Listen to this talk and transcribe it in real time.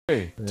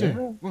3, 2,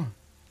 1.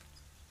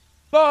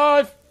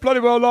 Live!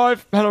 Bloody well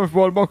live! Hello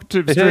everyone, welcome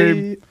to the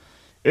stream.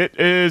 It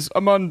is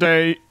a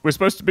Monday. We're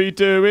supposed to be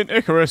doing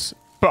Icarus,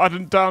 but I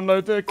didn't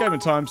download the game in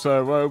time,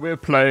 so we're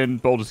playing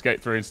Baldur's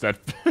Gate 3 instead.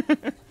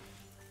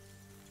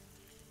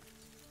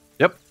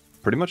 Yep,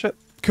 pretty much it.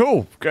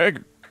 Cool.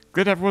 Good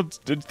everyone's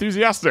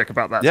enthusiastic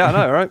about that. Yeah, I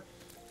know,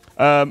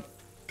 right?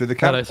 Do the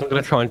Alex, I'm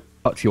going to try and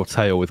touch your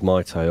tail with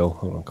my tail.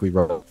 Hold on, can we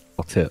rub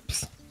our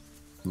tips?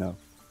 No.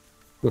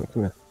 No,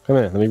 come here. Come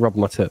here, let me rub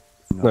my tip.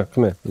 No,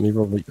 come here. Let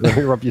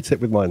me rub your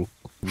tip with mine.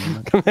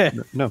 No. Come here.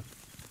 No.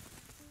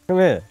 Come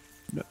here.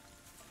 No.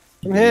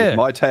 Come here.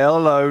 My tail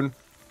alone.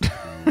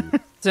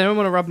 Does anyone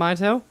want to rub my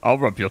tail? I'll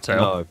rub your tail.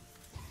 No.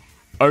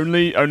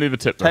 Only the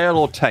tip. Though. Tail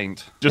or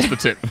taint? Just the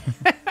tip.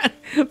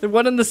 They're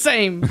one and the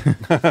same.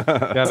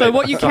 Yeah, So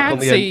what you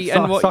can't see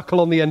and what...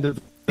 Suckle on the end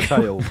of the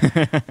tail.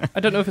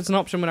 I don't know if it's an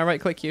option when I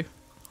right-click you.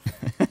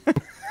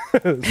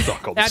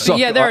 Suckle.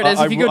 Actually, yeah, there it is.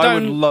 If you go I would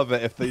down... love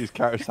it if these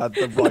characters had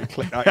the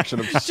right-click action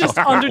of Just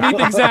underneath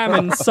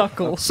examine,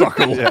 suckle.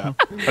 Suckle. Yeah.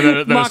 And then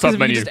a Marcus, if you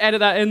sub-menu. just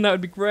edit that in, that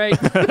would be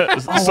great.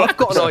 I've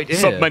got an idea.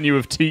 Sub-menu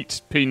of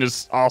teat,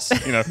 penis, arse,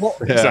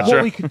 What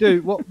etc. we could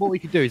do, what we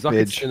could do is I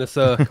could sit in a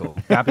circle.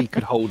 Gabby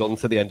could hold on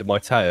to the end of my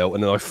tail,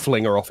 and then I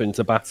fling her off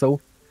into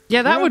battle.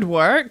 Yeah, that would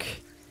work.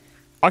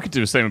 I could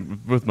do the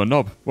same with my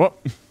knob. What?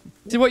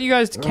 See, what you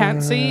guys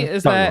can't see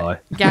is don't that lie.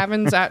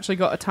 Gavin's actually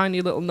got a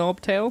tiny little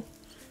knob tail.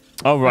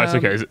 Oh, right,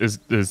 okay.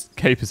 His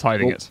cape is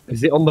hiding it.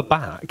 Is it on the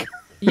back?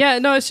 Yeah,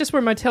 no, it's just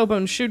where my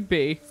tailbone should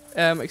be,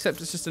 except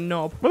it's just a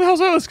knob. Where the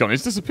hell's Ellis gone?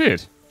 He's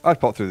disappeared. I'd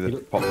pop through the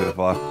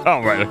fire.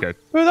 Oh, right, okay.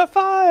 Through the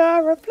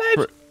fire of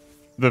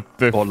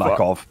flame. Or lack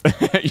of.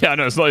 Yeah,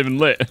 no, it's not even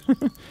lit.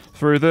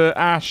 Through the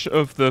ash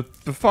of the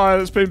fire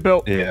that's been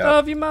built. Yeah.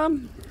 Love you,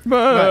 Mum.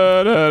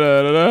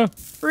 Right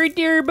Right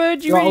there,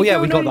 bud. You ready Oh to yeah,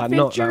 go we got on an that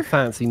adventure?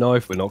 fancy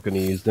knife we're not going to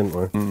use, didn't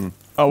we?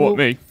 Oh, what,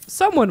 me?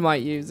 Someone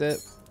might use it.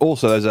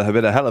 Also, there's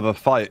been a hell of a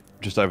fight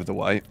just over the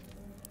way.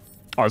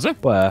 Oh, is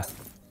it? Where?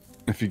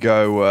 If you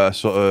go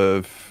sort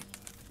of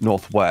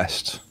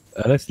northwest.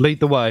 Let's lead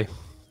the way.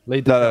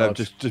 Lead the No,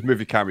 charge. just move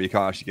your camera. You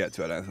can't actually get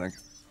to it, I don't think.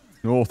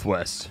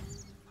 Northwest.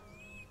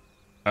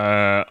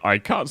 I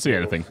can't see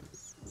anything.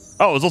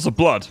 Oh, there's also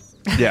blood.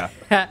 Yeah.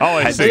 Oh,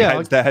 I Hence, see.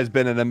 hence there has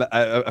been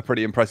a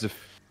pretty impressive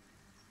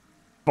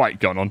Fight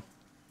going on.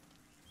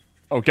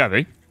 Oh,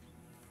 Gabby.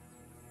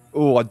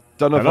 Oh, I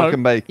don't know if Hello? I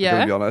can make it, Yeah?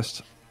 to be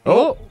honest.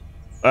 Oh.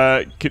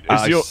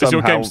 Is your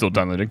somehow- game still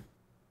downloading?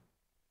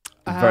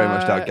 Very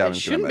much doubt It Gavin's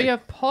shouldn't going be. to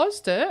I've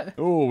paused it.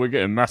 Oh, we're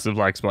getting massive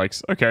lag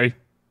spikes. Okay.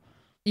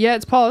 Yeah,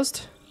 it's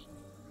paused.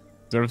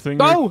 Is everything...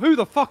 Oh, who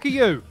the fuck are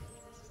you?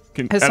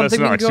 Has Ellis something and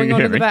been Alex, can going you on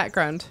hear in the me?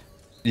 background?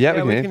 Yeah,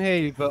 Yeah, we we can can hear.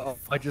 hear you, but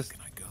I just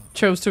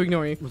Chose to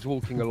ignore you. was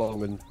walking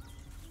along and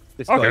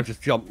this Okay. guy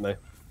just jumped me.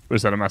 We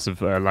just had a massive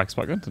lag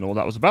spike then. Don't know what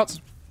that was about.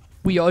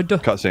 Weird.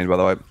 Cutscene, by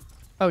the way.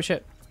 Oh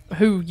shit.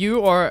 Who, you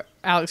or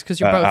Alex? Because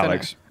you're both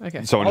Alex. in it.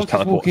 Okay. Someone I just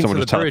was walking teleported. Someone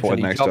to just the bridge teleported and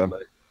he next to him. jumped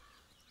me.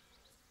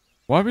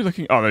 Why are we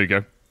looking... Oh, there you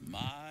go.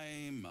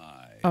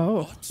 My.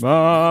 Oh.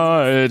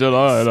 My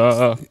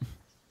Delilah.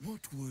 What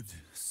would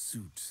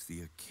suit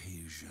the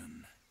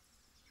occasion?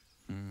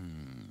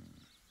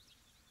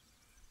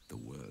 The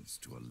words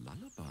to a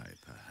lullaby,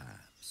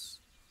 perhaps.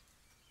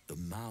 The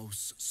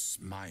mouse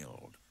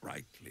smiled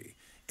brightly.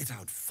 It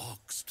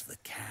outfoxed the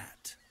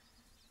cat.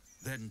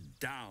 Then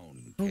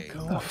down came...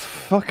 What the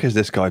fuck is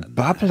this guy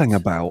babbling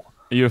about?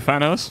 Are you a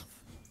fan, Ellis?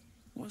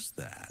 Was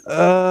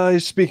that?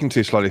 He's speaking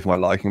too slowly for my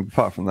liking.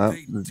 Apart from that,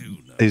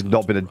 he's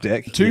not been a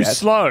dick. Too yet.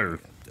 slow.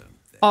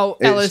 Oh,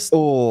 Ellis. It's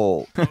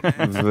all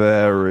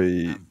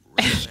very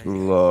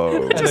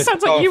slow. It just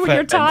sounds like you when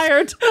you're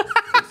tired.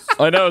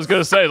 I know, I was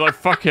going to say, like,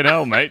 fucking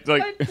hell, mate.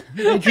 Like,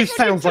 It just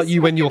sounds like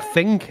you when you're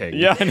thinking.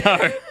 yeah, I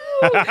know.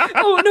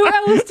 Oh no,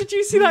 Ellis, did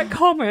you see that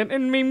comment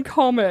in meme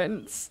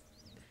comments?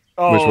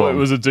 Oh, Which one? it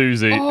was a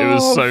doozy. It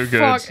was so good.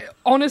 Fuck.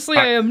 Honestly,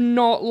 I have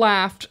not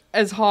laughed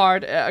as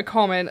hard at a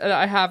comment that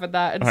I have at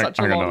that in such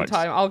a hang on, long Alex.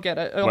 time. I'll get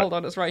it. Hold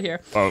on, it's right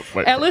here. Oh,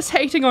 wait. Ellis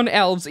hating on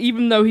elves,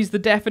 even though he's the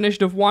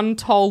definition of one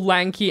tall,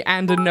 lanky,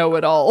 and a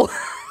know-it-all.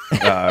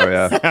 Oh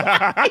yeah.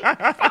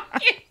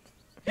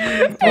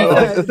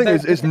 The thing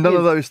is, it's none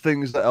of those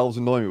things that elves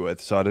annoy me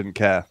with, so I didn't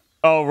care.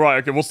 Oh,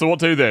 right, okay. What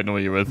do they annoy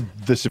you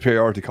with? The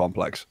superiority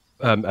complex.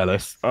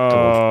 Ellis.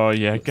 Oh,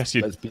 yeah, I guess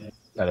you Ellis,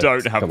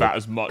 don't have come that on.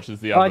 as much as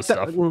the other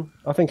stuff.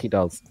 I think he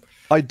does.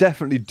 I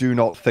definitely do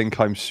not think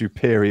I'm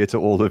superior to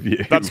all of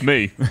you. That's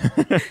me.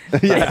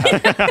 yeah.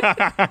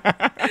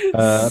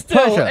 Still,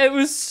 Pleasure. it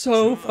was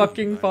so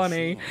fucking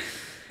funny.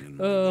 In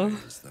more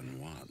ways than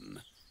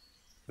one.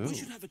 We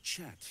should have a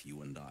chat,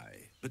 you and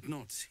I, but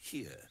not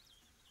here.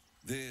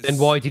 Then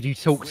why did you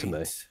talk to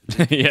me?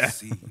 Yeah.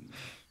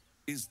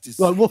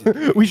 Like,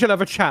 what? We should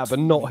have a chat, but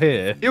not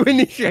here. You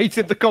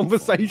initiated the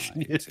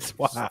conversation, you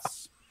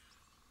twat.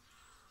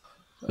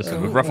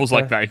 Listen, with ruffles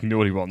like that, he can do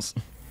what he wants.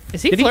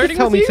 Is he Did he just flirting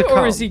tell with me you, to or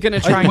come? is he going to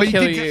try and Well,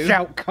 kill he did you? just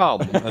shout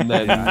come, and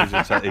then... He's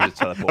just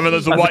teleported. I mean,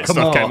 there's the As a white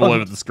stuff came all command.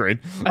 over the screen.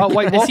 Oh,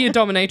 wait, Is what? he a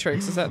dominatrix?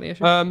 Is that the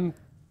issue?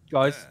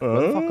 Guys,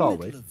 where the fuck are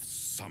we?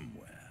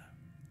 Somewhere.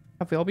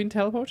 Have we all been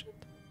teleported?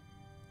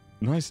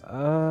 Nice.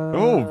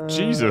 Oh,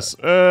 Jesus.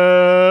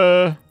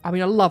 I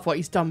mean, I love what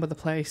he's done with the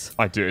place.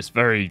 do. It's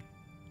very...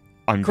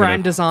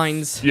 Grand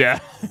designs. Yeah.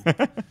 Where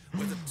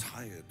the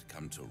tired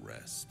come to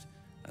rest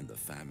and the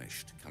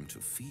famished come to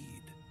feed.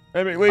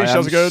 Hey, I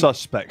am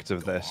suspect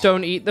of this.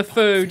 Don't eat the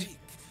food.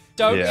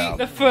 Don't eat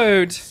the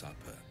food.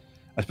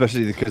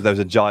 Especially because there's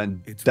a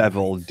giant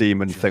devil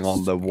demon thing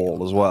on the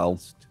wall as well.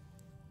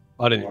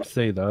 I didn't even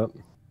see that.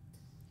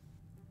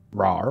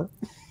 Rar.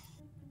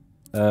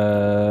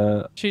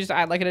 She just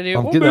act like an idiot.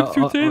 I'm What gonna- makes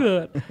you say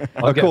that?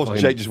 Of course,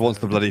 Jake just wants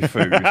the bloody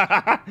food.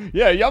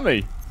 Yeah,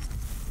 yummy.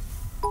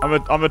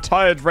 I'm a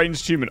tired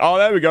ranged human. Oh,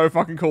 there we go.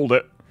 Fucking called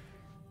it.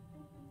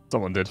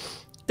 Someone did.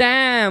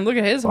 Damn, look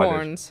at his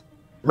horns.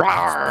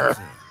 Rawr!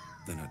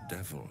 Than a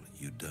devil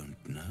you don't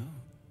know.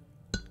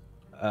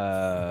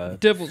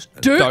 Devil's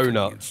dick.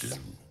 Donuts.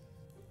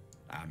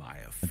 Am I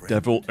a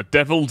A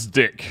devil's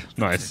dick.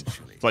 Nice.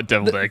 It's like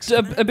deviled eggs.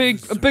 A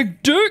big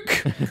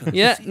dick.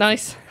 Yeah,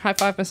 nice. High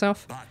five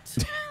myself.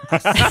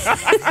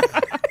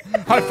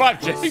 High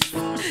five, Jake.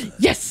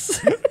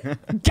 Yes.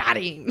 Got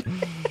him.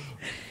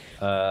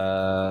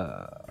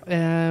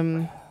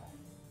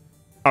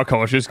 Oh, come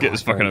on, just get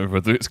this fucking over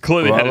with. It's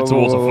clearly headed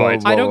towards a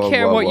fight. I don't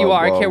care what you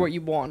are. I care what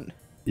you want.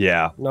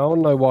 Yeah. No, I want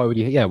to know why would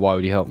he? Yeah, why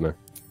would he help me?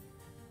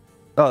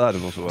 Oh,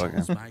 that'd also work.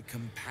 Yeah. My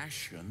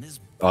compassion is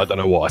I don't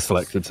know what I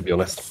selected, to be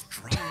honest.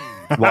 strong.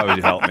 Why would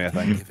you help me? I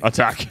think.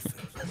 Attack.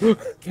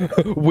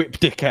 Whip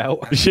dick out.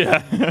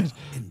 Yeah.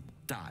 In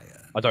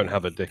dire. I don't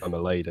have a dick. I'm a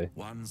lady.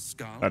 One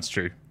skull. That's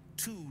true.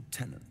 2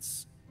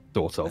 tenants.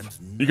 Sort of.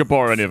 You could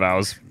borrow any of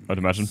ours, I'd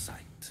imagine.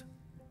 Sight.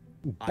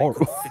 Borrow.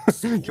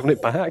 Do you want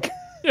it back?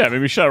 Yeah, I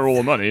mean, we share all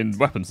the money and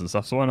weapons and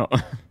stuff, so why not?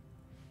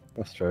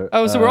 That's true.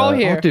 Oh, so we're all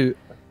here.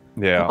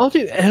 Yeah. I'll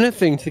do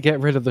anything to get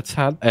rid of the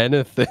tab.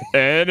 Anything.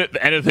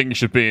 Anything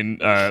should be in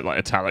like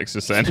italics,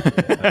 just saying.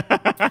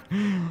 I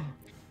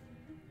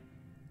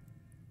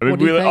mean, What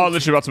do you we are think?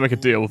 literally about to make a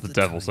deal with the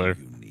devil, so. You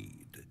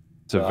need.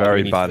 It's a very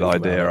we need bad to think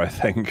about idea, it. I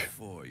think.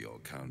 Before you're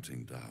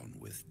counting down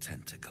with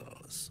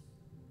tentacles.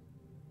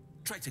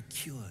 Try to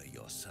cure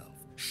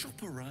yourself.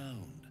 Shop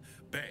around.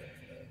 Beg,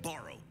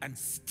 borrow, and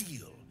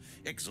steal.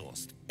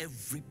 Exhaust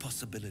every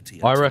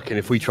possibility. I reckon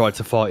if we tried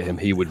to fight him,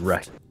 he would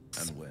wreck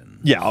And when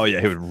Yeah. Oh,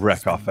 yeah. He would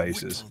wreck our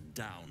faces. whittled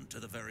down to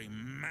the very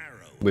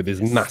marrow with his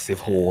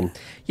massive horn.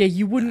 Yeah,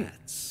 you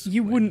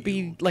wouldn't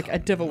be like a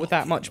devil with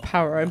that much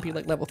power and be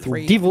like level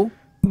 3. Devil.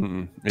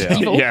 Yeah.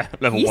 Devil? Yeah,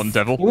 level 1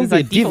 devil. Won't Is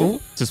that be devil.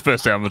 It's his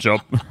first day on the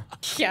job.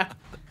 Yeah.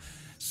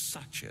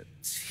 such a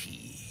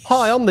tease.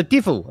 Hi, I'm the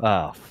devil.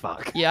 Ah,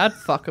 fuck. Yeah, I'd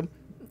fuck him.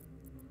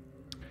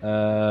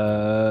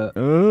 What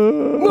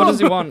What does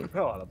he want?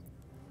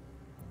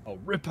 I'll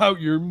rip out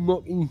your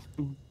mutton.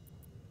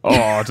 Oh,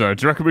 I don't know.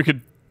 Do you reckon we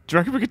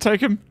could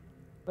take him?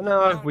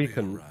 No, we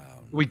can.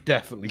 We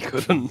definitely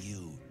couldn't.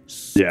 You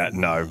Yeah.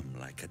 No. swim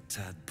like a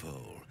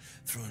tadpole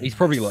through a He's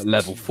probably nice like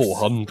level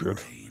 400.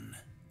 rain.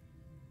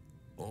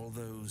 All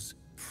those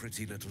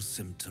pretty little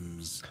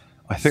symptoms.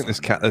 I think this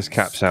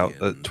caps out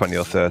at 20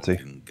 or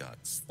 30.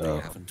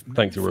 Oh,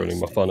 thanks for ruining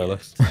my fun,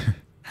 Ellis.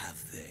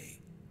 Have they?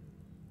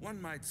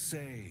 One might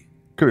say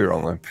Could be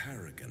wrong though.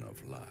 paragon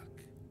of luck.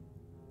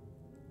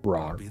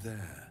 Rar. Be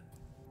there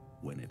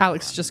when it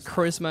Alex just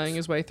charismaing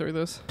his way through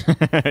this.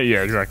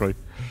 Yeah, exactly.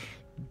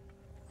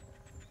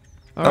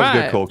 That was a Alright.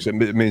 good call, 'cause it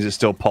means it's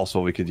still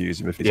possible we could use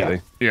him if we Yeah. do.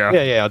 Yeah.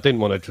 Yeah, I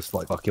didn't want to just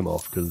like fuck him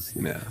off because.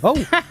 Yeah. Oh,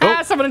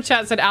 Someone in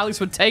chat said Alex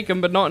would take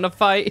him, but not in a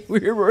fight.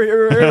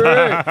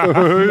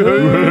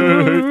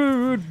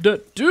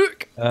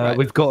 Duke. Right.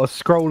 we've got a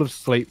scroll of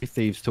sleep,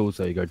 thieves' tools.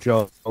 There you go,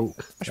 junk. I Oh,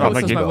 suppose thank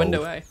that's you. my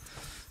window, eh?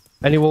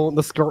 Anyone want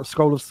the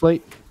scroll of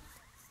sleep?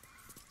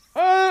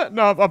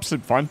 No, I'm still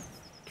fine.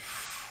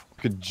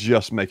 Could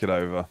just make it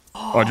over.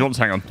 Oh, do you want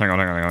to hang on? Hang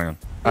on.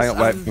 Hang on,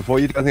 wait. Before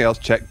you do anything else,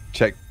 check.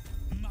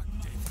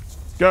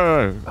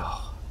 Go.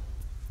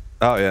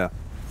 Oh, yeah.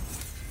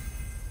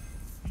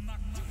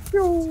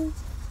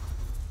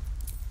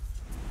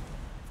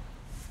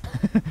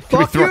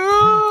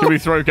 Can we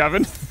throw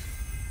Gavin?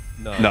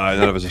 No. No,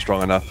 none of us are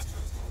strong enough.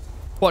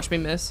 Watch me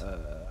miss.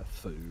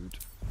 Food.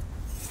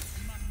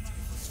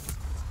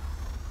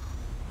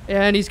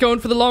 And he's going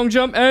for the long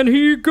jump, and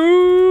he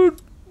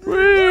good.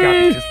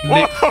 Gavin just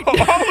nicked-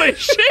 Holy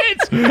shit!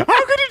 How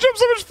could you jump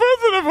so much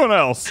further than everyone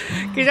else?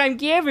 Because I'm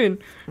Gavin.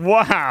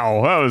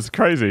 Wow, that was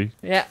crazy.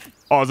 Yeah.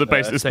 Oh, is it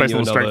based? It's send based you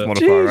on the strength another-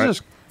 modifier, right?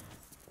 Jesus.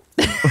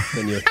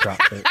 Then you're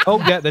trapped. Oh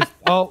yeah,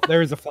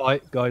 there is a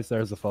fight, guys.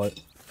 There is a fight.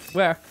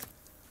 Where?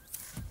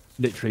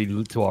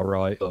 Literally to our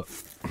right. Look.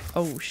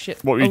 Oh,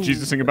 shit. What were you Oh.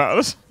 Jesus-ing about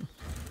us?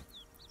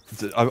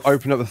 I've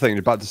opened up the thing. You're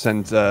about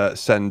to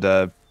send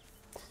a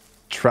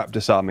trap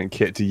disarming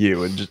kit to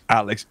you, and just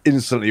Alex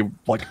instantly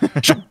like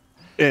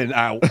in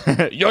out.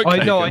 Yoink. I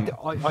know.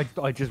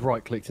 I just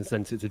right clicked and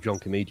sent it to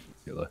Jonk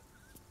immediately.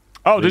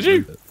 Oh, did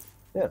you?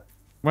 Yeah.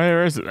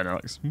 Where is it then,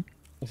 Alex?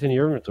 It's in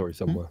your inventory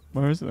somewhere.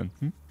 Where is it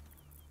then?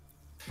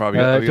 Right, we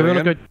got, Do we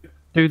want to again? go?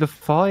 do the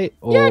fight?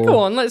 Or... Yeah, go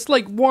on. Let's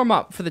like warm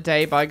up for the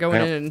day by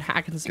going in and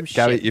hacking some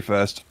Gabby, shit. you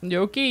first.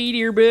 Okay,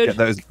 dear bud.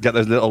 Get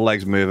those little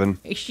legs moving.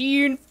 I see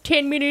you in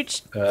 10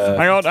 minutes.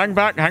 Hang on, hang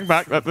back.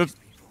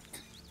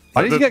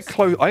 I need to get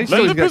close. I need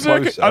to get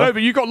closer. I know,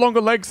 but you got longer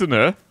legs than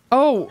her.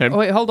 Oh, Him.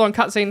 wait, hold on,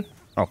 cutscene.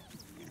 Oh,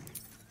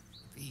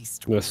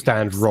 I'm gonna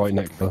stand right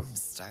next to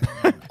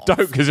her.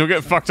 don't, because you'll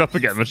get fucked up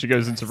again when she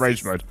goes into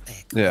rage mode.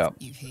 Yeah.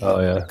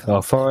 Oh yeah.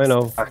 Oh fine,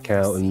 I'll back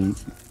out and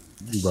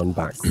run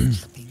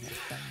backwards.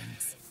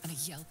 And a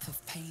yelp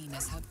of pain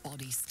as her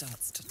body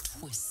starts to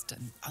twist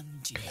and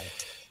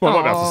undulate. Well,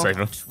 I'm not able to save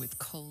her. With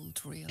cold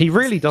He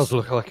really does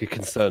look like a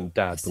concerned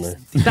dad, doesn't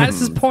he? That's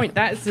his point.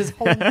 That's his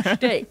whole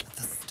shtick.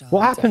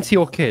 What happened to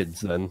your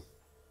kids then?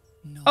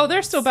 Oh,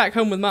 they're still back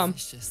home with mum.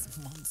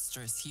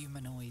 Monstrous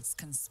humanoids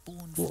can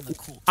spawn from the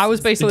corpse. I was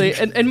basically,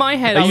 in my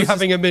head, Are I you was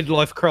having a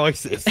midlife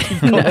crisis?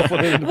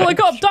 well, I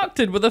got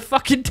abducted with a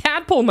fucking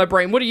tadpole in my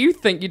brain. What do you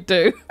think you'd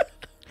do?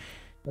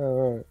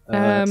 Oh,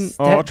 I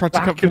tried to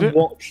back comfort and it.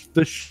 watch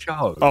the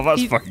show. Oh,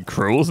 that's fucking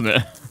cruel, isn't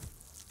it?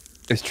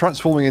 It's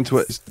transforming into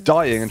it's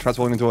dying and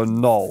transforming into a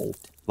knoll.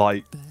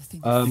 Like,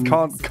 you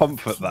can't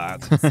comfort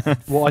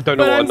that. Well, I don't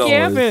know But what I'm a knoll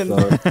Gavin.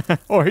 is. So.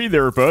 Oh, hey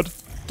there, bud.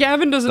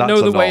 Gavin doesn't That's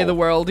know a the way of knoll. the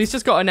world. He's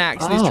just got an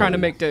axe and he's trying to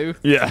Oh. make do.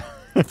 Yeah,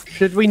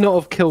 Should we not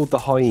have killed the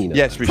hyena?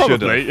 Yes, we should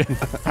probably.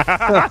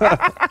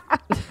 have.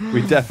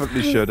 We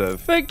definitely should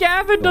have. But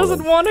Gavin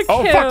doesn't want to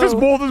Oh, kill. fuck, there's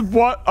more than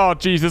one. Oh,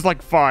 jeez, there's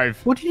like 5.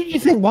 What did you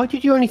think? Why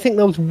did you only think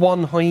there was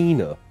one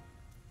hyena?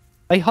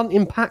 They hunt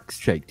in packs,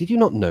 Jake. Did you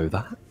not know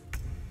that?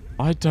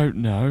 I don't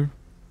know.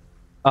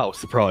 Oh,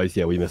 surprise.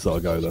 Yeah, we missed our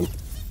go then.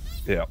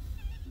 Yeah.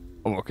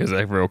 Oh, because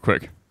they're real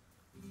quick.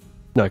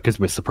 No, because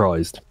we're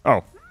surprised.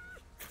 Oh,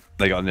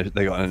 They got an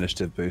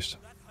initiative boost.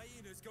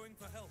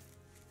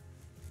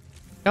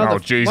 Oh,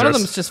 One Jesus. of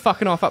them's just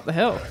fucking off up the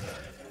hill.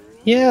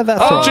 Yeah,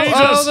 that's Oh, all.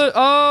 Jesus.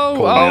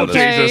 Oh,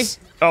 okay. Jesus.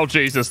 Oh,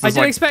 Jesus. I There's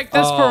didn't like, expect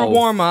this for a Oh.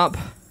 warm-up.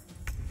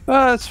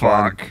 That's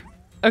fine. fuck.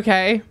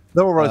 Okay.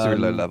 They're all relatively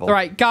low level. All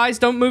right, guys,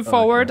 don't move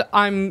forward.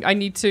 I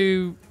need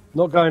to...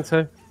 Not going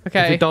to. If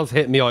Okay. it does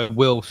hit me, I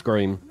will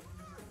scream.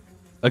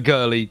 A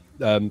girly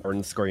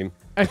and scream.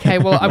 Okay,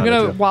 well, I'm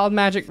going to wild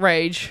magic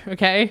rage,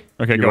 okay?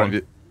 Okay, You go won't on.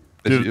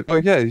 be- Oh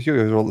yeah, you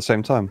guys are all at the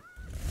same time.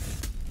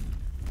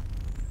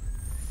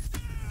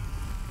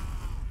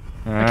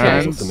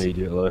 Okay. Just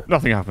immediately.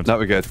 Nothing happened. No,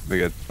 we're good. We're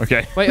good.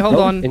 Okay. Wait, hold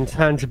on.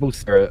 Intangible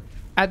spirit.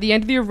 At the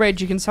end of your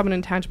rage, you can summon an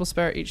intangible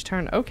spirit each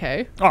turn.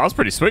 Okay. Oh, that's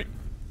pretty sweet.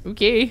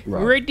 Okay.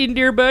 Right. Right then,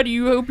 dear buddy.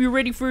 You hope you're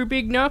ready for a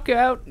big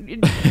knockout.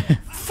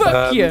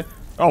 Fuck you.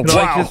 Oh, Can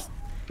wow.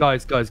 I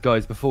just,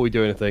 guys, before we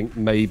do anything,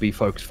 maybe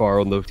focus fire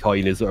on the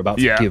hyenas that are about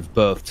to Yeah. give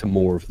birth to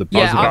more of the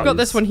Yeah, I've got buzzards.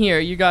 this one here.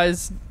 You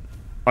guys...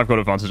 I've got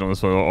advantage on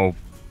this one. I'll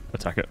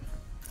attack it.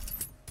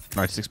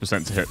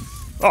 96% to hit.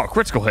 Oh,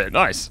 critical hit.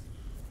 Nice.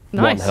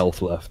 One Nice.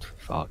 health left.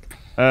 Fuck.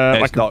 I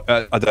It's can, not.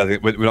 I don't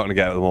think we're not going to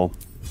get them all.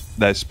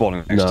 They're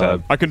spawning next No.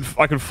 turn. I can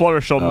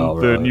flourish on Oh,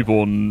 the right.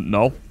 newborn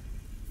null.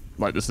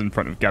 Like this in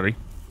front of Gabby.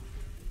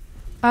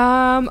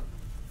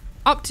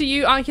 Up to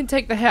you. I can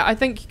take the hit. I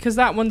think because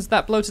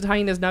that bloated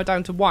hyena is now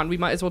down to 1. We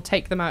might as well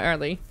take them out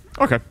early.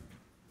 Okay.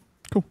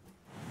 Cool.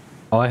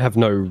 I have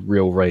no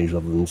real range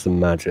other than some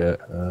magic.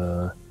 We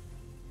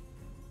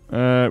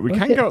I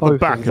can hit go at the both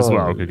back of as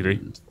well, those.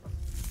 Giggity.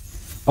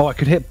 Oh, I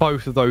could hit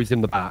both of those in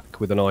the back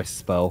with an ice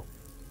spell.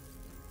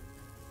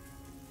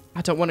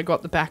 I don't want to go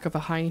up the back of a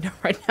hyena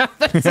right now.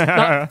 That's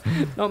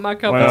not my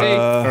cup of tea.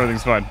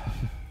 Everything's fine.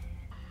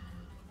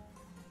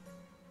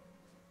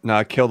 No,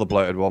 I kill the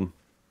bloated one.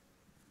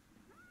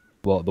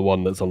 What, the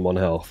one that's on 1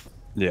 health?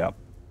 Yeah.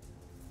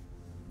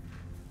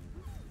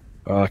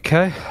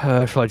 Okay,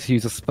 shall I just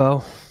use a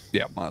spell?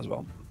 Yeah, might as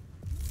well.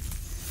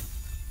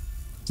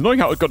 It's annoying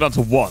how it got down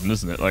to 1,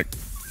 isn't it? Like,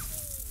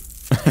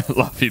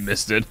 Luffy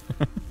missed it.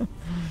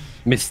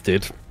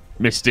 Misted.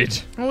 Missed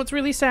it. Oh, it's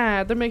really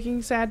sad. They're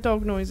making sad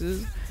dog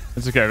noises.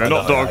 It's okay. They're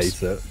not I dogs.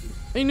 hate it.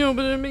 I know,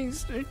 but it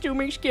still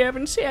makes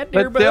Gavin sad, They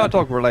dear are bud.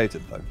 dog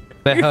related though.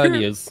 They're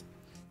hernias.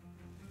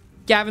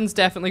 Gavin's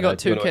definitely got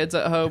 2 kids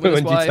at home with his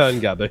When do you wife. turn,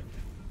 Gabby?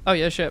 Oh,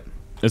 yeah, shit.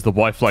 Is the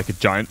wife like a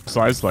giant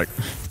size? Like,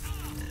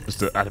 just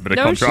to add a bit of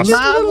No, she's contrast.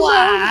 just a little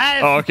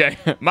lad. Oh, okay.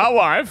 My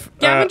wife.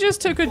 Gavin just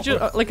took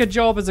a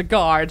job as a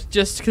guard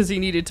just because he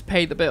needed to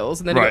pay the bills,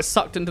 and then he Right. got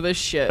sucked into this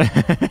shit.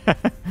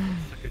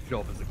 Good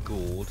job as a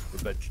gourd for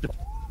vegetable.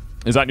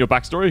 Is that in your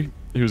backstory?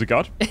 He was a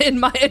god? in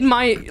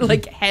my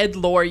like head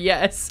lore,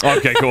 yes.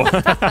 Okay, cool.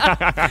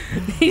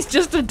 He's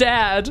just a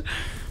dad.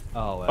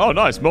 Oh, Oh,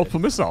 nice.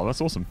 Multiple missile.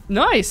 That's awesome.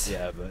 Nice.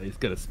 Yeah, but it's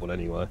gonna spawn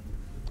anyway.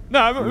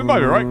 No, it might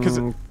be right, because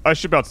I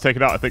should be able to take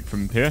it out, I think,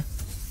 from here.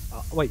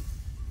 Wait,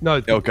 no,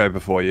 It'll go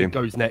before you. it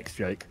goes next,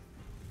 Jake.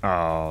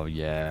 Oh,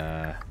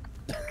 yeah.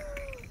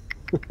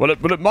 well,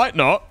 it might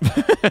not.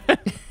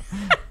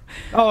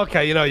 Oh,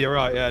 okay, you're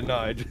right. Yeah,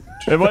 no,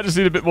 It might just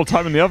need a bit more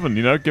time in the oven,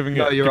 giving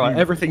no, it... you're right.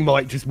 giving- Everything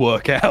might just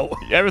work out.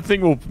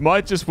 Everything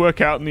might just work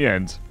out in the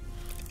end.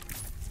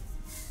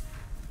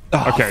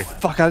 Oh, Okay.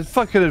 Fuck, I had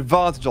fucking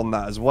advantage on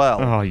that as well.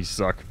 Oh, you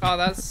suck. Oh,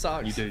 that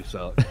sucks. You do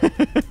suck.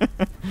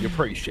 You're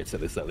pretty shit at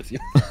this, Ellis.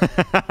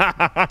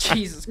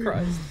 Jesus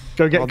Christ.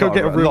 Go get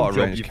a real lot of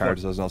job. ranged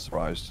characters. I was not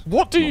surprised.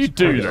 What do you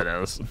do then,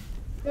 Ellis?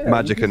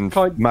 Magic and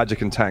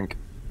tank.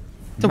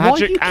 So why do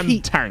Magic you and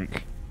keep-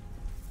 tank.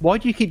 Why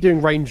do you keep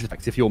doing ranged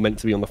attacks if you're meant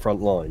to be on the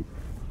front line?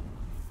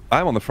 I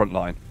am on the front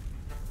line.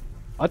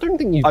 I don't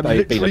think you've I'm been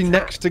literally attacked.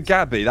 next to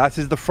Gabby. That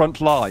is the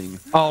front line.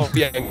 Oh,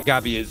 yeah, and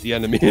Gabby is the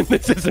enemy in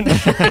this, isn't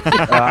she?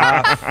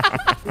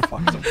 Fuck, it's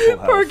on full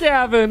Poor health.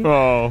 Gavin.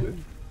 Oh.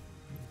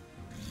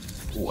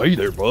 Oh, hey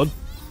there, bud.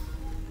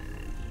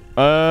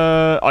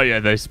 Oh yeah,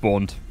 they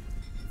spawned.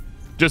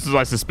 Just as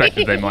I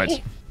suspected they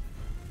might.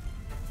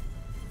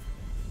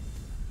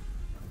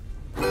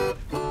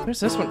 Where's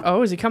this one?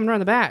 Oh, is he coming around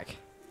the back?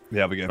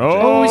 Yeah, we go.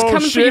 Oh, he's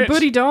coming for your shit.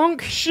 booty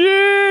donk.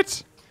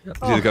 Shit!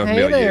 It's either going for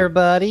me or you.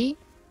 buddy.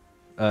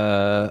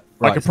 I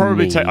could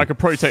probably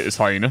take this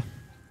hyena.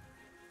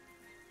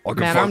 I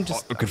Man, I'm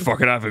just- I could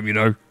fucking have him, you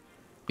know.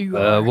 You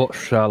are. What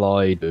shall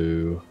I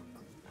do?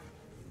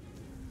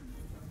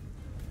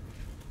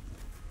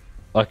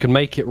 I can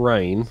make it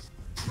rain.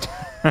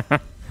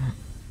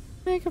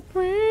 Make a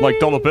break. Like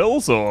dollar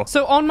bills or?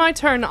 So on my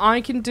turn,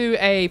 I can do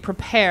a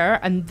prepare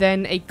and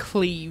then a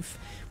cleave,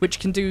 which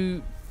can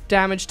do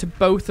damage to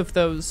both of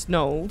those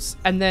gnolls.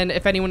 And then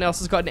if anyone else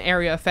has got an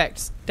area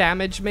effect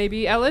damage,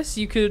 maybe Ellis,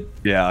 you could.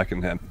 Yeah, I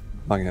can hit.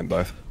 I can hit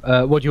both.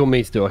 What do you want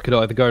me to do? I could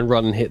either go and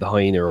run and hit the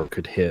hyena, or I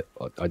could hit.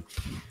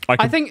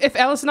 I think if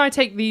Ellis and I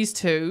take these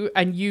two,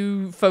 and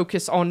you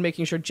focus on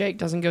making sure Jake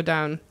doesn't go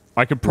down.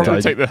 I could probably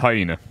Okay. take the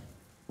hyena.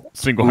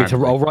 Do you want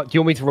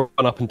Single-handedly. me to run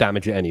up and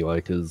damage it anyway?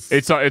 Because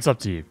It's up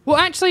to you. Well,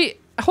 actually,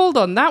 hold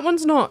on. That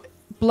one's not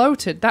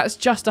bloated. That's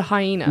just a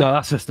hyena. no,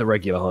 that's just a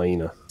regular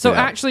hyena. So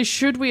Yeah. actually,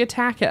 should we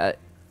attack it?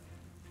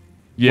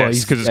 Yes,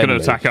 he's because it's going to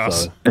enemy, attack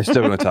us. so- It's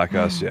still going to attack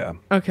us, yeah.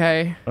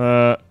 Okay.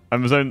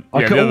 And there's only,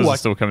 I yeah, could- the others oh, are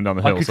still coming down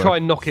the hill. I could so. try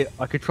and knock it.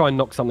 I could try and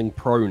knock something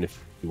prone if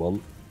you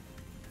want.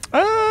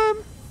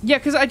 Yeah,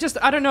 because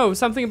I don't know,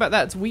 something about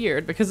that's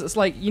weird because it's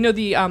like, you know,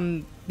 the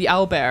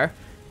owlbear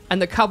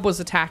and the cub was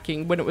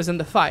attacking when it was in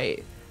the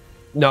fight.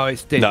 No,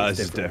 it's different. No, this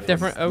is different.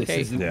 Different?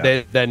 Okay.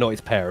 Yeah. They're not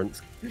his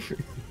parents.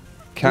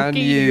 Can Okay.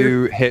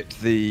 you hit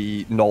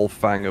the Knoll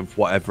Fang of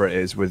whatever it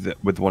is with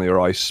one of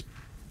your ice?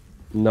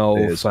 No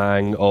It is.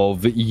 fang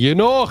of you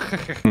know.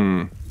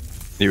 Are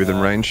you within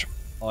range?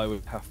 I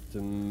would have to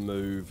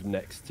move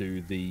next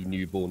to the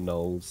newborn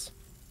gnolls.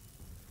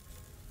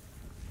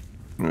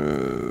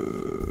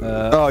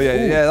 Oh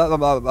yeah,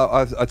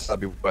 I'd say that'd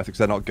be worth it because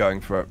they're not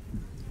going for it.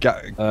 They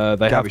have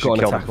Gabby should got an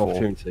kill them attack before.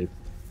 opportunity.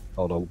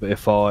 Hold on, but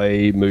if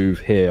I move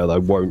here, they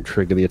won't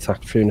trigger the attack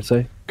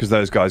opportunity. Because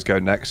those guys go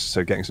next,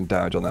 so getting some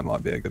damage on them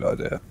might be a good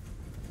idea.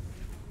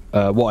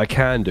 What I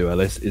can do,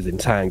 Ellis, is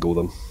entangle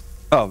them.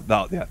 Oh,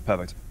 no, yeah,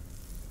 perfect.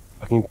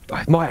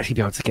 I might actually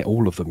be able to get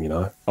all of them, you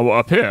know. Oh, what,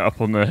 up here, up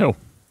on the hill.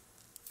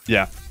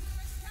 Yeah.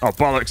 Oh,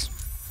 bollocks.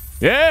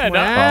 Yeah,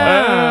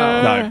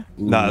 Wow.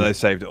 No, they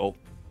saved it all.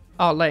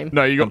 Oh, lame.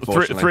 No, you got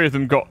Unfortunately. three of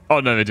them got. Oh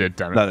no, they did.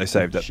 Damn it. No, they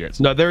saved it.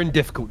 Shit. No, they're in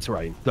difficult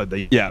terrain. So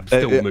they Yeah,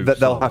 still move. they'll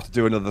slow. have to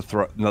do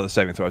another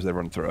saving throw as they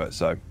run through it.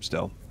 So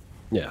still,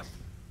 Yeah.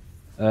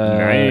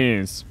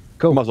 Nice.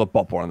 Cool. might as well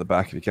bop one on the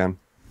back if you can.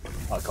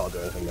 I can't do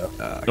anything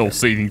now. All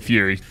seething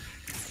fury.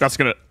 That's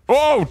gonna.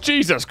 Oh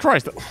Jesus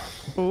Christ!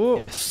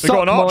 Ooh. They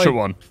got an archer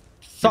one.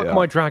 Suck Yeah.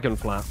 my dragon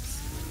flaps.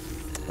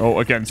 Oh,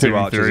 again, Two seething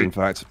archers, fury. in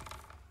fact.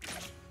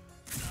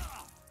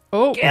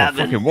 Oh,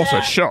 Fucking what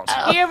a shot!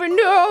 Gavin,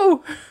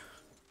 no!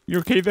 You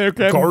okay there,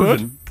 Gavin?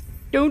 Bud?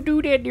 Don't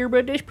do that, dear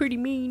bud. That's pretty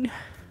mean.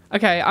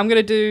 Okay, I'm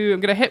gonna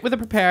hit with a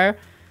prepare.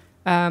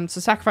 So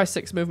sacrifice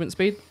 6 movement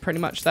speed. Pretty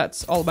much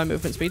that's all of my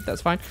movement speed.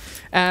 That's fine.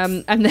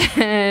 And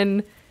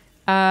then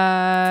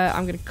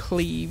I'm gonna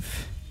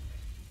cleave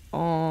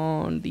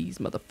on these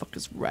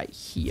motherfuckers right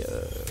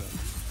here.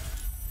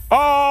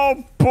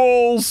 Oh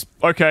balls!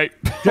 Okay,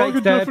 I Jake's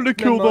could dead. definitely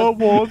kill Never that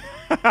one.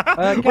 Well,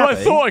 I Gabby,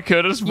 thought I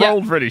could. I just Yeah.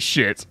 rolled really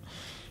shit.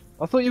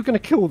 I thought you were going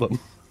to kill them.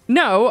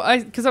 No,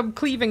 because I'm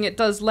cleaving, it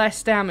does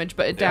less damage,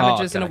 but it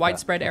damages in a Okay.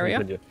 widespread area.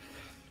 Continue.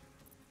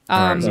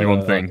 Alright, there's only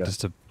one thing, okay.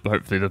 just to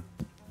hopefully the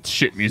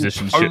shit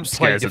musician Don't ship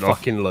play scares the it off.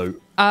 fucking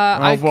loot. Oh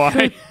I boy!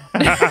 could-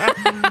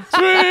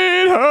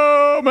 Sweet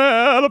home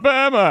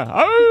Alabama.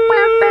 Oh!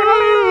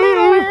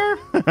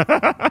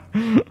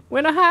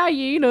 when a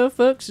hyena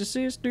fucks a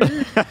sister.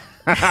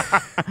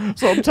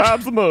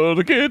 Sometimes the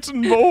mother gets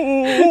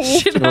involved.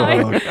 Should I?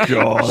 Oh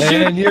god.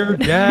 And your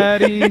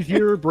daddy's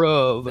your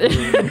brother.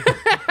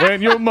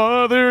 When your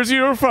mother's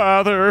your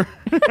father.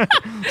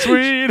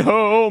 Sweet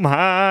home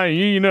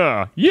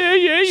hyena. Yeah,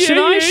 yeah, yeah. Should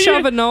I yeah,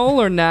 shove yeah. a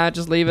knoll or nah?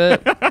 Just leave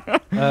it.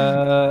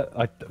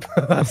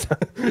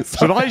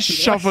 Should I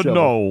shove a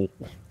knoll?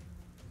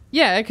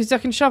 Yeah, because I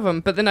can shove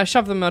them, but then I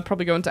shove them, I'd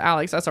probably go into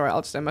Alex. That's alright,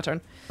 I'll just end my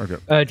turn. Okay.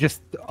 I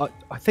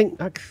think.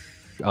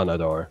 Oh no,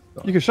 don't worry.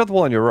 You can shove the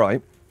one on your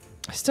right.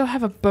 I still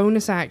have a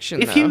bonus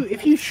action. If though.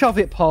 you shove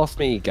it past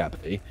me,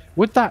 Gabby,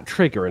 would that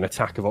trigger an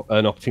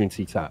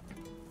opportunity attack?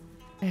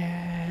 Do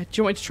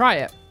you want me to try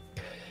it?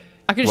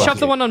 I can Well, shove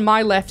the yeah. one on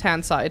my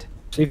left-hand side.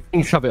 So you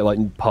can shove it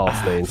like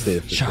past me and see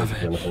if Shove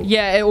it. anything.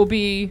 Yeah, it will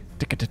be.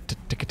 Tick.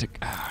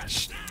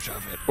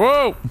 Shove it.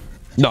 Whoa!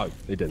 No,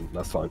 it didn't.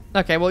 That's fine.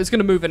 Okay, well, it's going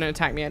to move in and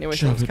attack me anyway,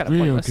 so Shove it's it kind of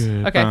real pointless.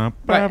 good. Okay,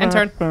 right, end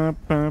turn.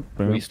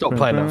 Will you stop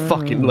playing that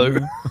fucking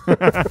loot?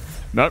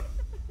 Nope.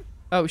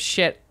 Oh,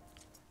 shit.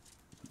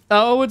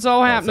 Oh, it's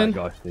all That's that happening.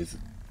 guy. He's...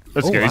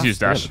 Let's go. He's used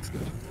dash. looks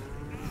good.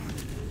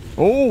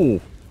 Oh.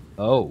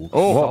 Oh,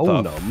 What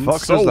the numbed.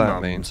 fuck Soul does that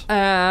numbed. mean?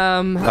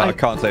 Oh, No, I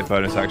can't take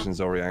bonus actions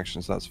or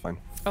reactions. That's fine.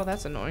 Oh,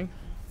 that's annoying.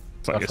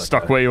 It's like That's you're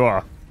stuck okay. where you are.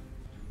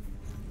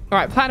 All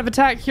right, plan of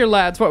attack here,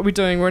 lads. What are we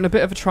doing? We're in a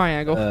bit of a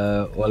triangle.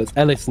 Well, it's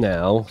Ellis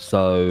now,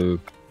 so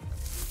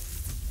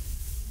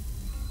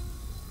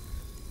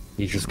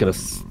he's just gonna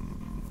See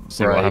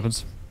Right. what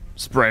happens.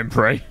 Spray and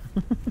pray.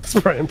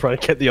 spray and pray.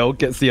 Gets the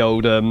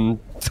old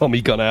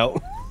Tommy gun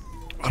out.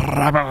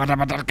 That's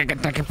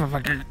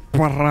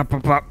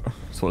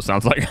what it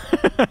sounds like.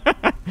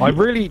 I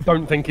really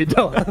don't think it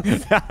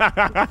does.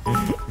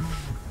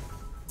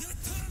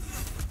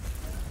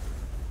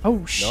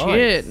 Oh,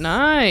 shit.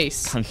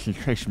 Nice.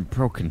 Concentration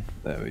broken.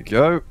 There we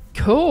go.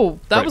 Cool.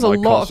 That Break was a my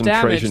lot of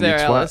damage concentration, there,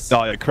 you twat. Ellis.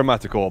 Oh yeah,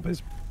 chromatic orb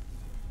is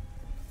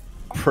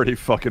pretty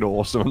fucking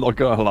awesome. I'm not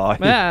gonna lie.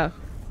 Yeah.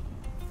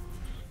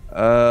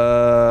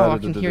 Oh, Oh, I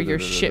can hear your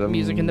shit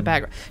music in the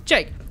background.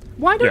 Jake,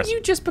 why don't Yes.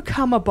 you just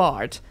become a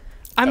bard?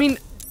 I mean,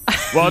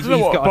 Well, I don't know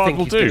He's what got- I Bard think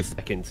will he's gonna do.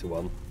 stick into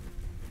one.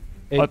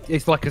 I-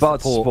 It's like a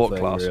Bard's support support thing,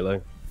 class. really.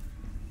 you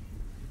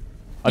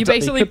don't-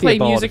 basically he could be play a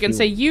bard music if and you-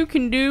 say, you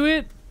can do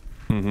it.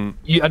 And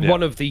Yeah.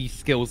 one of the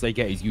skills they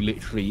get is you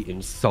literally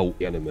insult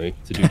the enemy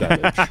to do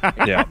damage.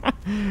 Yeah.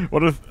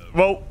 What if?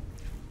 Well,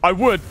 I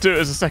would do it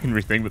as a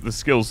secondary thing, but the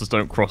skills just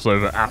don't cross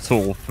over at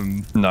all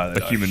from No, they a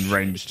don't. human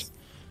ranged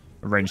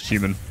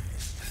human.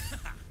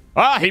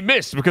 Ah, he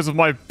missed because of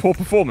my poor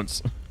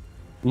performance.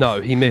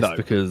 No, he missed No.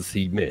 because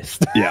he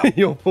missed. Yeah.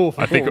 Your poor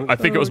I think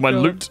it was my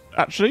God. loot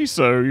actually.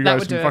 So you That guys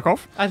would do can it. fuck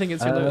off. I think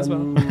it's your loot as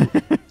well.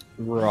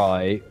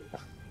 Right.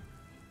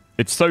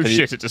 It's so you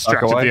shit it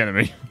distracted back away? the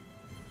enemy.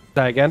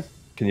 Say again.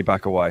 Can you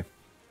back away?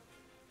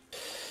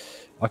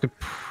 I could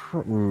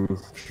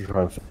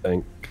try and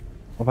think.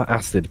 What about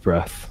acid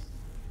breath?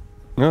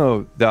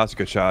 No, that's a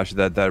good shot.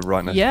 Actually, they're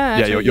right next. Yeah,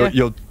 Yeah,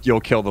 actually,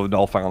 you'll kill the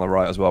Nullfang on the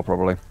right as well,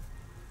 probably.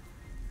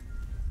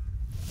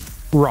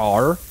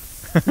 Rar.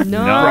 Nice.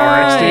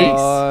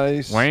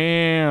 Nice.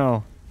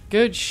 Wow.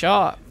 Good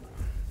shot.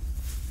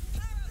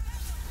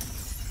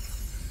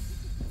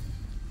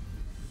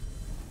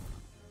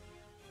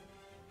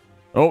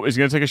 Oh, he's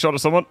gonna take a shot at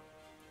someone.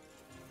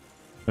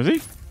 Is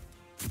he?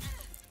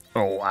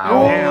 Oh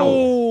wow.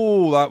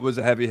 Oh, that was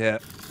a heavy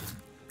hit.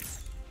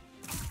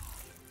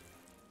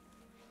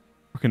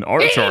 Fucking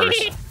archers.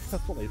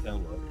 That's what they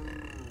sound like.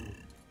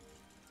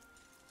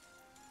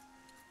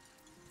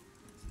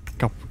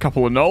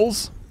 Couple of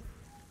nulls.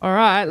 All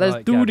right, let's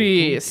Right, do Gavin, can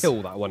you this.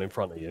 kill that one in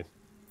front of you.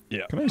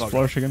 Yeah. Can I just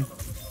flourish again?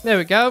 There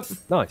we go.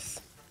 Nice.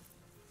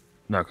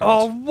 No, can't.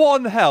 Oh,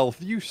 1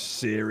 health. You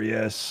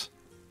serious?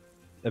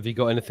 Have you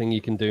got anything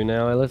you can do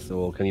now, Ellis?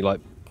 Or can you, like,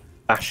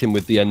 bash him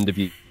with the end of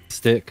your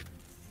stick?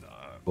 No.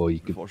 Or you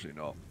could...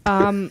 Unfortunately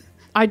not.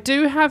 I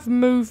do have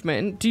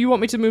movement. Do you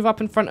want me to move up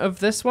in front of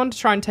this one to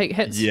try and take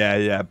hits?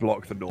 Yeah.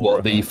 Block the Nora.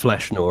 What, the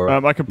flesh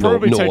Nora? I could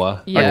probably take.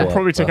 Nora. Yeah. I could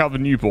probably take out the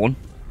newborn.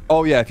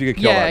 Oh yeah, if you could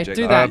kill Yeah, that, Jake.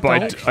 do that.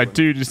 But I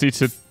do just need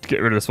to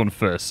get rid of this one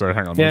first. So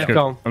hang on. Yeah,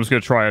 go on. I'm just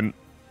gonna try an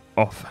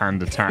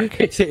offhand attack.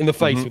 Hits it in the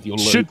face with your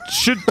loot.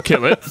 should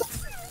kill it.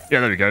 Yeah,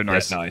 there we go.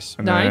 Nice. Yeah, nice.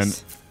 And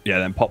Nice. Yeah,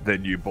 then pop the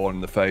newborn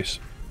in the face.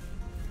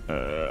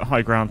 then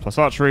high ground plus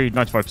archery,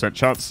 95%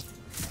 chance.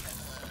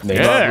 Nice.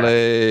 Yeah.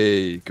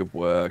 Lovely. Good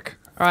work.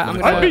 All right, I'm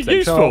I'd gonna be take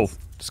useful. charge.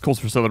 Just calls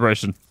for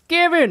celebration.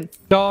 Gavin.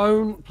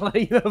 Don't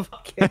play the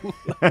fucking...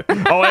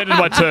 Oh, I ended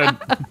my turn.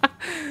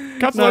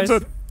 Cancel Nice. my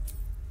turn.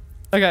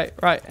 Okay,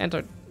 right,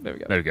 enter. There we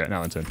go. There we go.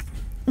 Now my turn.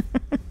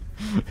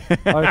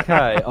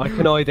 Okay, I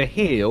can either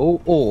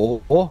heal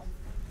or...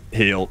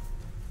 Heal.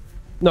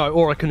 No,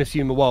 or I can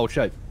assume a wild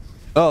shape.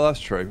 Oh, that's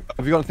true.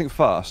 Have you got anything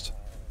fast?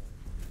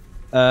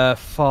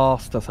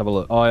 Fast, let's have a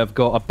look. I have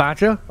got a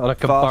badger, and I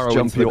can Fast, burrow into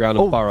jumpy, the ground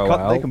and burrow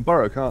can't- out. They can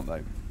burrow, can't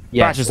they?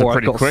 Yes, Badgers are or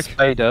pretty I've got quick. a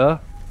spider,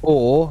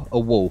 or a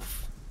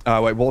wolf.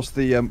 Wait, what's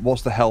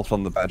the health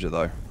on the badger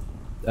though?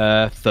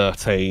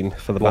 13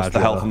 for the What's badger. the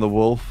health on the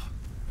wolf?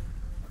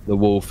 The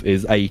wolf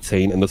is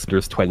 18, and the spider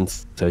is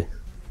 20.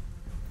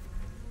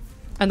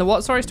 And the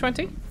what? Sorry, is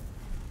 20?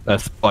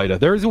 Spider.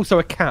 There is also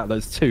a cat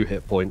that's 2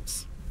 hit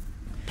points.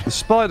 The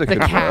spider The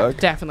could cat, work.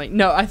 definitely.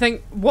 No, I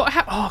think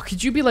oh,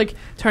 could you be like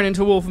turn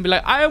into a wolf and be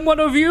like, I am one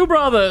of you,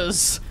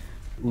 brothers?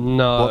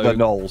 No, What, they're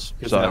gnolls.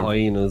 because So they're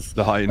hyenas.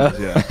 the hyenas,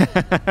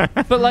 yeah.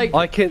 But like,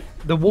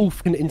 The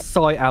wolf can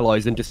incite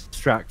allies and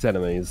distract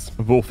enemies.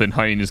 A wolf in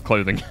hyena's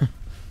clothing.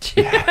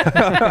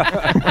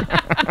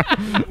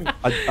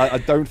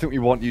 I don't think we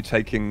want you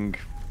taking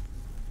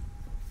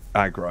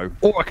aggro.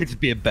 Or I could just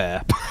be a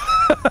bear.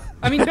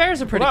 I mean,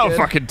 bears are pretty That'll good.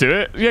 fucking do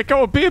it. Yeah,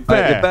 go on, be a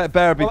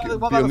bear.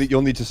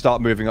 You'll need to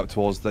start moving up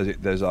towards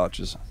those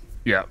archers.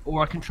 Yeah.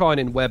 Or I can try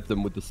and enweb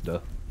them with the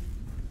stuff.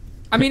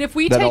 I mean, if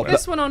we They're take not-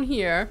 this one on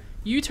here,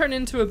 you turn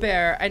into a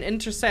bear and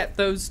intercept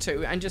those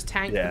two and just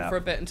tank them for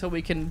a bit until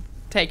we can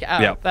take it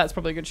out. Yeah. That's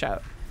probably a good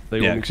shout.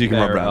 Yeah, because you can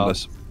run around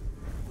us.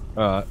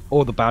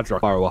 Or the badger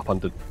burrow up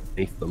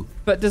underneath them.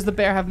 But does the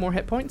bear have more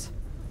hit points?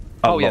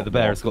 Oh yeah, the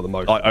bear has got the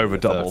most. Like over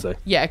double. 30.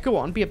 Yeah, go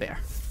on, be a bear.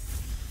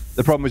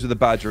 The problem is with the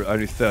badger at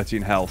only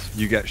 13 health,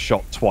 you get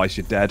shot twice,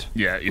 you're dead.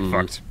 Yeah, you're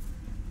fucked.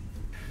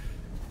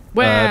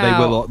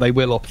 Wow.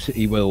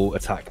 He will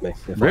attack me.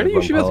 If Really? I You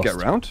run should be able to past.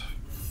 get around.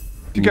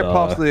 If you get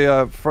past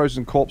the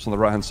frozen corpse on the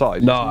right hand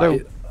side.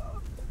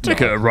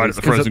 Take a right at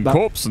the frozen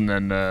corpse and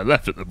then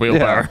left at the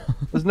wheelbarrow. Yeah.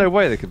 There's no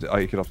way they could. Oh,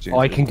 you could opportunity.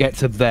 I can get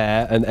to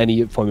there, and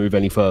if I move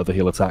any further,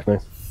 he'll attack me.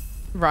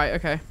 Right,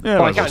 okay. Yeah,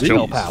 But I can actually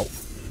help out.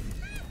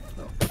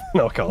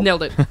 No, I can't.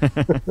 Nailed it.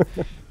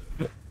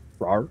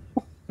 Rawr.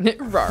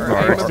 Rawr,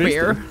 I'm a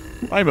bear.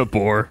 I'm a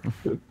boar.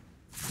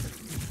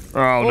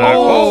 Oh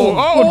no!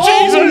 Oh,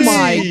 Jesus! Oh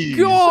my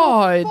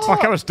god!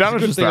 Fuck, how much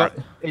damage was that?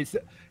 It's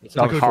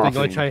a good thing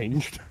I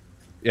changed.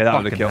 Yeah, that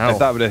would have Fucking killed. hell. If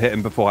that would have hit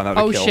him before, that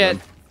would Oh have killed shit.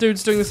 him.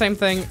 Dude's doing the same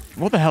thing.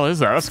 What the hell is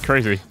that? That's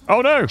crazy.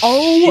 Oh no!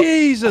 Oh,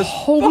 Jesus!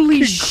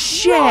 holy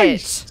shit!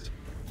 Christ.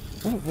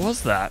 What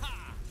was that?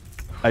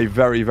 A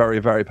very, very,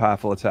 very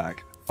powerful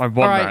attack. I want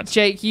Alright, that.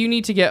 Jake, you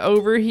need to get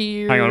over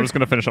here. Hang on, I'm just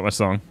gonna finish up my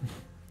song.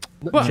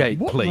 Jake,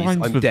 what please,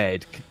 rhymes I'm with-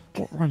 dead.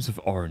 What rhymes with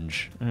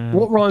orange?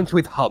 What rhymes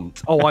with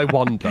hunt? Oh, I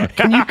wonder.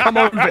 Can you come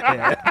over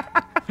here?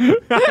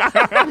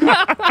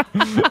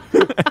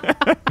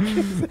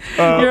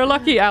 You're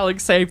lucky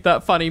Alex saved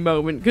that funny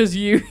moment because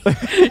you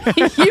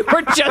you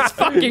were just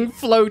fucking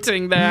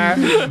floating there.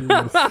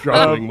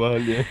 Struggling,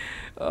 weren't you?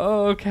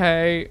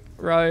 Okay,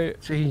 right.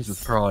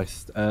 Jesus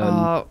Christ.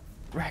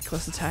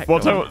 Reckless attack. Well,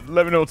 go on.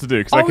 let me know what to do.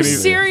 Because I Oh, can either...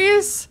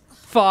 serious?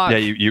 Fuck. Yeah,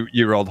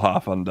 you rolled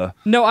half under.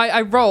 No,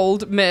 I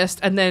rolled, missed,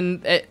 and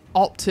then it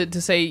opted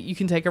to say you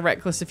can take a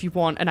reckless if you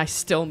want, and I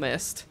still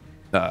missed.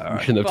 You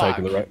shouldn't have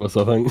taken the reckless,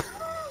 I think.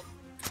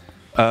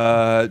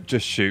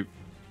 Just shoot,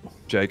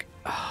 Jake.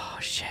 Oh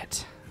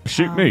shit.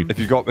 Shoot me. If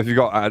you got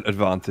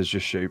advantage,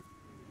 just shoot.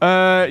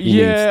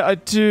 Yeah, I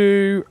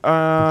do.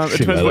 It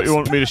depends what you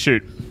want me to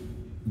shoot.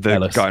 The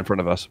Ellis. guy in front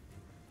of us.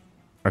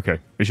 Okay,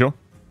 you sure?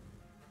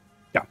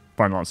 Yeah.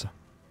 Final answer.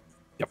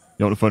 Yep.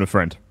 You want to phone a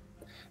friend?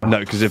 No,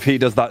 because if he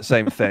does that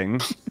same thing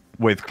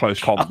with close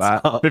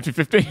combat,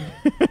 50-50?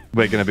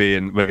 we're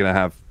gonna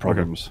have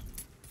problems.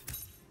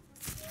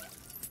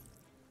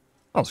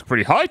 That was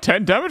pretty high.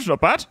 10 damage, not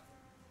bad.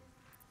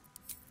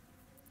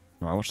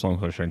 Right, which song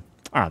was I showing?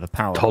 The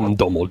power. Tom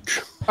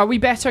Domodge. Are we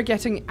better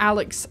getting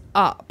Alex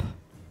up?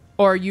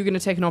 Or are you going to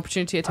take an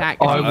opportunity attack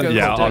if you go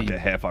Yeah, for I'll D? get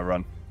hit if I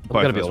run.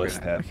 gonna Both be of us honest. are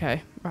gonna hit.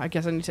 Okay, right, I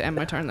guess I need to end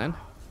my turn then.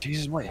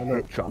 Jesus, my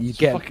headshot. You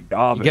get fucking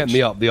garbage. You get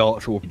me up, the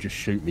archer will just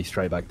shoot me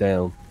straight back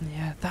down.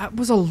 Yeah, that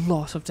was a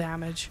lot of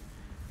damage.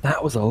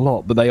 That was a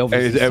lot, but they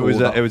obviously It was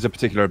saw that- it was a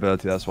particular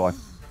ability. That's why.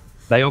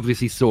 They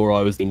obviously saw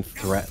I was in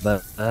threat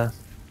there.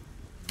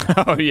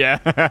 Oh, yeah.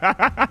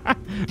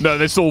 No,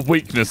 they saw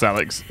weakness,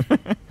 Alex.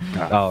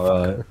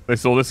 Oh, right. They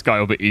saw this guy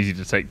will be easy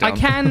to take down. I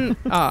can...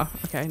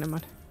 okay, never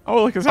mind.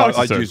 Oh, look, it's Alex.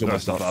 I'd use all my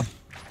stuff up.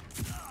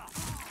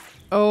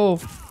 Oh.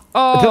 Do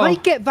Oh. they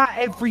get that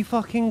every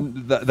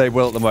fucking... They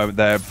will at the moment.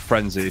 They're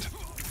frenzied,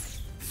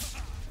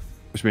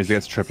 which means they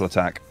get a triple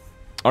attack.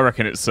 I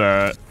reckon it's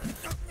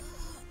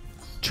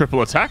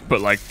triple attack,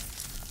 but like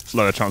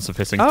lower chance of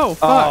hitting. Oh,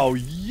 fuck. Oh,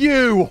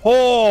 you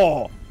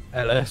whore!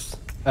 Ellis,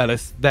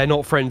 they're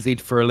not frenzied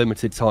for a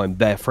limited time.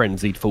 They're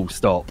frenzied full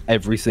stop.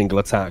 Every single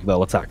attack,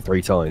 they'll attack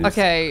 3 times.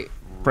 Okay,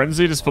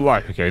 Frenzied is for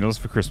life, okay? Not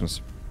for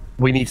Christmas.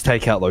 We need to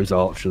take out those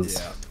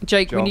archers.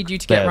 Jake, we Jock. need you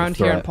to get They're around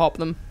the here and threat. pop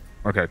them.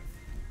 Okay.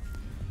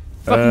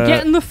 Fucking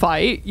get in the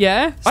fight,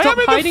 yeah? I am Stop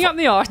in the hiding up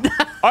the arch.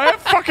 I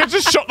have fucking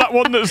just shot that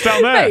one that's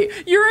down there.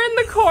 Hey, you're in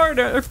the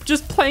corner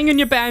just playing on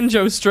your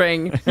banjo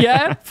string,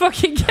 yeah?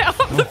 Fucking get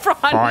up the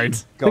front. Right.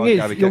 Thing is,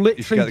 Gabby, you're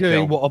you should literally get the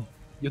doing kill.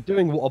 you're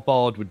doing what a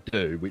bard would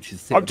do, which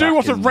is sit I'm doing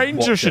back what a and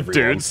ranger watch should do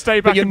everyone. and stay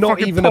But back you're and not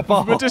fucking even a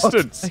pop from a bard.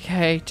 distance.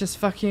 Okay, just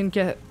fucking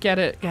get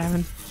it,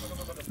 Gavin.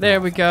 There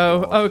we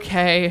go.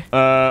 Okay.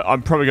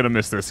 I'm probably going to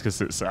miss this because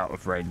it's out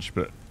of range,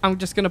 but... I'm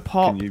just gonna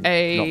pop Can you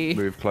a... not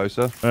move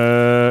closer?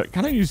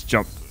 Can I use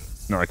jump?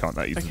 No, I can't.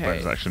 That uses Okay,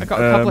 bonus action. I got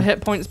a couple of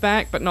hit points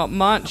back, but not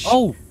much.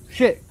 Oh,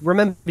 shit.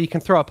 Remember, you can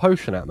throw a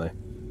potion at me.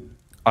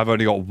 I've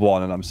only got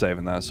one, and I'm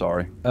saving that.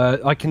 Sorry.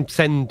 I can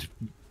send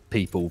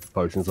people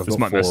potions. I've This got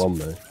might miss. 4 on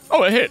me.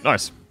 Oh, it hit.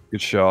 Nice.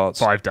 Good shots.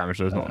 5 damage,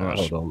 though. Not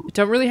much. Hold on.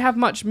 Don't really have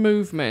much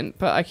movement,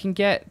 but I can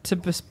get to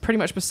pretty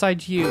much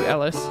beside you,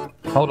 Ellis.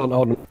 Hold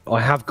on.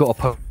 I have got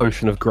a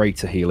potion of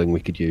greater healing we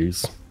could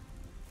use,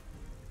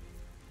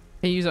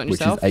 Can you use it on which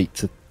yourself? is 8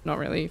 to... Not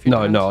really. If you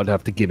No, don't. no, I'd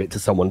have to give it to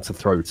someone to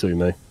throw to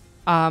me.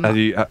 Have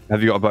you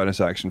got a bonus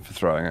action for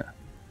throwing it?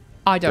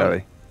 I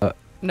don't. Joey?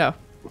 No.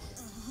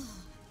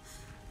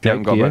 You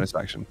haven't got a you? bonus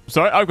action.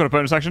 Sorry, I've got a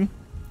bonus action.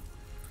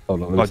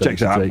 Hold on. Oh,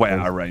 Jake's way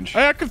out of range.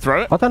 Hey, I can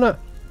throw it. I don't know.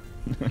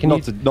 Can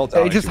Not you, to- not to it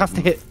Alex, just you has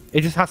to hit.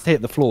 It just has to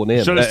hit the floor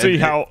near Should me. I see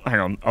how... Hang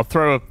on. I'll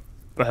throw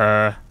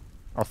a...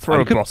 I'll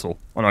throw a could- bottle.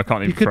 Oh, no, I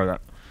can't even could- throw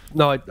that.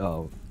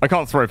 No, I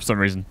can't throw for some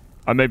reason.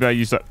 Maybe I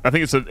use that. I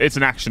think it's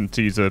an action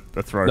to use a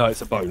throw. No,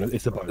 it's a bonus.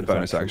 It's a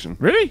bonus action.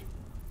 Really?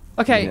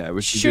 Okay. Yeah,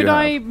 which should you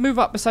I have. move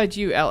up beside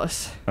you,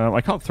 Ellis?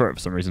 I can't throw it for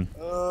some reason.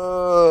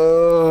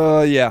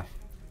 Yeah.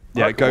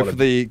 Yeah, I go for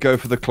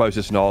the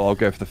closest knoll. I'll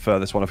go for the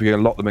furthest one. If you're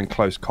going to lock them in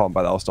close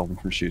combat, that'll stop them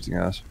from shooting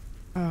us.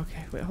 Oh,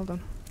 okay, wait, hold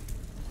on.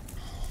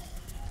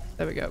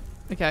 There we go.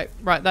 Okay,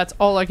 right, that's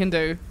all I can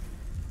do.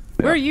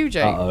 Where are you,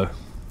 Jake? Uh-oh.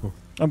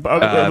 I'm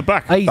at the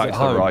back. He's Back at to the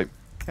home. right.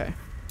 Okay.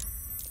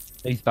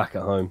 He's back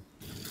at home.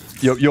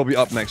 You'll be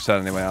up next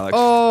turn anyway, Alex.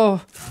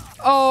 Oh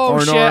no.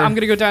 shit, I'm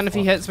gonna go down if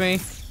he hits me.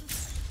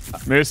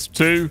 Miss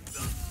 2.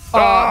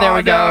 Oh, there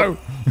we go.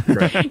 No.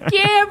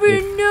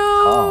 Gavin,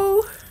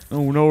 no!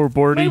 Oh no, My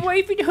Bordy.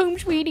 wife at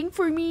home's waiting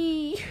for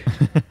me.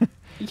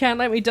 You can't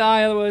let me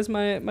die, otherwise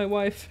my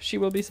wife, she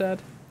will be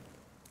sad.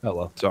 Oh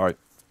well. Sorry.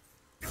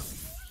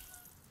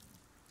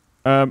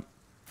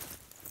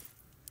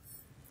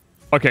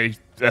 Okay,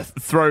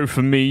 throw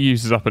for me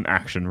uses up an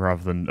action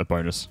rather than a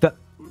bonus.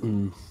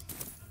 I'm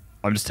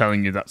just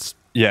telling you that's...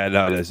 Yeah,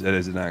 no, it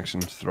is an action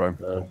to throw.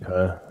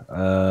 Okay.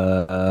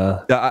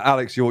 Yeah,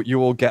 Alex, you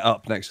will get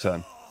up next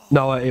turn.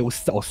 No, it will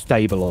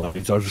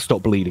stabilize. I'll just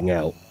stop bleeding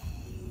out.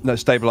 No,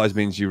 stabilize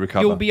means you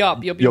recover. You'll be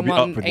up. You'll be up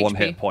on with HP. 1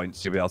 hit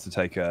point. You'll be able to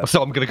take a. So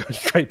I'm gonna go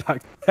straight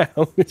back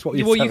down. It's what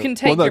you're Well, you telling can me.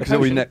 take Well, no, your because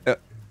potion.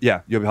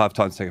 yeah, you'll have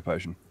time to take a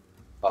potion.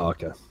 Oh,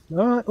 okay.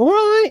 All right. All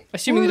right.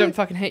 Assuming they don't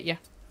fucking hit you.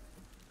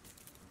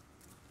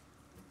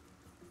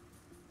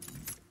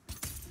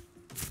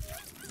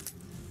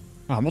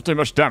 Oh, I'm not doing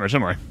much damage,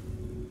 am I?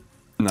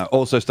 No.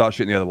 Also, start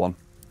shooting the other one.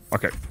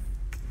 Okay.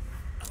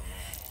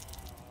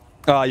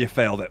 Ah, you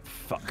failed it.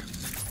 Fuck.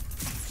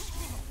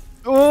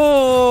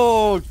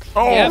 Oh,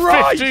 Oh, Yeah,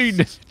 right.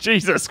 15!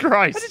 Jesus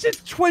Christ! That is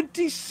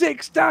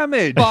 26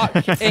 damage.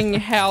 Fucking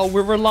hell,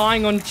 we're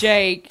relying on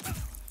Jake.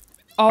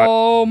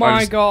 Oh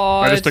my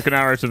god. I just took an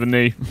arrow to the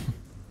knee.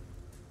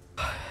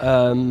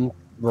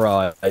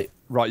 Right.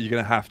 Right, you're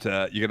gonna have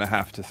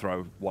to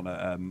throw one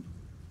at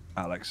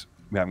Alex.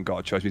 We haven't got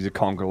a choice. We need to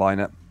conga line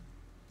it.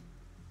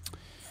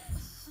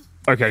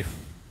 Okay.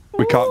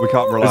 We can't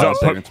rely Is on that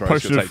saving throws.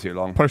 potion It'll of, take too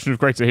long. potion of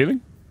greater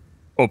healing?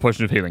 Or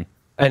potion of healing?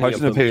 Any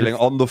Potion of them, healing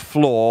just on the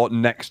floor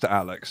next to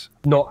Alex.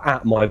 Not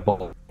at my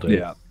body.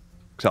 Yeah,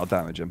 because that'll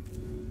damage him.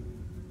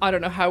 I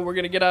don't know how we're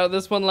gonna get out of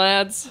this one,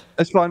 lads.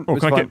 It's fine. Oh,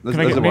 it's can I fine. get, can I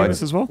There's get a me way. in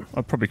this as well?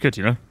 I probably could,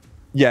 you know.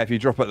 Yeah, if you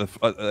drop it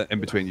in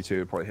between you two,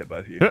 it'll probably hit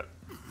both of you. Yeah.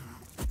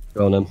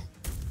 Go on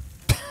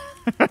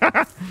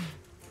then.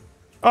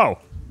 Oh.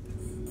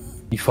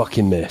 You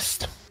fucking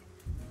missed.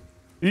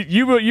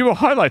 You were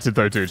highlighted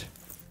though, dude.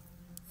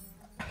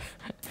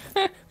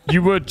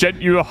 you were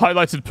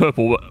highlighted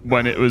purple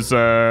when it was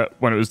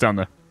down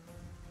there.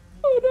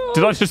 Oh no.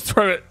 Did I just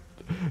throw it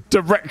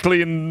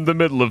directly in the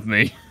middle of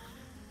me?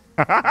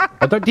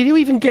 Did you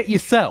even get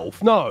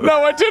yourself? No.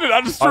 No, I didn't.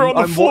 I just threw it on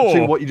the I'm floor.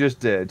 watching what you just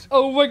did.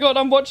 Oh my god,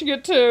 I'm watching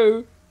it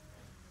too.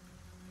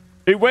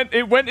 Everyone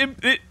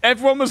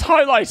was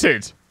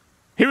highlighted.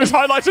 He was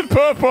highlighted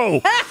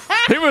purple.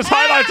 He was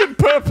highlighted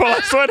purple. I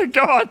swear to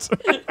God.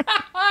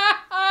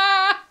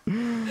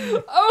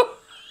 Oh,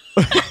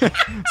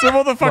 So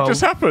what the fuck Well,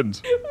 just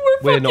happened?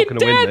 We're fucking not going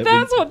to dead. win. it.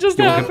 That's what just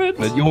happened.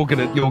 You're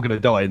gonna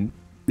die.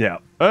 Yeah.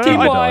 Team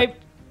I,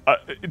 wipe.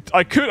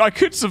 I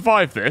could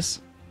survive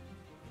this.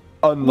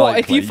 Unlikely. What,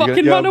 if you You're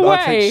fucking you're run about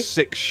to away? take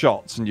 6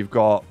 shots and you've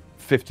got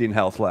 15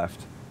 health left.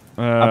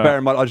 And bear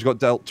in mind, I just got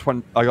dealt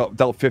 20. I got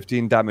dealt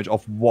 15 damage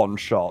off 1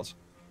 shot.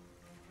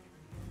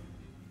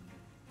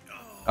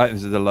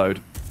 This is the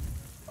load.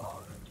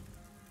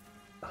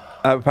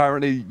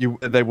 Apparently,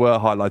 they were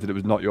highlighted. It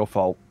was not your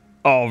fault.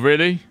 Oh,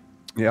 really?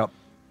 Yep.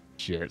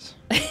 Shit.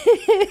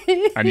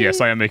 And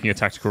yes, I am making a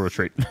tactical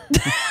retreat.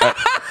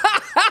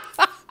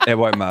 It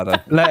won't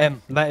matter. Let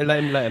him. We'll see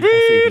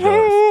if he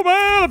does. Home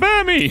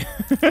Alabama!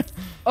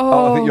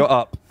 Oh, I think you're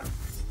up.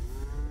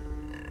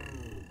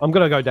 I'm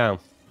gonna go down.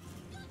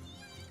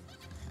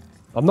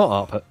 I'm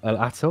not up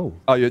at all.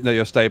 Oh,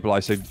 you're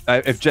stabilized. So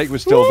if Jake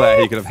was still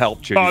there, he could have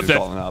helped you. Oh, You've dead.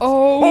 gotten up.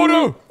 Oh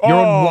no! You're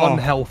Oh. on 1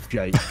 health,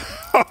 Jake.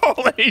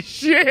 Holy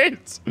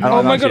shit! And Oh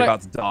I'm my actually God,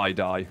 about to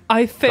die.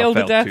 I failed a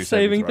failed death 2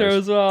 saving throw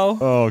throws. as well.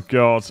 Oh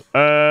god.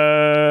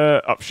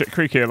 Up shit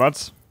creek here,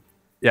 lads.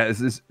 Yeah,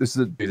 this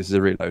is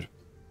a reload.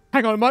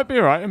 Hang on, it might be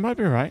alright. It might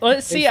be alright.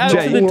 Let's see out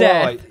Jake, to the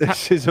death. right.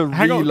 This is a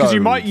Hang on, reload.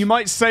 because you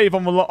might save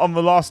on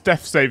the last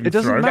death saving It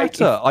doesn't throw.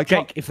 matter. I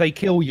can't. Jake, if they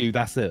kill you,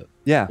 that's it.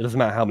 Yeah. It doesn't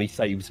matter how many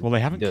saves. Well, they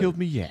haven't you do. killed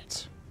me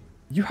yet.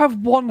 You have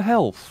 1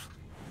 health.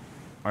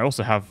 I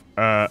also have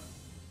I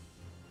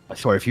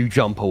swear, if you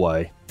jump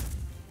away.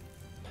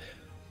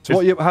 So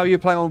how are you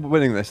planning on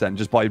winning this then?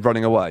 Just by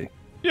running away?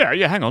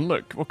 yeah. Hang on,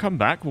 look, we'll come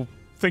back. We'll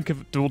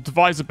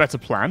devise a better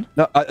plan.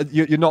 No,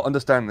 you're not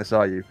understanding this,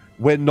 are you?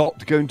 We're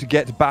not going to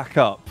get back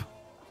up.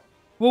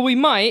 Well, we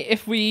might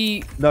if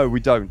we. No, we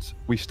don't.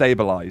 We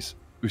stabilize.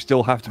 We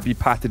still have to be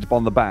patted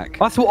upon the back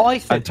That's what I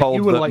said. and told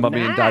you were that like, Mummy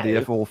and Daddy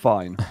 "No." are all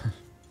fine.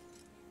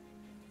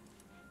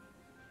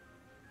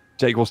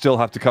 Jake will still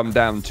have to come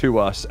down to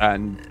us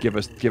and give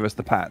us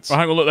the pats. Oh,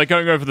 hang on, look, they're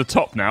going over the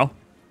top now.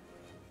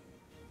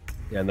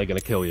 Yeah, and they're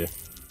gonna kill you.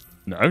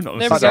 No, not There we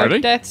go.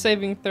 necessarily. Death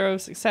saving throw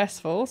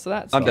successful, so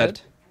that's I'm good.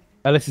 dead.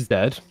 Ellis is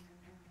dead.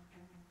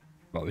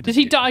 Well, we Did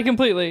he die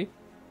completely?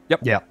 Yeah.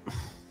 You're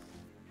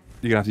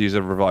gonna have to use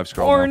a revive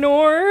scroll. Or now.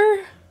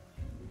 nor?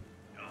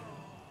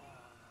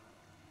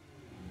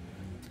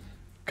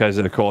 Because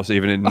of course,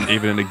 even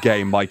in a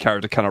game, my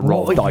character cannot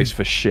roll What are dice you-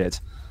 for shit.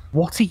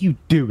 What are you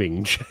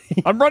doing, Jay?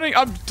 I'm running.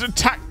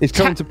 It's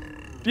coming to.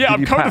 Yeah, give I'm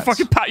you coming to pats.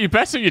 fucking pat you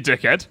better, you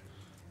dickhead.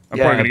 I'm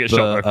probably gonna get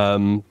shot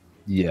though.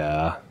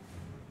 Yeah.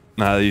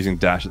 No, they're using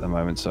dash at the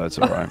moment, so it's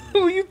alright.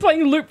 Were you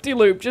playing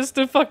loop-de-loop just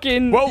to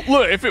fucking... Well,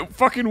 look, if it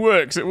fucking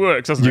works, it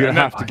works, doesn't You're it? gonna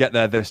have to get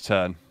there this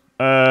turn.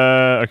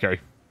 Okay.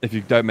 If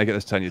you don't make it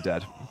this turn, you're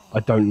dead.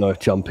 I don't know if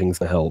jumping's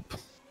gonna help.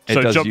 It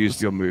So does jump-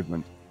 use your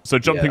movement. So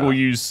jumping Yeah. will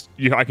use.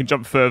 I can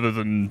jump further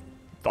than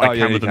I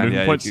can with the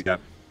movement points.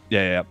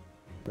 Yeah.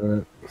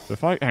 So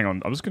if I hang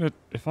on, I'm just gonna.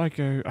 If I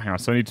go, hang on.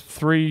 So I need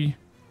 3.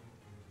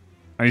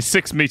 I need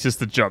 6 meters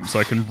to jump, so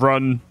I can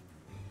run.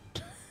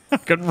 I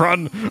can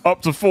run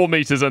up to 4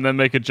 meters and then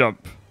make a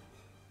jump.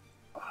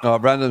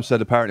 Random said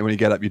apparently when you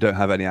get up, you don't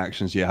have any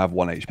actions. You have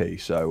 1 HP.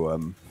 So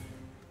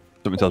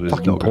something tells me this is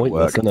Fucking not going to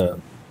pointless, work. isn't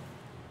it?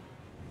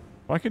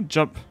 I can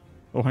jump.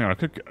 Oh, hang on. I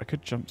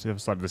could jump to the other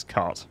side of this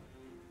cart.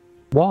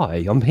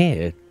 Why? I'm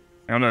here.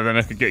 Oh no, then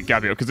I could get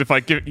Gabby up because if I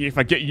get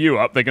you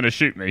up, they're gonna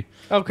shoot me.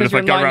 Oh, But because if you're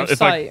I in go line around, of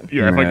if I sight. go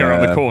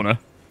around the corner.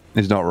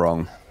 He's not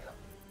wrong.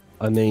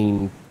 I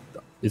mean,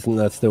 isn't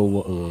there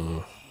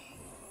still...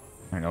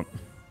 Hang on.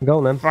 Go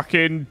on then.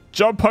 Fucking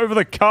jump over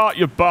the cart,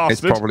 you It's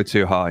bastard! probably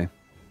too high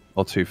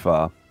or too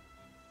far.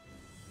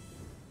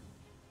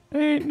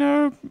 Ain't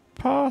no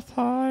path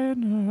high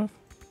enough.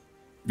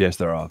 Yes,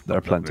 there are. There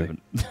are plenty.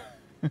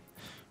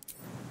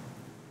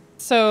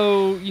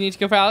 So, you need to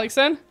go for Alex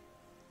then?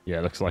 Yeah,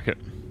 looks like it.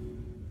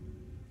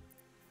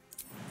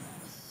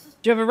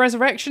 Do you have a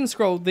resurrection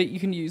scroll that you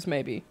can use,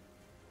 maybe?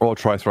 Or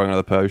try throwing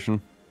another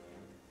potion.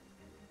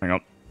 Hang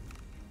on.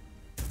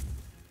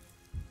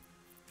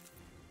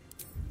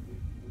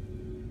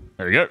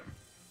 There we go.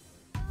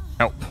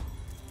 Help.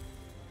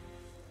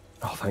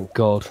 Oh, thank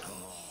God.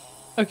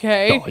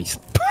 Okay. Nice.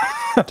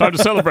 Time to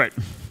celebrate.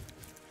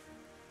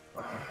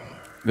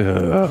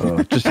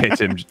 Just hit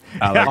him,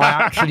 Alex. I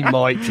actually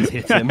might just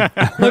hit him.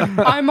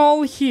 I'm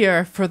all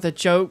here for the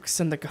jokes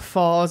and the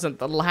guffaws and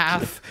the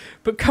laugh,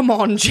 but come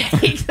on,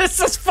 Jay, this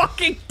is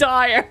fucking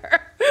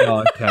dire.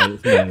 Oh, okay,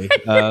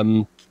 it's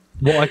me.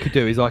 What I could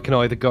do is I can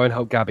either go and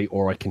help Gabby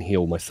or I can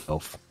heal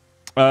myself.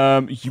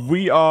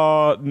 We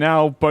are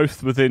now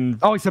both within.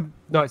 Oh, it's a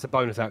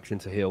bonus action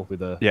to heal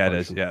with a. Yeah, it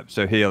is. Yeah.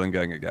 So heal and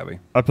going at Gabby.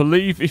 I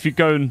believe if you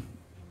go and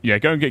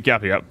go and get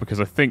Gabby up because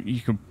I think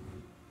you can.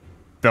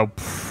 They'll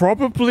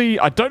probably.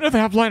 I don't know if they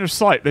have line of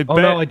sight. They. Oh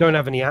no, I don't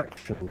have any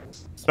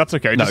actions. That's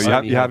okay. No, just-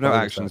 you have no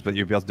bonus actions, action. but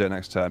you'll be able to do it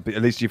next turn. But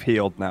at least you've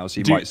healed now, so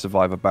you Do you- might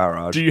survive a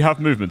barrage. Do you have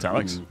movement,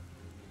 Alex? Do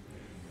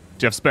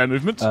you have spare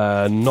movement?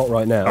 Not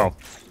right now. Oh,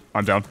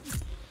 I'm down.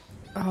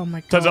 Oh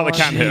my god. Turns out they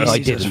can't hit us. I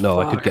didn't know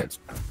I could get.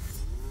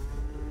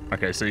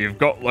 Okay, so you've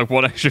got like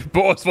one extra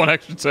boss, one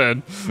extra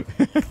turn.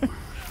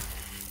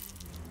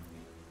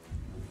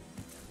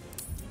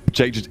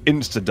 Jake just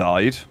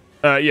insta-died.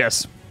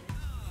 Yes.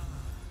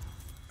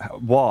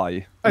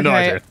 Why? Okay, No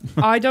idea.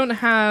 I don't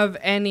have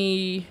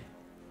any.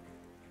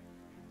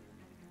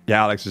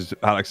 Yeah, Alex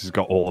has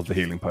got all of the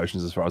healing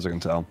potions as far as I can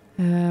tell.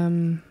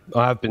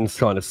 I have been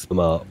trying to swim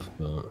up.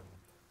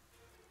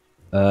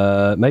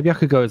 But... maybe I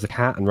could go as a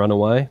cat and run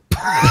away.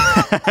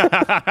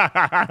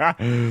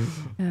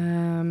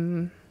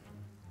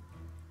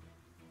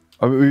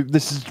 I mean,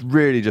 this is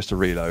really just a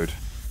reload.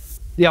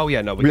 Yeah, oh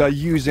yeah, no. We are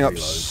using up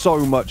so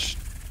much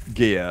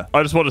gear.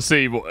 I just want to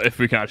see if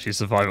we can actually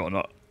survive it or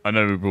not. I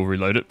know we will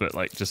reload it, but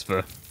like just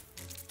for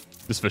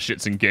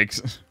shits and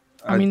gigs.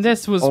 I mean,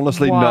 this was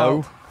Honestly,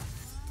 wild. no.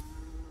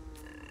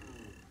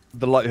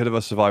 The likelihood of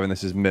us surviving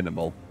this is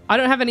minimal. I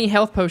don't have any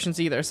health potions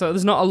either, so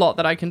there's not a lot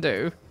that I can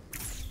do.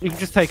 You can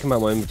just take them out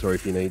of my inventory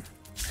if you need.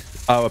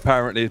 Oh,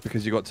 apparently it's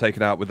because you got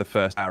taken out with the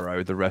first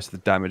arrow. The rest of the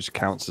damage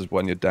counts as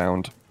when you're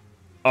downed.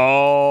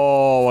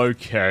 Oh,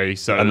 okay.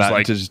 So And it's that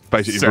like just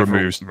basically several-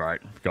 removes. Right,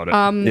 got it.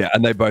 Yeah,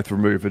 and they both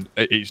remove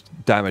each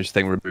damage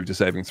thing removed a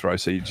saving throw.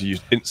 So you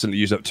instantly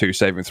used up 2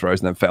 saving throws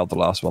and then failed the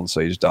last one, so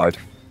you just died.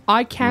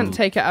 I can't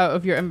take it out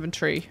of there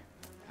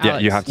Yeah,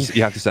 you have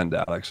to send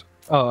it, Alex.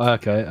 Oh,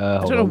 okay. I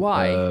don't know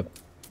why.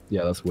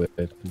 Yeah, that's weird.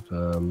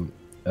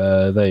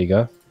 There you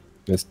go.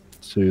 There's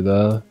 2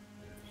 there.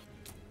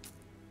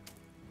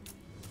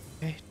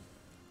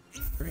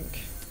 Drink.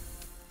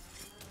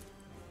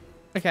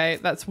 Okay,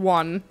 that's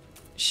 1.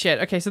 Shit.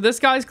 Okay, so this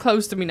guy's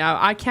close to me now.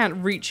 I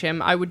can't reach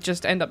him. I would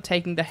just end up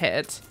taking the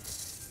hit.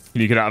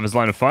 Can you get out of his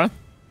line of fire?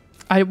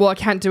 I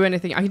can't do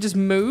anything. I can just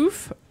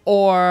move,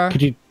 or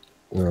Could you?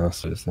 Oh,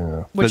 that's just,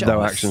 yeah. There's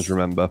no actions,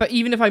 remember. But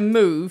even if I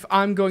move,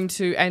 I'm going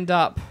to end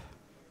up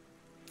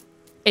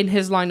in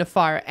his line of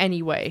fire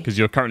anyway. Because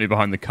you're currently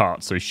behind the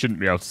cart, so he shouldn't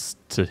be able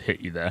to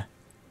hit you there.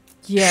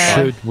 Yeah.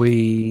 Should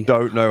we?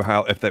 Don't know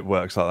if that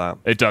works like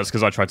that. It does,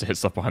 because I tried to hit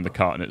stuff behind the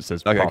cart and it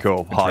says. Okay, path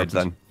cool. Hide interrupted.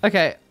 then.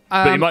 Okay.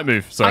 But he might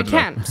move, so I I don't know.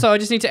 can. So I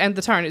just need to end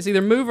the turn. It's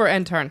either move or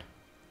end turn.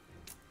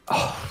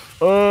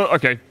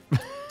 Okay.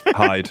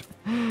 Hide.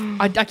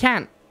 I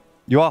can't.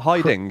 You are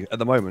hiding at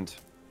the moment.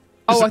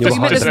 Oh, I thought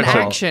you meant as an Enter.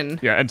 action.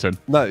 Yeah, enter.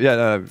 No, yeah,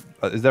 no.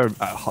 Is there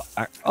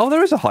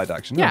there is a hide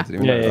action. No, I Yeah. didn't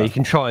even know Yeah, that. you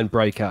can try and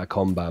break out of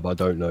combat, but I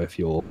don't know if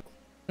you're...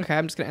 Okay,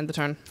 I'm just gonna end the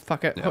turn.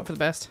 Fuck it. Hope for the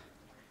best.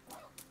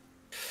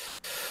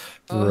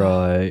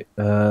 Right.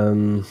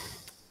 Oh,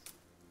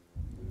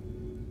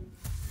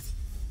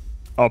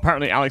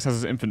 apparently Alex has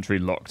his infantry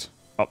locked.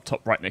 Up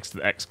top right next to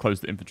the X, close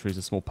the infantry is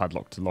a small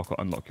padlock to lock or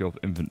unlock your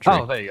infantry.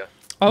 Oh, there you go.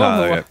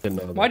 Oh, there you Didn't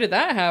know that. why did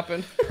that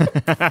happen?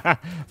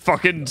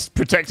 Fucking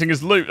protecting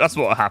his loot, that's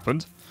what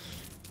happened.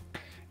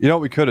 You know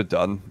what we could have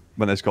done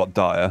when this got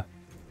dire?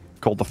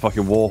 Called the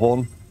fucking war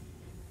horn.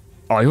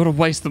 Oh, you want to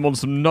waste them on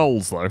some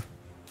gnolls, though?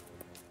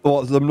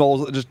 Or the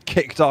gnolls that just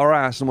kicked our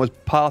ass and was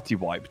party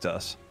wiped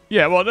us.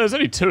 Yeah, well, there's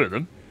only 2 of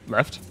them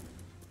left.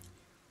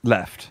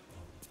 Left.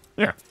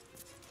 Yeah.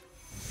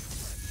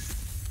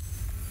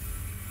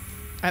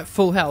 At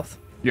full health.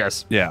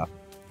 Yes. Yeah.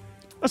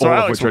 That's All all right,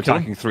 of Alex which are will kill him.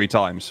 attacking 3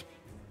 times.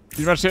 Did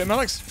you manage to hit him,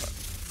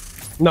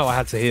 Alex? No, I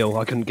had to heal.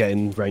 I couldn't get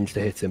in range to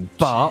hit him.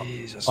 But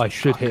I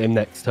should hit him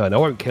next turn. I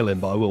won't kill him,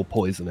 but I will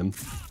poison him.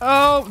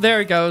 Oh, there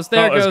he goes.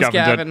 There Oh, there's goes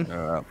Gavin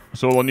Gavin.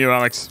 It's all on you,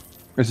 Alex.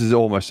 This is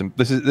almost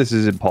this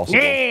is impossible.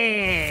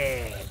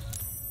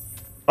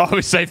 Oh,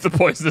 we saved the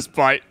poisonous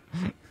bite.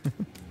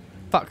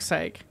 Fuck's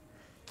sake.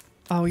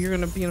 Oh, you're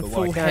gonna be in But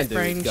full what I can hit do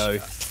is range. go...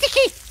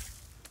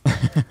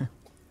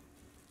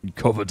 You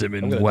covered him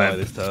I'm in going to die web.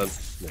 this turn.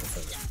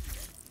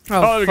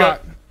 Oh, Oh, there we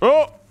fuck. go.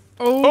 Oh!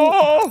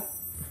 Oh.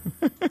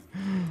 Oh!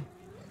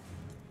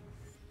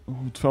 Oh,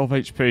 12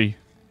 HP.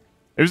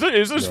 It was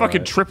those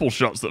fucking triple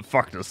shots that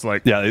fucked us.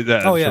 Like, Yeah,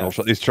 Oh, yeah.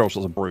 these troll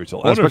shots are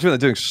brutal. What Especially when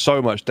they're doing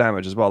so much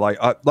damage as well. Like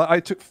I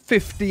took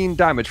 15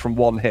 damage from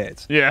one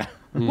hit. yeah.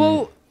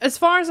 Well, as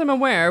far as I'm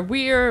aware,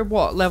 we're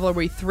what level are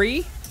we?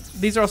 3.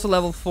 These are also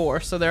level 4,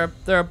 so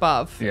they're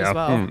above Yeah. as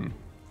well.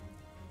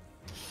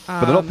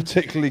 But they're not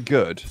particularly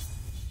good.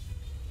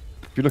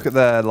 If you look at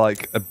their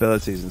like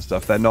abilities and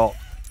stuff, they're not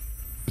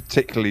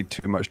particularly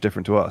too much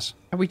different to us.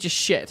 Are we just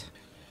shit?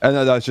 And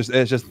no, it's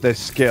just their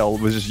skill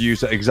was just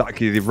used at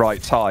exactly the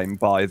right time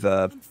by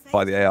the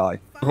AI.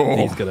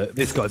 Oh.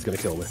 This guy's gonna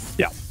kill me.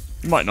 Yeah.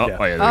 Might not. Yeah.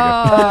 Oh, yeah, there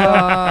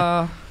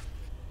we go.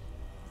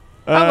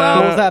 Oh well.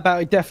 What was that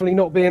about? It definitely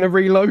not being a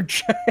reload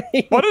chain.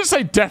 Why did it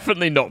say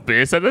definitely not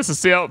be? It said let's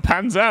just see how it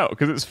pans out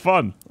because it's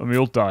fun. And we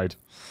all died.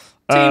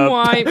 Team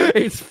wipe.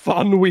 It's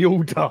fun. We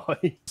all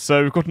die.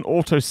 So we've got an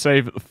auto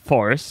save at the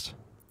forest.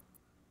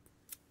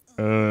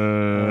 Do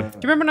you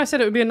remember when I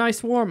said it would be a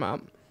nice warm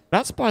up?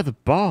 That's by the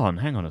barn.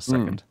 Hang on a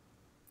second.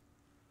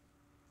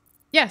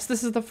 Yes,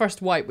 this is the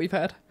first wipe we've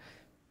had.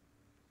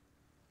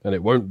 And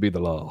it won't be the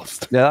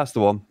last. Yeah, that's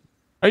the one.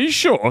 Are you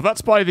sure?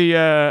 That's by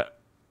the...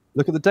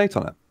 Look at the date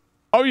on it.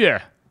 Oh,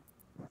 yeah.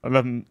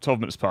 12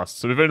 minutes past.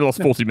 So we've only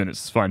lost 40 minutes.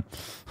 It's fine.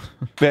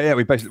 Yeah,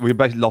 we basically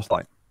lost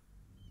like.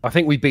 I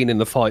think we've been in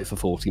the fight for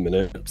 40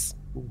 minutes.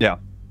 Yeah.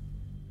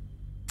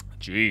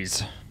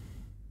 Jeez.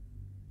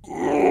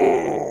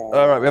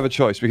 All right, we have a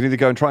choice. We can either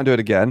go and try and do it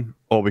again,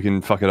 or we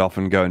can fuck it off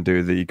and go and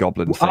do the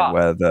goblin thing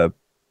where the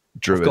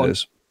druid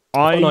is.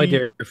 I've got an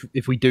idea.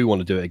 If we do want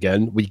to do it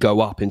again, we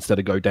go up instead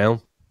of go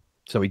down.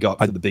 So we go up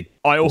to the big.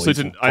 I also boys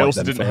didn't. and I fight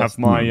also them didn't have first.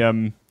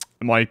 my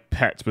my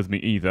pet with me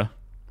either.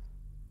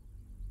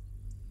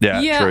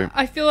 Yeah, true.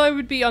 I feel I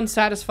would be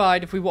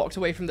unsatisfied if we walked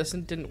away from this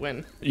and didn't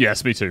win.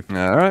 Yes, me too.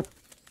 All right.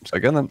 So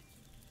again then.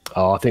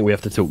 Oh, I think we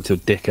have to talk to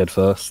Dickhead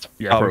first.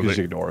 Yeah, Oh, we can probably. just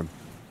ignore him.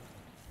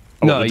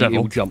 Oh, No, the devil.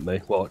 he'll jump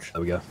me. Watch.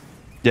 There we go.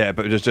 Yeah,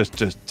 but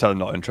just tell him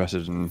not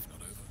interested and.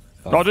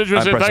 Not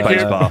interested. press Thank you.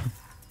 spacebar.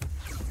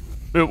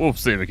 We'll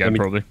see him again,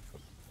 probably.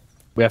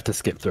 We have to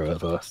skip through it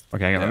first.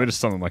 Okay, hang on. Let me just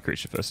summon my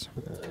creature first.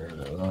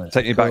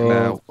 Take me back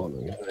now.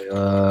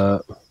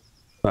 Oh,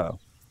 Oh.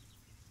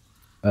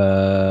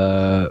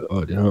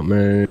 oh, do you know what I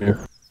mean?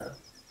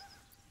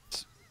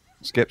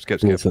 Skip.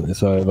 Send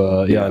this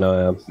over. Yeah, I know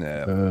I am.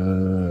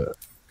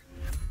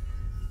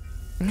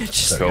 Yeah.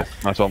 Just Cool.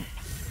 Nice one.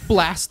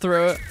 blast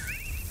through it.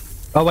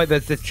 Oh wait,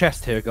 there's the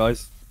chest here,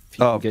 guys. If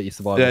you can get your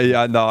survival.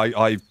 Yeah. No,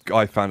 I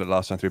found it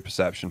last time through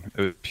perception.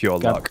 It was pure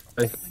luck.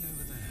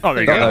 Oh,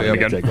 there you go. Oh, There yeah, you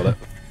go. Jake got it.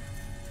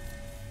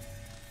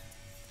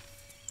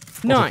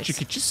 Nice.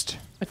 Just.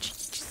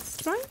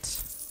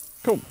 Right?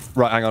 Cool.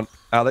 Right, hang on.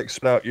 Alex,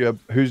 spell out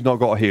who's not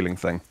got a healing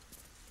thing?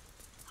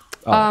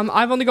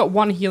 I've only got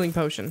 1 healing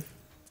potion.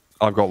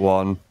 I've got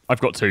 1. I've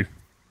got 2.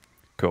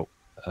 Cool.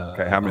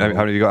 Okay, how many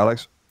have you got,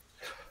 Alex?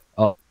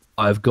 Oh,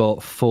 I've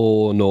got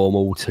 4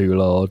 normal, 2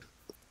 large.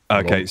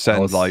 Okay,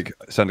 Well,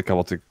 send a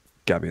couple to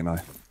Gabby and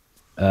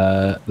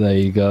I. There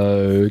you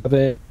go,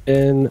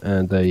 in,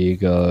 and there you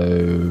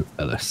go,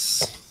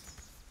 Ellis.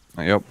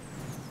 Yep.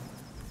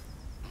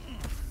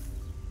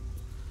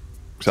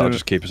 So that'll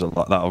just keep us on.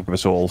 That'll give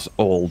us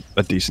all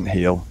a decent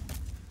heal.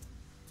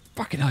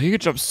 Fucking hell, you can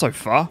jump so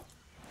far.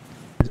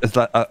 It's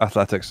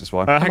athletics is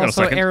why. Hang on a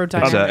also second.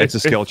 aerodynamic. It's a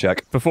skill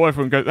check. Before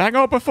everyone goes, hang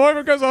on, before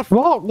everyone goes off.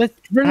 What? Let's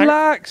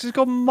Relax. It's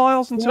got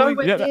miles until No,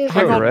 we Yeah, it is.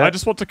 hang on. Alright. I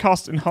just want to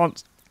cast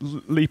enhanced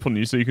leap on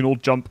you, so you can all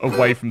jump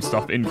away from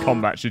stuff in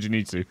combat should you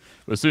need to.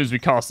 But as soon as we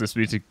cast this,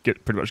 we need to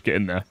pretty much get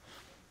in there.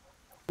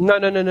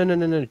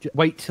 No.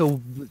 Wait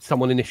till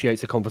someone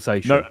initiates a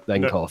conversation,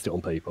 then cast it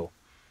on people.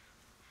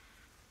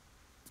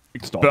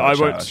 But I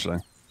won't. Actually.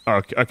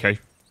 Oh, okay.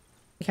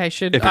 Okay,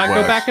 should I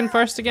go back in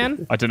first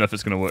again? I don't know if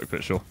it's going to work,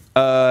 but sure.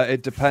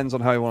 It depends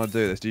on how you want to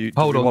do this. Do we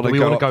want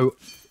to go?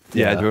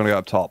 Yeah, do we want to go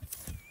up top?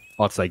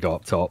 I'd say go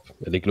up top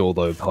and ignore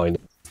the behind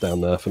down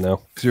there for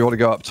now. Because we want to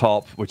go up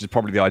top, which is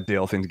probably the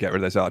ideal thing to get rid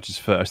of those archers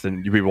first.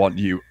 Then we want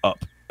you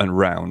up and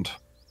round.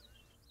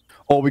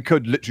 Or we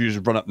could literally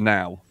just run up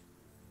now.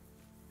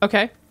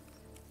 Okay.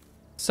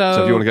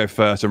 So if you want to go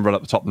first and run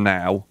up the top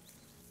now.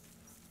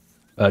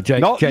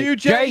 Jake. Not you,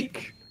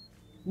 Jake!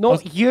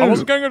 Not you! I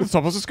wasn't going over the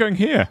top, I was just going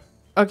here.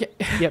 Okay.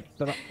 Yep.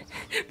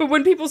 But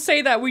when people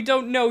say that, we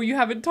don't know. You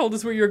haven't told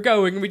us where you're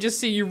going. We just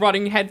see you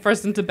running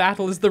headfirst into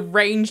battle as the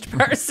ranged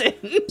person.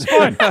 It's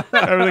fine.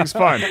 Everything's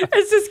fine.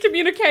 It's just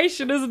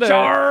communication, isn't it?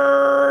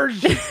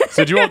 Charge!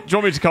 So do you want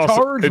me to cast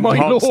Charge, my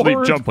enhanced sleep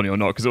lord. jump on you or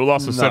not? Because it will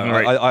last for 7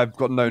 or 8. I've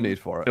got no need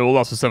for it. It will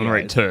last for 7 or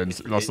 8 turns.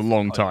 It lasts a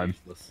long time.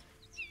 Useless.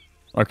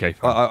 Okay.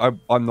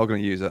 Fine. I'm not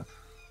going to use it.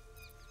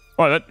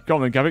 All right, then. Go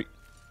on then, Gabby.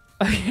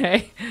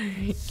 Okay.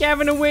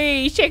 Gavin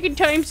away. Second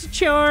time's the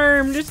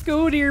charm. Let's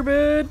go there,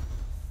 bud.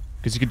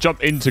 Because you can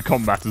jump into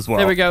combat as well.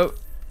 There we go.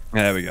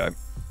 There we go.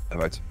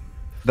 Right.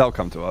 They'll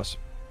come to us.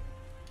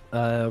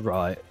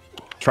 Right.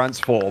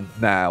 Transform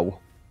now.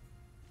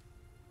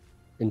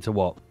 Into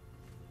what?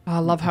 Oh, I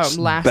love how it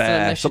lasts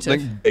Bear, initiative.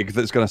 something big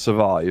that's going to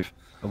survive.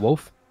 A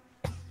wolf?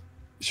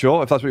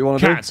 Sure, if that's what you want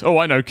to Cat. Oh,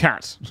 I know,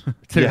 cat.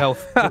 2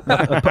 health.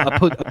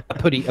 a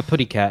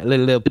putty cat. A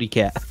little putty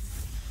cat.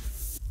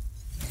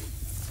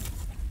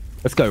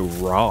 Let's go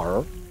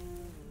raw.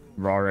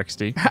 Rar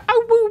XD.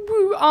 Oh, woo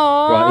woo.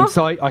 Aww. Right,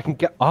 inside I can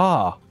get...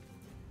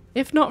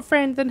 If not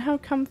friend, then how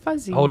come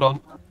fuzzy? Hold on.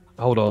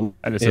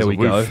 And it Here says we a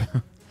go. woof.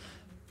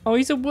 Oh,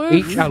 he's a woof.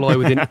 Each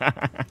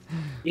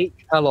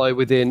ally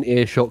within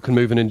earshot can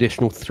move an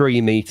additional 3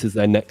 meters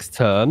their next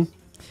turn.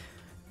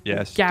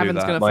 Yes, Gavin's do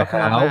that. gonna My fucking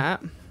love how?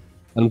 that.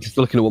 I'm just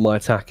looking at what my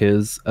attack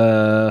is.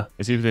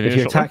 Is he within If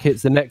your earshot? attack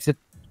hits the next,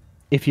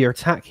 if your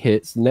attack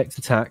hits the next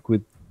attack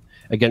with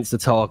against the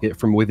target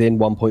from within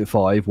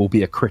 1.5 will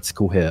be a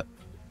critical hit.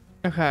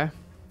 Okay.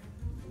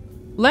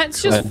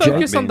 Let's just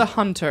focus on the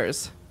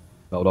hunters.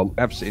 Hold on.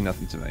 Absolutely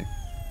nothing to me.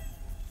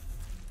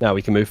 Now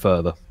we can move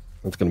further.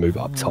 I'm just going to move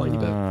up a tiny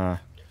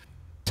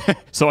bit.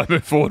 So I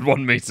move forward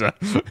 1 meter.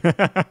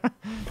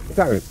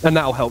 And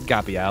that'll help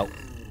Gabby out.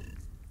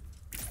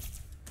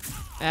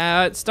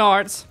 It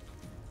starts.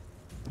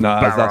 No,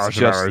 that's Barrage of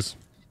just... arrows.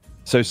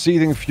 So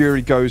Seething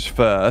Fury goes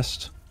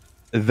first,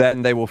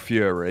 then they will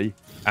Fury,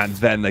 and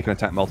then they can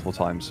attack multiple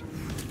times.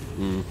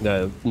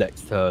 No,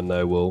 next turn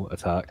they will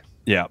attack.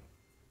 Yeah.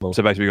 Well,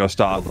 So basically, we got to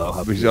start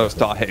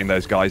to hitting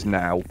those guys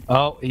now.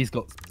 Oh, he's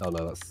got... Oh,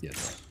 no, that's...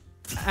 Yes.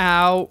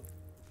 Ow.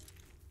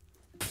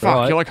 Fuck,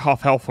 Right. you're like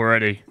half health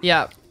already.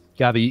 Yeah.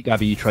 Gabby,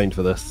 you trained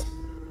for this.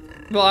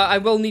 Well, I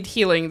will need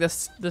healing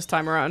this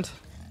time around.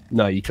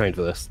 No, you trained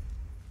for this.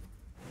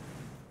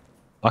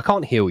 I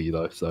can't heal you,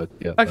 though, so...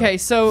 Yeah, Okay,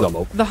 so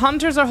Zummel. the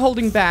hunters are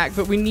holding back,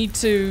 but we need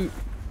to...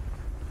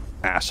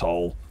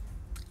 Asshole.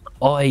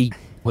 I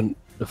wouldn't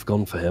have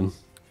gone for him.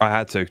 I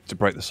had to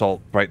break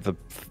the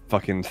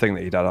fucking thing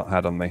that he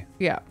had on me.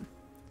 Yeah.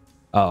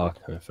 Oh,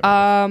 okay, fair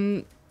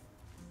enough.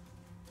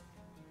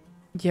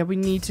 Yeah, we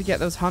need to get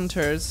those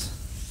hunters.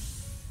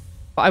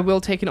 But I will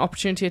take an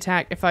opportunity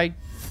attack if I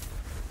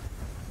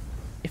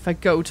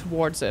go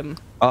towards him.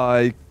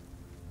 I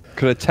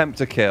could attempt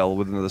to kill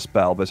with another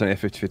spell, but it's only a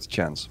 50-50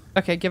 chance.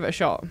 Okay, give it a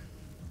shot.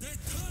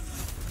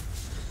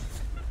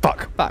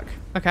 Fuck. Fuck.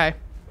 Okay.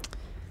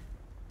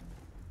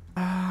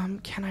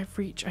 Can I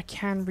reach? I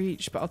can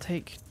reach, but I'll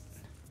take...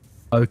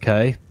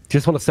 Okay.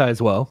 Just want to say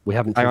as well, we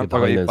haven't Hang on,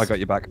 triggered the I hyenas, got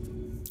you back.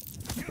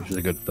 which is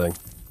a good thing.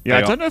 Yeah,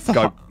 Hang I don't on, know if the...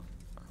 go.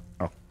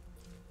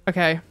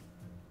 Okay.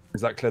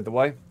 Is that cleared the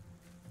way?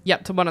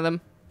 Yep, to one of them.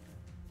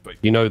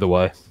 You know the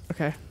way.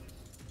 Okay.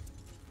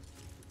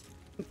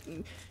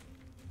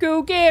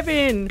 Go,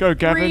 Gavin! Go,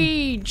 Gavin.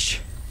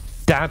 Reach!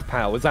 Dad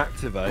powers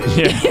activate.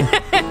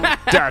 Yeah.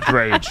 Dad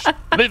rage.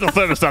 Leave the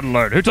thermostat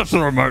alone. Who touched the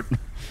remote?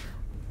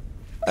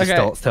 He Okay.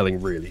 starts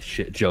telling really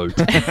shit jokes.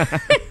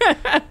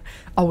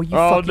 Oh, are you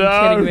Oh, fucking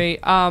no. kidding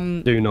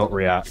me? Do not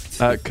react.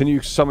 Can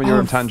you summon your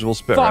Oh, intangible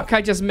spirit? Fuck,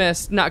 I just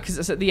missed. No, because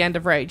it's at the end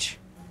of rage.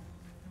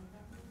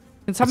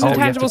 Can summon Oh, you have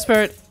intangible to-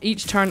 spirit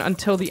each turn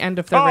until the end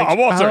of their Oh, rage. I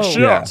want that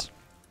shit. Yeah.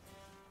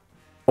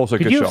 Also,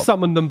 Could good you have shot.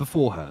 summoned them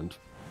beforehand?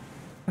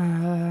 Like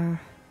in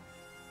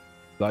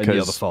the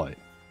other 'Cause- fight?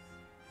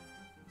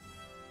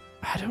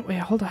 I don't... Wait,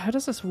 hold on. How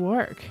does this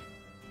work?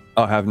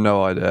 I have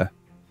no idea.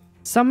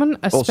 Summon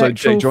a Also, Jake,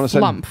 spectral do you wanna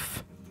send- flump.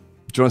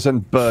 Do you want to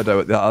send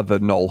Birdo at the other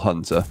Knoll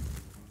Hunter?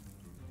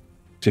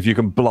 So if you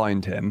can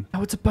blind him,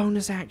 Oh, it's a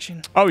bonus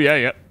action. Oh, yeah,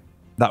 yeah.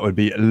 that would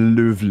be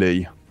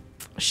lovely.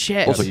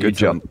 Shit. Also, good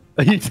jump.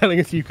 Are you telling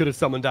us you could have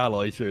summoned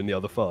allies during the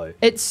other fight?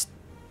 It's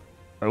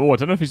Oh, I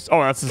don't know if he's...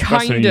 Oh, that's his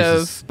kind he of,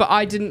 uses. but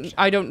I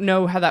don't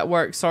know how that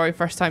works. Sorry,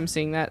 first time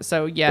seeing that.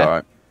 So, yeah. All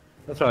right.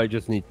 That's right. I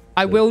just need.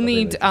 I to- will think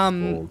need it's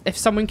spawn. if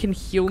someone can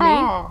heal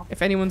me.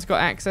 If anyone's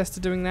got access to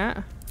doing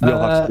that. You'll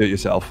have to do it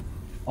yourself.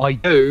 I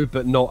do,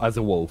 but not as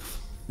a wolf.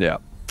 Yeah.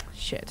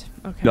 Shit.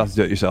 Okay. You'll have to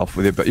do it yourself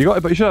with it, but you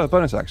should have a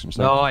bonus action.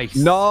 So. Nice.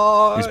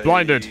 Nice. He's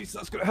blinded.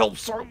 That's gonna help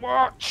so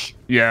much.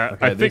 Yeah,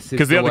 Okay, I think this is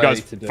because the the other way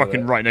guy's to do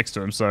fucking it. right next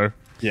to him. So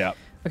Yeah.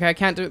 Okay, I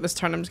can't do it this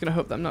turn. I'm just gonna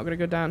hope that I'm not gonna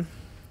go down.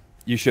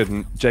 You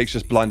shouldn't. Jake's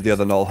just blinded the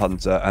other Knoll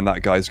Hunter, and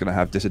that guy's gonna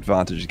have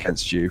disadvantage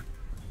against you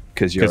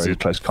because you're in he's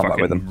close combat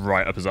with fucking him.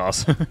 right up his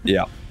ass.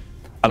 Yeah.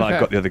 And Okay. I've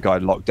got the other guy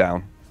locked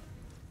down.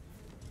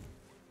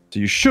 So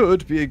you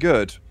should be a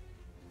good.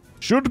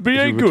 Should be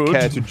If a you would good.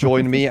 care to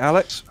join me,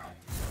 Alex?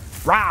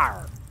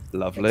 Rawr.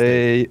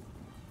 Lovely.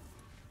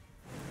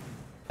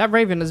 That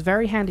raven is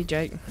very handy,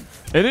 Jake.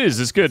 It is.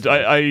 It's good.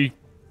 I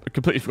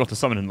completely forgot to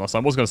summon him last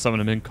time. I was going to summon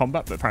him in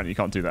combat, but apparently you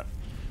can't do that.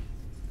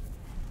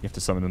 You have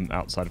to summon him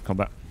outside of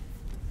combat.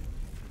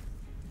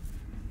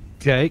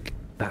 Jake,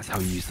 that's how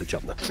you use the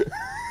jump.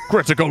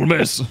 Critical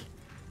miss.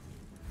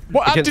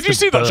 What? Against Did you the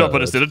see that jump I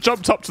bird. just did? I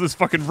jumped up to this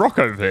fucking rock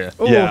over here.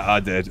 Yeah, I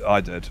did.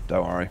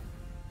 Don't worry.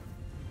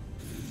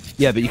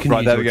 Yeah, but you can Right,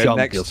 use there your we go. jump.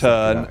 Next your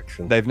turn,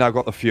 action. they've now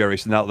got the Fury,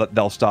 so now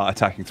they'll start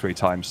attacking 3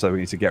 times, so we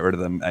need to get rid of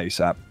them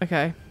ASAP.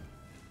 Okay.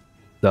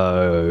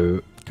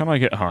 So, Can I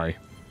get high?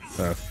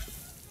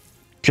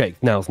 Jake,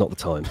 now's not the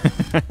time.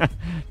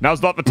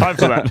 Now's not the time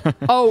for that.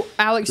 Oh,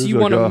 Alex, you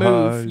Who's want to a guy?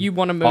 move? You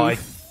want to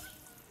move?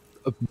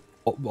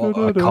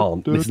 I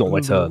can't. It's not my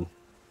turn.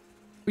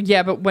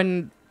 Yeah, but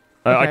when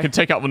I Okay. can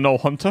take out the Knoll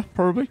Hunter,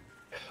 probably.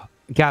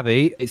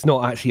 Gabby, it's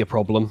not actually a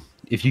problem.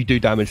 If you do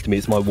damage to me,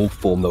 it's my wolf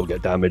form that'll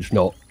get damaged,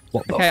 not...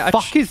 What the Okay, I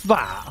fuck is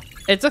that?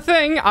 it's a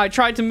thing, I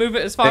tried to move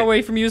it as far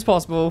away from you as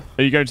possible.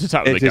 Are you going to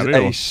attack with It it, is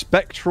Gabby? a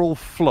spectral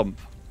flump.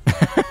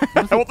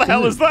 What the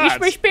hell is that?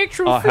 It's my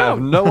spectral I have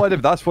float. no idea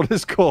if that's what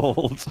it's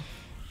called.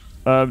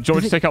 Do you want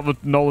me to take out the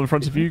Knoll in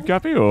front of you,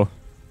 Gabby, or?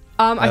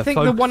 I think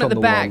the focus one at on the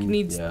the back one-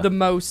 needs yeah. the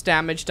most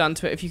damage done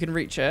to it if you can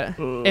reach it.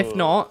 If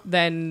not,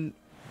 then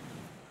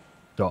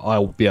So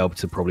I'll be able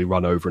to probably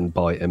run over and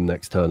bite him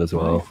next turn as Oh,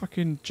 well.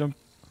 fucking jump.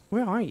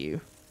 where are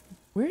you?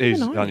 Where He's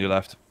even are on you? your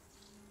left.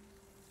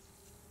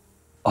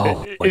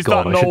 Oh my Is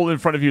god, that I should- Knoll in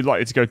front of you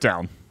likely to go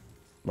down?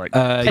 Like,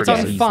 Uh, It's Yeah,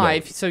 on he's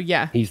 5, not. so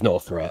yeah. He's not a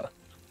threat.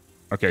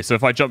 okay, so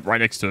if I jump right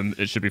next to him,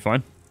 it should be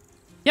fine.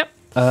 Yep.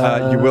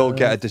 You will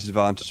get a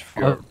disadvantage for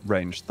your oh.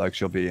 range, though,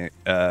 'cause you'll be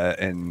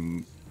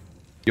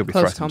You'll be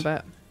Close threatened.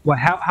 combat. Well,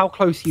 how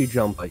close you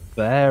jump? Like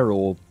there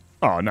or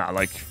Oh, no,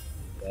 like,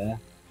 there?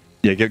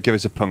 Yeah, give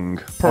us a pung.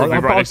 probably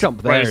I'll right next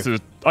jump right there. next to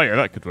the, oh, yeah,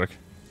 that could work.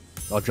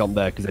 I'll jump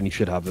there because then you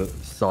should have a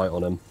sight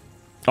on him.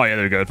 Oh, yeah,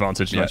 there we go,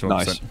 advantage, Yeah, 91%.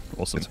 nice.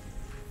 Awesome.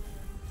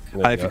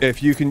 There And we go.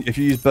 if you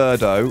use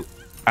Birdo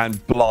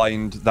and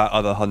blind that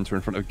other hunter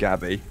in front of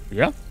Gabby,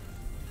 Yeah,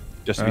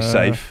 just to be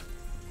safe,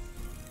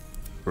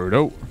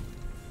 Bruno.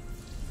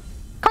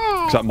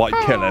 'cause that might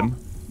kill him,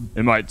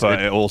 It might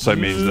but it also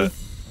means that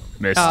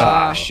miss.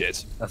 ah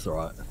shit. That's all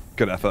right.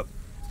 Good effort.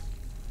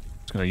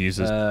 Just going to use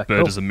his bird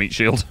cool. as a meat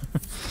shield.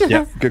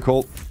 Yeah, good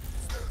call.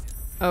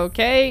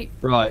 Okay.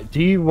 Right.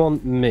 Do you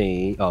want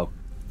me? Oh, do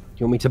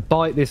you want me to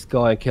bite this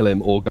guy and kill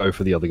him, or go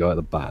for the other guy at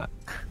the back?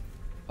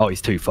 Oh,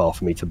 he's too far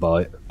for me to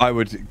bite. I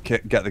would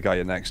get the guy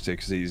you're next to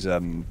because he's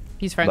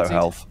He's low frenzied.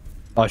 health,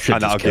 I should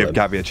and just that'll kill give him.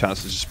 Gabby a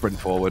chance to just sprint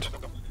forward.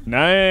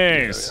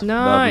 Nice.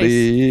 Nice.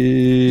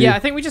 Lovely. Yeah, I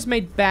think we just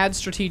made bad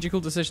strategical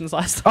decisions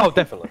last time. Oh,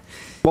 definitely.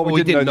 Well,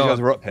 we didn't know these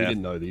guys were up We here.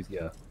 didn't know these.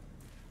 Yeah.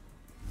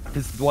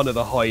 Because one of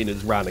the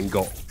hyenas ran and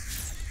got.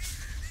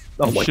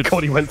 Oh my should-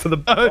 god, he went for the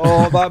bird.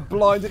 Oh, that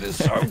blinded is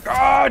so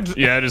good.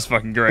 Yeah, it is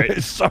fucking great.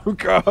 It's so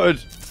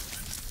good.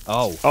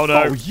 Oh. Oh,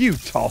 no. Oh, you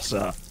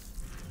tosser.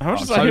 How much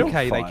does It's that heal?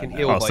 okay, they Fine. can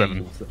heal Oh, by 7.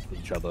 using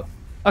each other.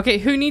 Okay,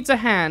 who needs a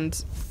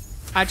hand?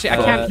 Actually, I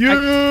can't.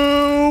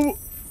 You!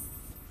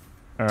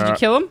 Did you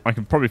kill him? I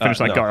can probably finish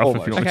that no, guy off if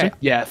almost. you want Okay. me to.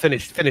 Yeah,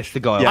 finish the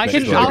guy. Yeah, off. I but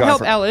can. sure, I'll go help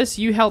for it. Ellis.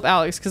 You help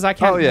Alex because I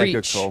can't Oh, yeah, reach.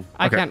 good call.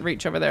 I Okay. can't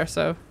reach over there.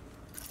 So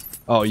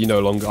Oh, you no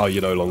longer. Oh, you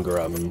no longer.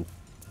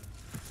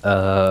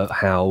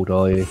 How old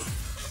are you?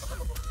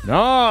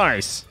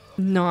 Nice!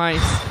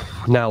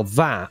 nice. Now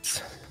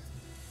that.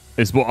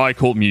 Is what I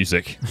call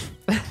music.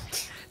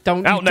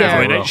 Don't Out you now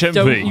dare! in HMV.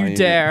 Don't you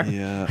dare!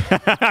 Yeah.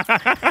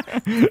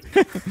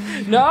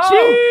 No!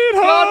 Sweet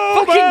God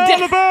home fucking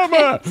damn!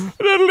 Alabama!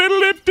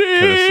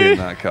 Could have seen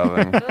that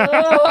coming.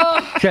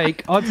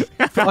 Jake,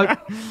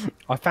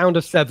 I found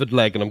a severed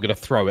leg and I'm going to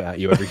throw it at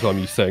you every time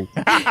you sing.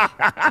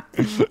 I'll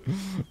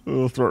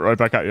throw it right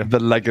back at you. The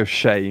leg of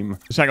shame.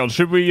 Just hang on,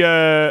 should we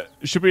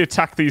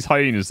attack these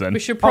hyenas then? We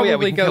should Oh, yeah,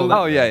 probably we can go. kill them.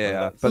 Oh yeah,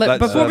 yeah. But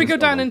Before we let's- go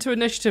down into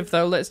initiative,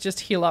 though, let's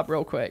just heal up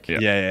real quick. Yeah.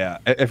 Yeah.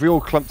 If we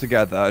all clump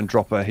together and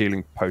drop a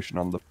healing potion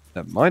on the.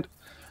 Never mind.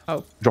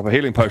 Oh, Drop a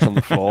healing potion on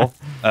the floor.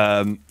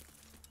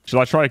 Shall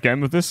I try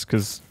again with this?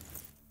 Because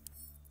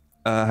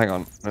Hang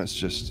on. Let's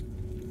just.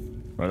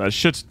 that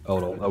should.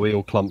 Hold on, are we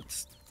all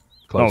clumped?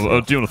 Close Oh,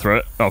 enough? do you want to throw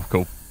it? Oh,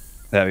 cool.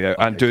 There we go.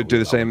 And do cool,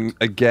 the same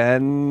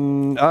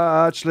again.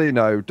 Actually,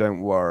 no.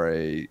 Don't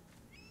worry.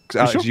 'Cause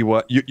Alex,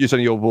 sure? you're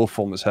saying your wolf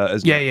form is hurt,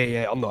 isn't it?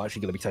 Yeah. I'm not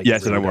actually going to be taking. Yeah,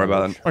 so don't worry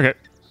about it. Okay.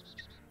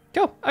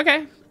 go.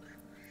 Okay.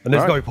 And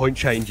there's Alright. no point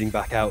changing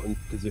back out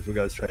because if we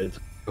go straight into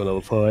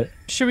another fight.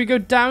 Should we go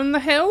down the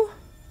hill?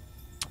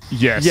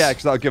 Yes. Yeah,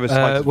 because that'll give us.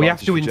 slight We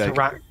have to advantage for Jake.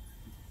 interact.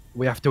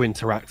 We have to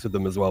interact with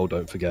them as well.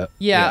 Don't forget.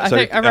 Yeah, So,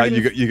 I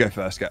reckon. you go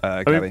first,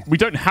 I Gabby. mean, we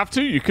don't have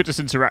to. You could just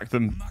interact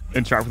with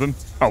them.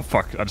 Oh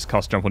fuck! I just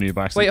cast jump on you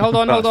by accident. Wait, hold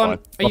on. That's Are fine.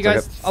 you I'll take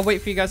guys? it. I'll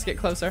wait for you guys to get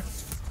closer.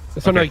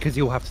 So no, because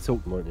you'll have to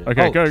talk, won't you?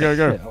 Okay, go.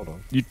 shit, hold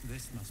on.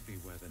 This must be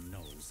where the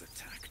gnolls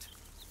attacked.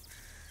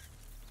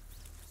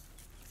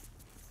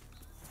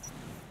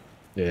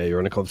 Yeah, you're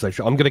in a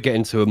conversation. I'm going to get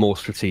into a more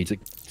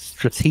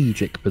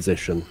strategic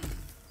position.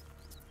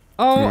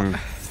 Oh,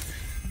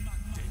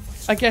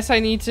 I guess I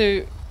need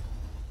to.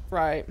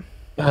 Right.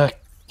 Do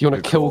you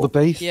want to kill the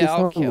beast? Yeah, this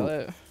I'll time? kill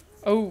it.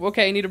 Oh,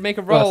 okay. I need to make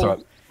a Oh, roll. that's all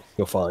right.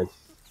 You're fine.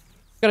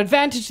 Got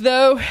advantage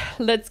though.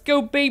 Let's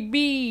go,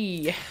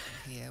 baby.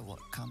 Hear what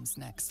comes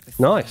next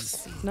before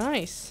Nice. you see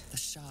Nice. the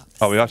sharp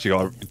Oh, we actually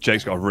got.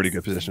 Jake's got a really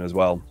good position as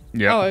well.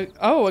 Yeah.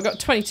 Oh, I got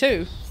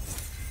 22.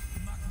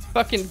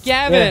 Fucking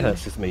Yeah, Gavin.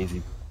 that's just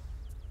easy.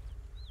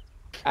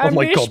 I Oh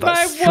my miss god,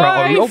 that's my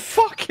strong. Oh wife.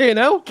 fucking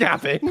hell,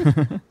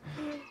 Gavin!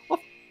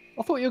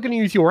 I thought you were going to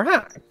use your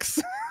axe.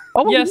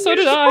 Oh, Yeah, so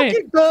did I.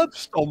 Fucking burp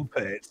stomp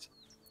it.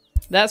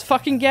 That's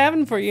fucking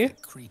Gavin for you.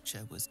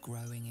 creature was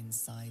growing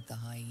inside the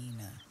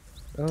hyena.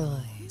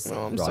 Oh. Dies.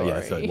 Oh, I'm Right, sorry.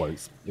 yeah, so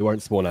it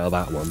won't spawn out of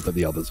that one, but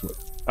the others will.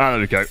 Ah, there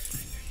we go.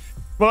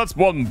 Well, that's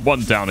one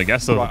down, I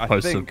guess, as Right, I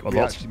opposed think to a we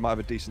lot. actually might have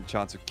a decent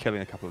chance of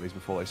killing a couple of these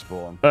before they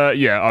spawn.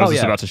 Yeah, I was Oh,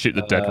 just yeah. about to shoot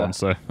the dead one,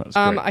 so that's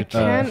I great.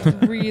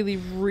 can't really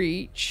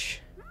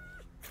reach.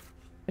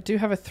 I do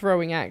have a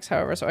throwing axe,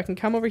 however, so I can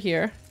come over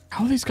here.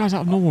 How are these guys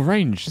out of normal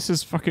range? It's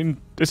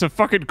a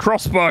fucking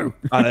crossbow.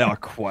 And they are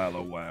quite a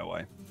long way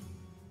away.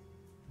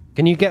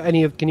 Can you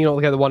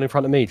not get the one in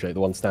front of me, Jake? The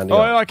one standing Oh,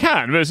 up? I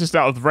can, but it's just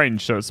out of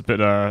range, so it's a bit.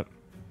 Sorry,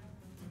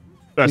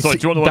 see,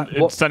 do you want the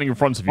one what- standing in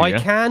front of you? I yeah?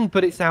 can,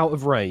 but it's out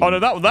of range. Oh no,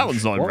 that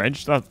one's not in What?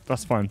 range.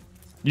 That's fine.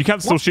 You can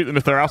still shoot them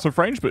if they're out of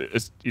range, but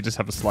you just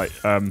have a slight.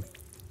 Right,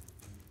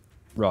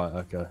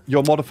 okay.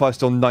 Your modifier's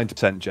still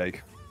 90%,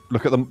 Jake.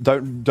 Look at them.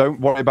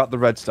 Don't worry about the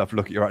red stuff.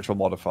 Look at your actual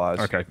modifiers.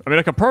 Okay. I mean,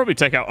 I could probably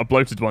take out a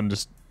bloated one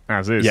just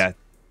as is. Yeah,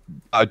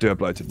 I do a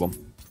bloated one.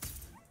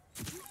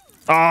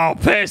 Oh,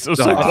 piss! I was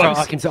so No, close.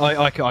 I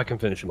can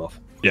finish him off.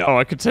 Yeah. Oh,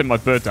 I could send my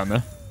bird down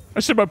there. I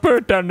sent my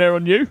bird down there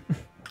on you.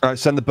 All right,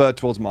 send the bird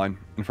towards mine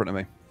in front of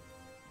me.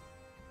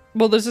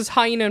 Well, there's this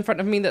hyena in front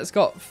of me that's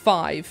got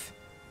 5.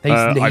 He's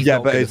Yeah,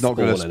 not but gonna it's not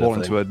going to spawn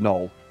anything. into a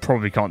knoll.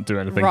 Probably can't do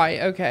anything. Right,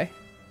 okay.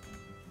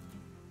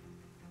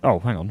 Oh,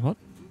 hang on. What?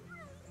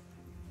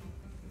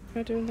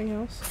 Can I do anything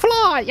else?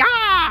 Fly!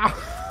 Yeah!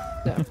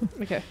 No.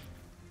 Okay.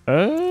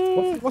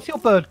 What's your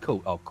bird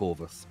called? Oh,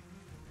 Corvus.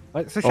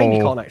 It's a shame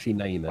you Oh. can't actually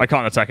name it. I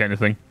can't attack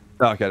anything.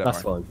 Okay, don't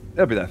That's worry. fine.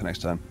 It'll be there for next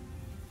time.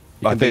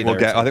 You I can be think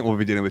there I think we'll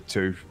be dealing with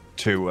two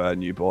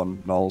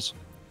newborn gnolls.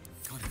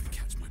 Can't even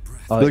catch my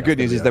breath. Oh, The yeah, good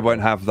news there is we they are.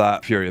 won't have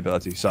that fury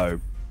ability. So,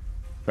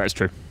 That is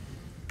true.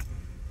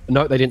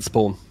 No, they didn't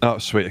spawn. oh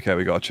sweet, okay,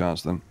 we got a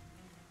chance then.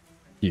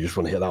 You just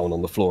want to hit that one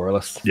on the floor,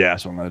 Ellis. Yeah,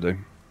 that's what I'm going to do.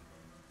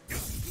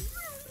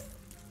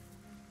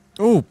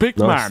 Oh, big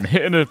Nice. man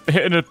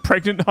hitting a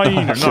pregnant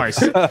hyena. Nice.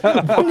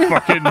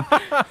 Fucking.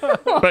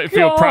 Bet you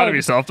feel proud of God.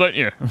 yourself, don't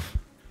you?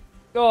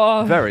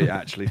 Oh, Very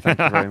actually, thank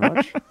you very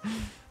much.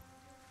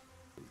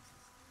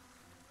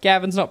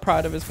 Gavin's not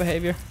proud of his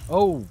behavior.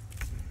 Oh.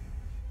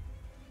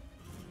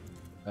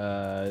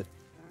 Right.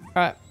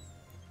 I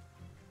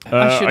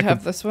I should could-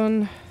 have this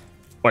one.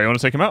 Wait, you want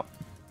to take him out?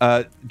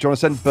 Do you want to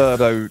send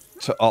Birdo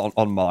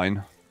on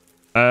mine?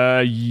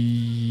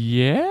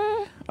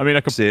 Yeah. I mean,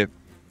 I could. See it.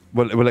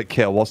 Will it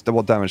kill?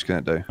 What damage can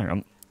it do? Hang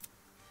on.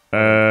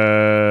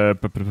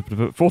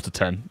 4 to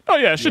 10. Oh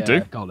yeah, it should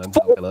do. Go on then.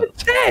 I'll kill it.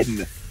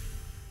 10.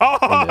 Oh,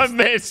 I missed.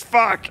 missed.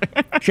 Fuck.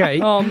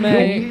 Jake. Oh,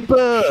 mate.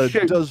 Bird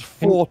does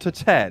 4 to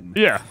 10.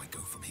 Yeah. Go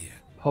from here.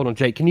 Hold on,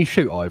 Jake. Can you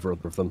shoot either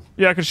of them?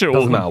 Yeah, I can shoot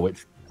all of Doesn't them. matter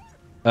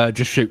which.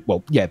 Just shoot.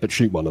 Well, yeah, but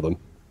shoot one of them.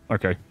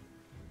 Okay.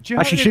 Do you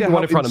Actually, have shoot any the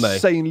one idea in front of how me.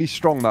 insanely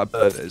strong that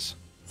bird is?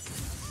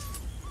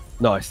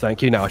 Nice,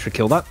 thank you. Now I should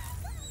kill that.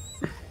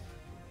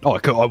 Oh,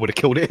 I would have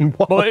killed it in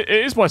one. Well, it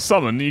is my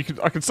summon.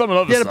 I can summon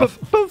other Yeah, stuff.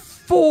 but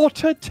 4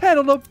 to 10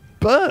 on a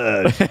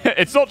bird.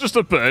 It's not just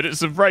a bird;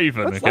 it's a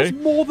raven. That's, Okay.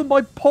 that's more than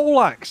my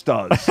poleaxe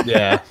does.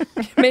 Yeah.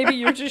 Maybe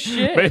you're just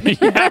shit. No,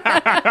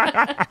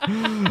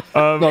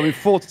 I mean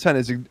 4 to 10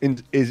 is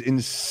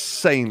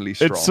insanely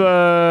strong. It's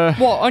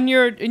What, on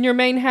in your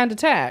main hand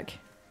attack?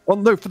 Well,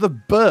 no, for the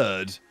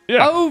bird.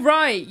 yeah. Oh,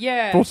 right,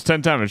 yeah. 4 to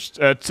 10 damage.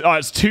 It's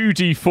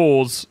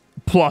 2d4s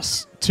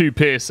plus 2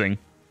 piercing.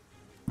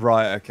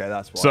 Right. Okay,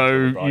 that's why. So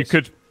it's on the you dice.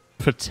 could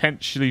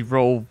potentially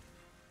roll.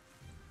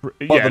 Well,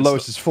 Yeah, the it's-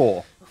 lowest is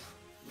 4.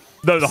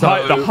 No, the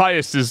So-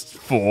 highest is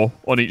 4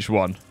 on each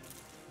one.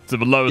 So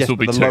the lowest Yes, will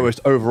but be the 2. lowest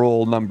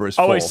overall number is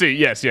 4. Oh, I see.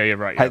 Yes, yeah,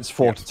 right. Yeah. Hence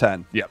 4 to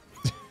 10. Yeah.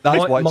 That's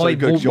My- why it's so my-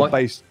 good. 'Cause your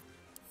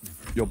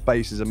my-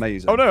 base is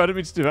amazing. Oh no, I didn't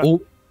mean to do that.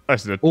 all, I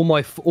did.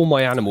 all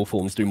my animal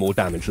forms do more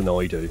damage than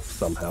I do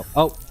somehow.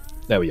 Oh,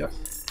 there we go.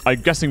 I'm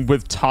guessing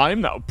with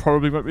time that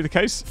probably won't be the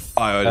case.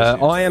 I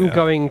I am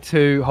going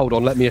to hold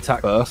on. Let me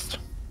attack first.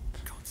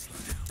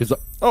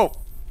 Oh,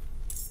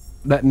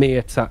 Let me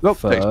attack Nope,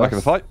 first. Jake's back in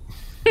the fight.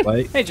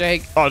 Wait. Hey,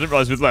 Jake. I didn't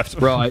realise we'd left.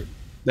 Right.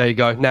 There you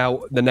go.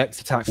 Now, the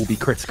next attack will be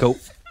critical.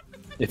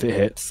 If it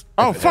hits.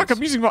 Oh, If it fuck, hits.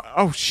 I'm using my...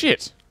 Oh,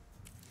 shit.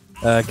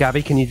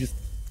 Gabby, can you just...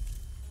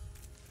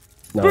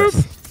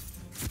 Nice.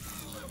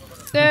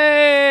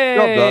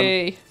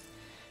 Hey!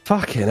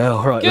 Fucking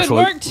hell. Right, Good let's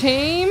work,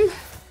 team.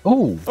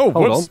 Oh, Oh, hold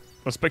whoops. on.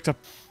 I just picked up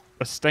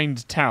a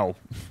stained towel.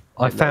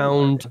 I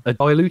found a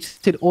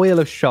diluted oil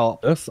of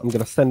sharpness. I'm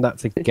going to send that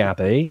to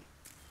Gabby.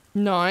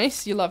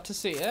 Nice. You love to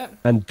see it.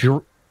 And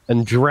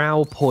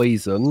drow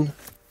poison.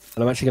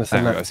 And I'm actually going to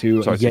send Hang that on.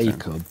 to Sorry, Susan.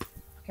 Jacob.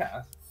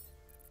 Cass?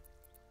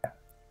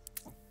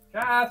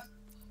 Cass?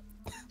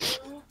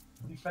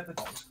 You fed the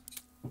dog.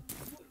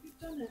 You've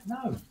done it.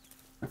 No.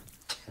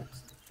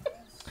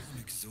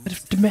 Bit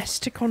of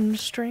domestic on the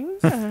string.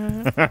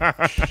 Sorry about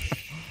that.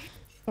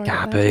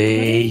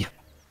 Gabby.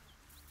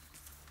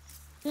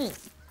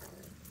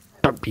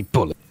 Don't be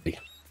bully.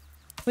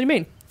 What do you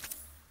mean?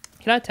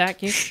 Can I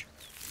attack you?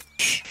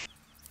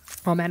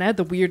 Oh man, I had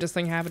the weirdest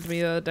thing happen to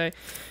me the other day.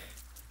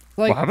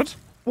 Like, What happened?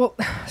 well,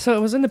 so I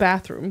was in the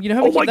bathroom. You know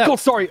how Oh we my keep that... god,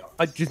 sorry.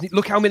 I just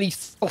look how many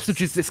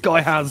sausages this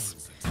guy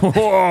has. Whoa.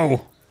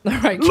 All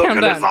right, calm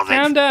at down. the sausage.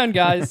 Calm down,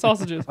 guys.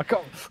 Sausages. I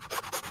can't.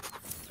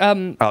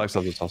 Alex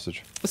loves a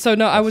sausage. So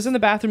no, I was in the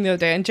bathroom the other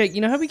day, and Jake,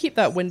 you know how we keep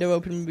that window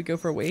open when we go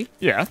for a wee?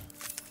 Yeah.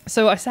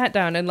 So I sat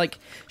down and like,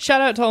 shout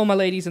out to all my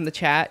ladies in the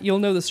chat. You'll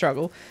know the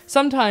struggle.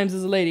 Sometimes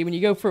as a lady, when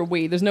you go for a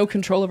wee, there's no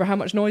control over how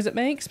much noise it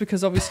makes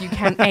because obviously you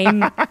can't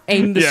aim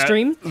the Yeah,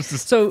 stream. this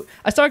is- So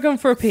I started going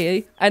for a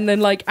pee, and then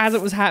like as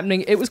it was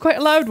happening, it was quite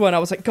a loud one. I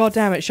was like, God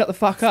damn it, shut the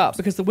fuck up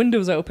because the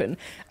window's open.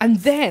 And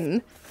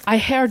then I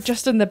heard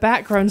just in the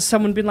background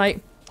someone being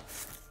like,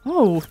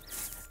 "Oh,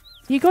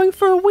 you going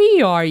for a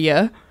wee, are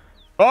you?"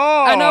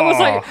 Oh. And I was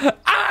like,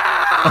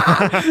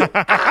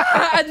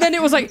 and then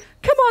it was like,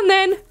 come on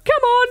then,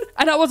 come on.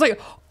 And I was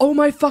like, oh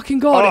my fucking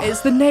god,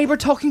 it's the neighbor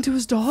talking to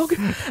his dog.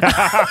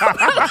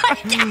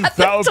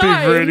 That would be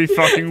really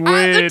fucking At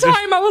weird. the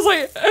time, I was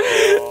like,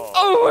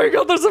 oh my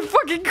god, there's a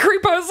fucking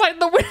creep outside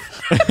the window.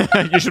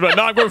 You should be like,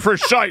 no, I'm going for a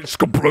shite.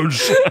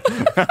 Scabroosh.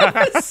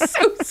 It's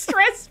so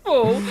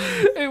stressful.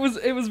 It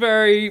was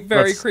very,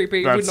 very That's-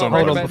 creepy. that's Would not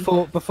alright. Hold on,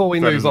 recommend. before we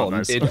That move is not on,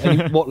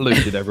 nice. what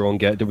loot did everyone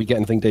get? Did we get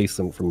anything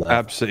decent from that?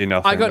 Absolutely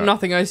nothing. I got no.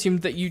 nothing. I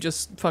assumed that you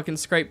just fucking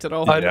scraped it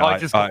all. Yeah, I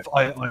just got.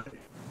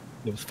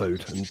 It was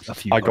food and a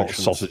few. I got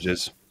potions.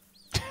 sausages.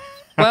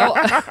 Well,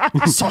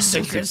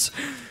 sausages.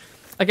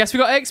 I guess we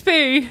got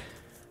XP.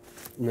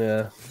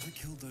 Yeah.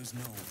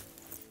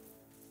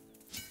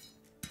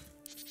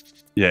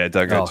 Yeah,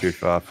 don't go Oh. too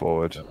far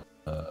forward.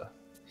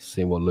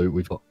 Seeing what loot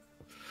we've got.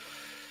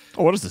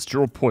 Oh, what is this?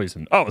 Draw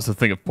poison. Oh, it's a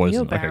thing of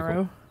poison. Okay,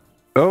 Wheelbarrow.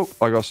 cool.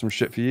 Oh, I got some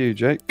shit for you,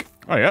 Jake.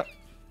 Oh, yeah.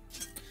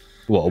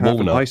 What, a Have an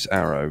walnut? ice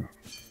arrow.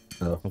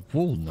 A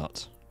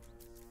walnut.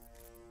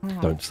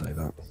 Don't say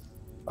that.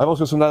 I've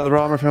also got some leather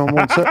armor if anyone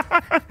wants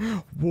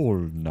it.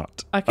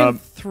 Walnut. I can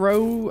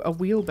throw a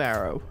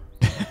wheelbarrow.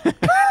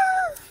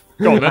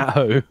 Go on,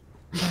 then.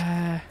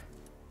 Oh.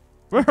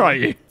 Where are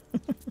you?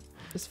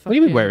 Just What do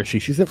you mean, fucking- where is she?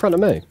 She's in front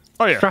of me.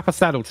 Oh, yeah. Strap a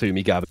saddle to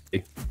me, Gabby.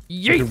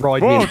 You Yeet. can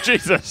ride me. Whoa, in-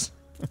 Jesus.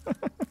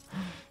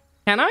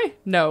 Can I?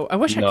 No, I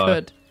wish I No.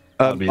 could.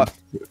 I mean,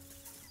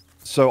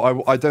 So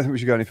I don't think we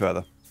should go any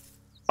further.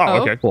 Oh,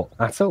 Oh. okay. what?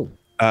 At all?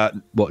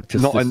 What?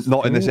 Just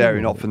Not in this area,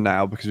 Ooh. not for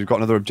now, because we've got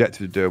another objective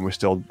to do and we're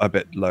still a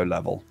bit low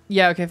level.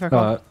 Yeah, okay, fair call.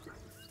 Alright.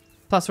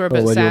 Plus, we're a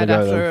bit where do you sad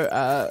wanna go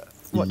after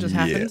what just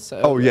Yeah. happened.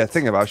 So Oh yeah,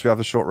 think about it. Should we have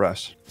a short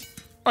rest?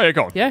 Oh, yeah,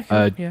 go on. yeah,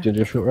 cool, yeah. Do you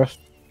do a short rest?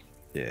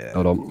 Yeah.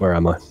 Hold on, where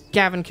am I?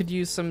 Gavin could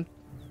use some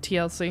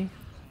TLC.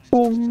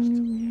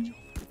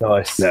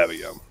 Nice. There we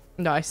go.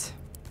 Nice.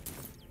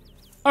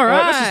 All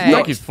Let's just right.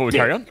 thank you before we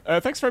carry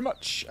on. Thanks very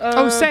much.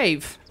 Oh,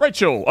 save.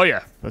 Rachel. Oh,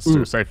 yeah. Let's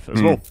do a save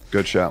as well.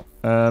 Good shout.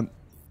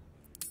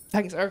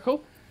 Thanks,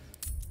 Urkel.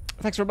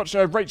 Thanks very much,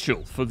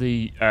 Rachel, for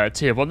the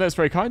tier 1. That's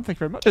very kind. Thank you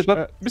very much. Cheers,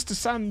 bud. Mr.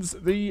 Sands,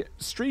 the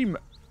stream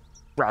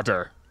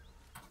radder.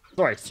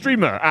 Sorry,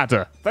 streamer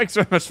adder. Thanks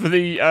very much for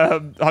the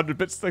 100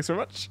 bits. Thanks very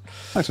much.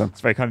 Thanks, man. It's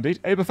very kind indeed.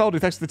 Aber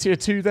Feldy, thanks for the tier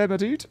 2 there, my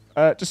dude.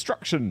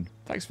 Destruction.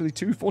 Thanks for the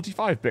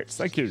 245 bits.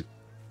 Thank you.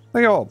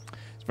 Thank you all.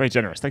 It's very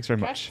generous. Thanks very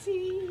much.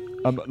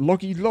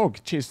 Loggy Log,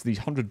 cheers for the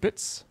 100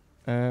 bits.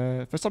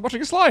 First time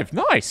watching us live.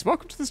 Nice.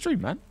 Welcome to the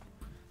stream, man.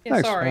 Yeah,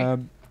 Thanks. sorry.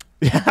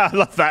 Yeah, I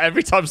love that.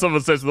 Every time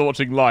someone says they're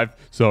watching live,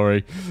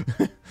 sorry.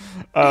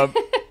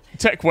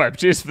 Tech Web,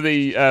 cheers for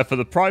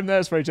the prime there.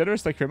 It's very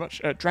generous. Thank you very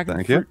much. Dragon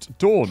Thank you. Fruit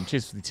Dawn,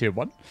 cheers for the tier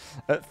 1.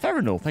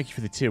 Therinal, thank you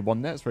for the tier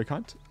 1 there. It's very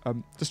kind.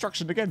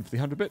 Destruction again for the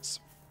 100 bits.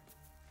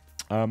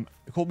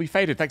 Call Me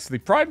Faded, thanks for the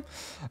prime.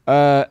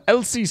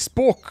 LC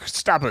Spork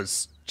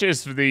Stabbers,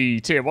 cheers for the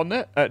tier 1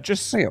 there.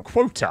 Just Thank you.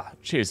 Quota,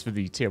 cheers for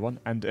the tier 1.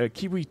 And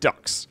Kiwi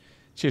Ducks,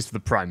 cheers for the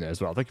prime there as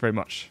well. Thank you very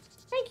much.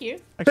 Thank you.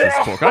 Thanks for the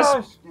support,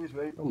 guys.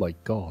 Oh my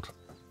god.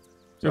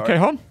 You okay,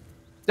 Hon?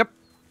 Yep.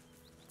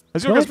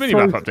 Has your Can I guys'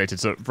 minimap throw- updated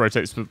so it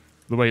rotates the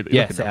way that you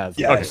Yes, look it at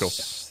has. Okay, cool.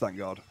 Thank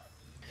God.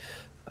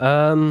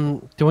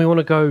 Do we want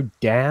to go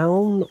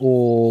down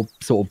or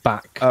sort of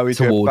back We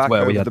go towards back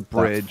where over we had the that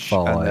bridge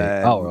fight? and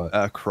then Oh, right.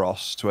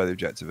 across to where the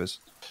objective is.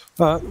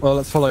 All right, well,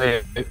 let's follow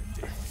it.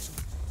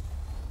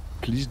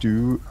 Please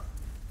do.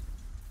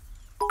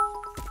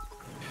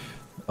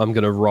 I'm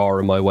going to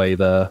roar my way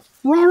there.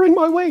 Roaring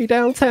my way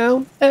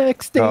downtown.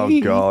 XD.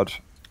 Oh god,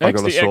 I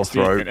got a sore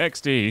throat.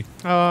 XD.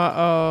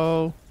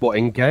 Uh-oh. What,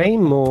 in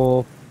game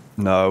or?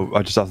 No,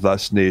 I just after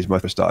that sneeze, my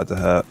throat started to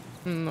hurt.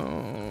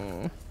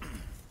 No.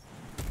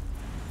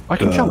 I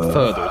can jump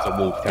further as a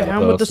walk.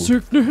 Down with the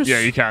sickness. Yeah,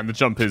 you can. The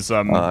jump is.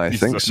 I uses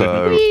think up so.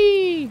 movement.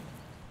 Whee!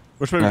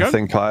 Which way we go? I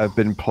think I have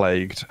been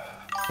plagued.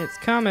 It's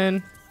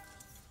coming.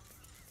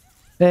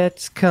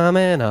 It's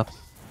coming up.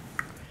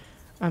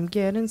 I'm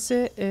getting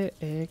sick.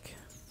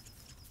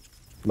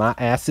 My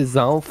ass is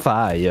on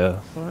fire.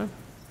 What?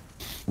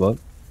 What?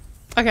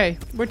 Okay,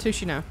 where to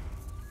she now?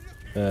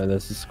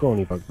 There's a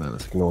scrawny bug there.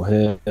 Let's ignore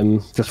him.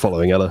 Just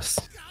following Ellis.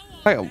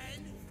 Hang on.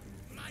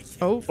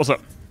 Oh. What's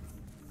up?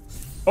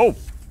 Oh!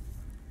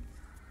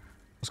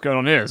 What's going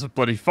on here? There's a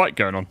bloody fight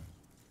going on.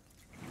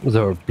 Was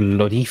there a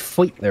bloody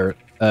fight there?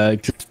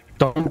 Just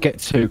don't get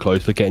too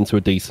close, but get into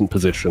a decent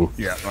position.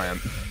 Yeah, I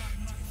am.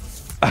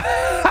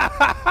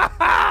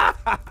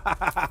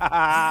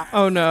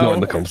 Oh no. Not in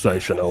the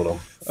conversation. Hold on.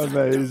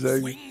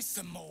 Amazing.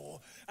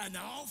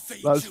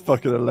 That's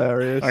fucking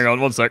hilarious. Hang on,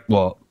 one sec.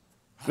 What?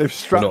 They've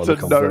strapped We're not a in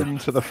the conversation. gnome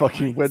to the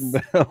fucking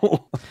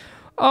windmill.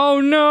 Oh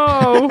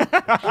no. No.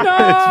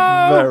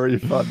 It's very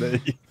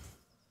funny.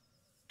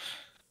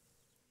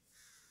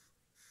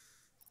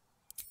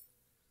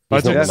 I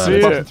He's not didn't the see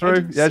manager. Button it.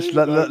 through. Yeah, just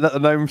let the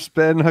gnome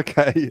spin.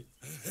 Okay.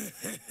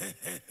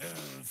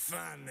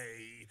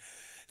 Funny.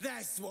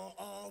 That's what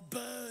our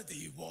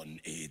birdie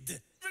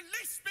wanted.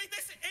 Release me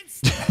this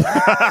instant!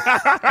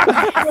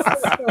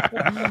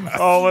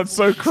 Oh, that's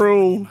so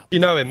cruel. You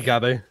know him,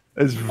 Gabby.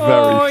 It's very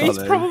Oh, funny. he's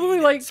probably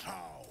like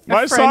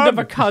My a friend of son.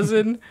 a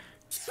cousin.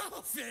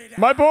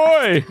 My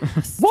boy!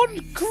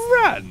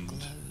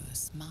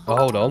 £1,000. Oh,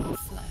 hold on.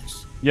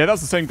 Yeah,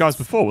 that's the same guy as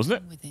before,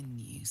 wasn't it? Within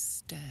you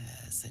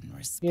stirs in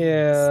response.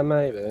 Yeah,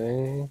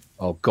 maybe.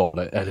 Oh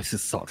god, Ellis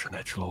is such an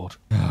edgelord.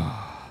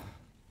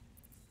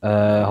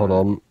 Hold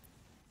on.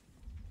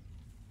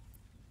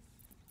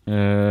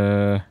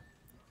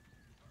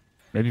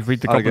 Maybe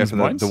read the I'll go goblin's for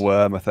mind. the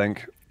worm, I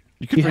think.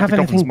 You Do could you read have the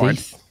goblin's anything mind.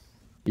 decent?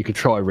 You could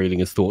try reading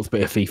his thoughts, but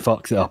if he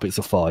fucks it up, it's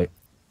a fight.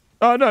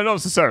 Oh, no, not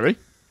necessarily.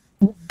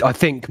 I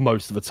think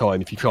most of the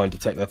time, if you try and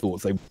detect their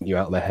thoughts, they want you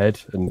out of their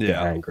head and get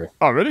Yeah. angry.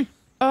 Oh, really?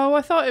 Oh,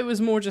 I thought it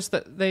was more just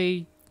that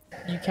you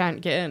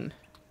can't get in.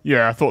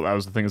 Yeah, I thought that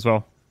was the thing as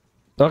well.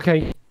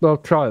 Okay, well,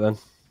 try it then.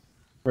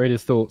 Read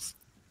his thoughts.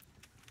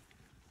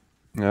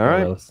 All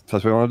right. Ellis.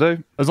 That's what we want to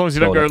do. As long as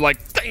you don't Hold go on.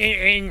 like,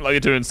 ding, like you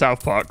do in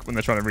South Park when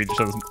they're trying to read each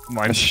other's I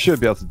minds. should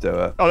be able to do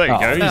it. Oh, there you Oh.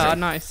 go. Easy. Ah,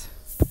 nice.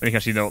 Then you can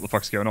actually know what the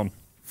fuck's going on.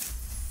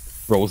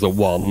 Rolls a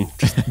 1,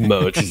 just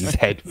merges his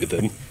head with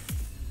him.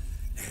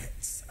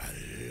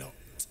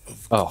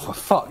 Oh, for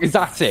fuck, is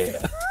that it?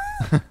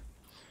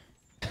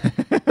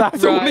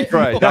 That's all Right. it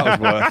Great, that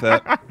was worth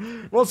it.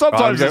 Well, Right,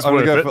 sometimes it's I'm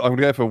worth it. gonna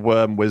go for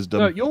worm wisdom.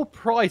 No, your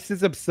price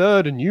is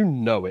absurd and you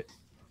know it.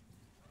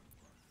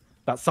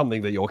 That's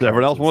something that your Does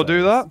everyone else want to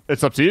do that?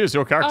 It's up to you. It's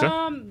your character.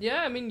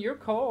 Yeah, I mean, your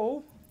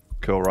call.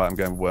 Cool, right, I'm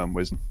going worm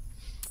wisdom.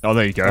 Oh,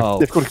 there you go. Oh,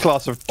 Difficulty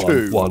class of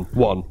 2. one.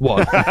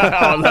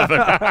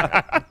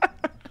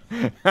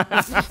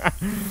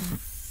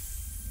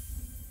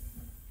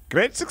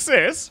 Great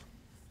success.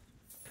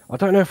 I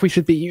don't know if we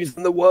should be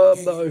using the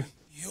worm though.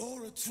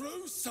 You're a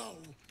true soul.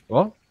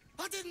 What?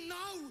 I didn't know.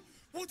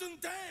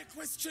 Wouldn't dare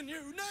question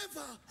you,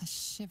 never. A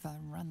shiver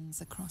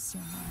runs across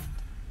your mind.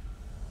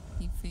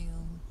 You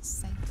feel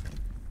sacred.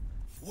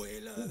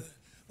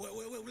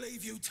 We'll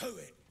leave you to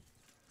it.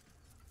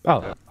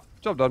 Oh,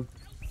 Job done.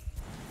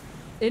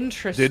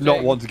 Interesting. Did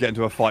not want to get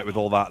into a fight with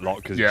all that lot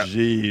because, Yeah.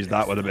 geez,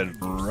 that would have been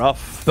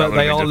rough. but would've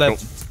they been are level.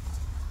 difficult.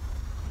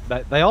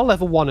 They are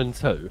level 1 and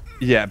 2.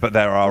 Yeah, but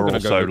there are gonna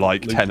go also with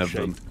like loot 10 of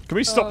shape. them. Can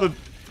we stop the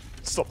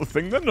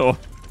thing then, or?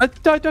 I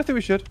don't think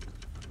we should.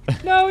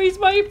 No, he's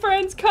my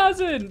friend's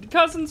cousin.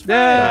 Cousin's friend.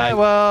 Yeah,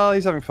 well,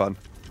 he's having fun.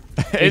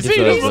 Is he? deserves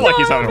Doesn't it. look like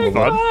he's having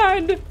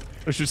fun. fun.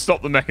 We should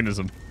stop the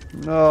mechanism.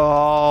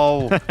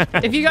 No.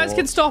 If you guys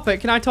can stop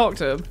it, can I talk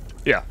to him?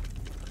 Yeah.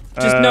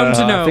 Just gnome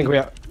to I gnome. think we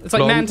are. It's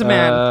like man to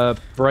man.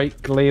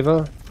 Brake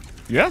lever.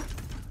 Yeah.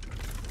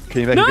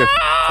 Can you make No! it go?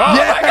 Oh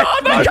Yeah!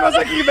 I was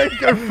like, you make it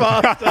go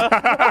faster.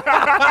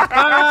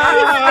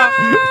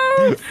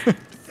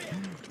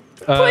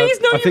 Please,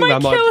 no, I you think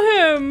might that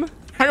kill him.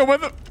 Hang on, where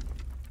the?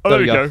 Oh, there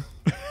we There we go.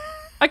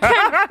 I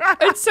can't.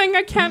 It's saying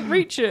I can't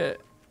reach it.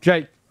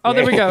 Jake. Oh,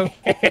 there we go.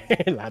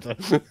 Ladder.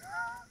 Can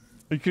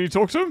you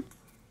talk to him?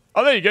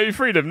 Oh, there you go. You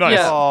freed him. Nice.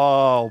 Yeah.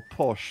 Oh,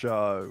 poor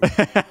show.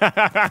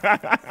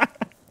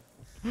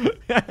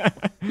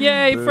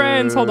 Yay,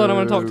 friends. Hold on, I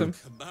want to talk to him.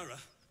 Kamara,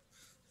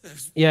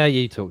 there's Yeah,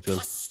 you talk to him.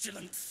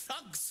 pestilent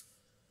thugs.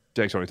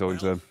 Jake's already talking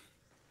to him.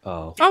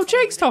 Oh. Oh,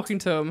 Jake's talking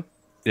to him.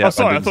 Yeah, Oh,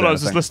 sorry. I didn't thought say I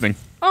was just anything. listening.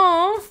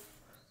 Oh,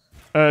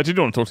 Did you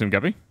want to talk to him,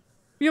 Gabby?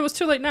 yeah, it was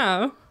too late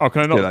now. Oh,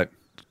 can I not Too late.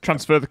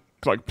 transfer the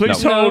Like,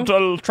 please No. hold,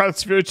 I'll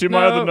transfer you to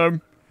my No. other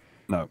gnome.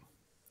 No.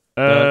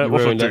 You What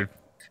should I ruined do? it.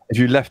 If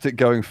you left it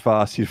going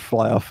fast, you'd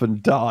fly off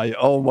and die.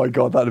 Oh my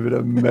god, that'd have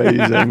been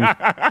amazing.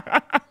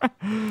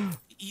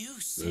 You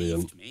saved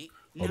Brilliant. me.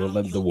 Hold Now on,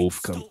 let the you'll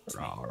wolf come. extort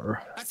me.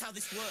 Rawr. That's how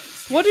this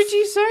works. What did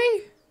you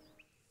say?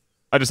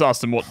 I just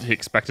asked him what he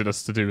expected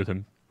us to do with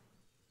him.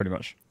 Pretty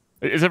much.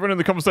 Is everyone in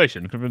the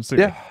conversation? Can everyone see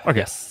me? Yeah. Okay.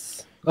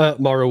 Yes.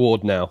 My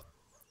reward now.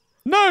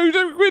 No,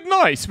 we're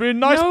nice. We're a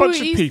nice no, bunch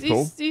of he's,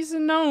 people. He's a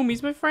gnome.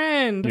 He's my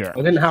friend. Yeah. I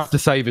didn't have to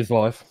save his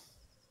life.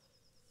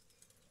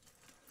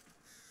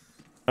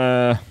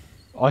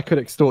 I could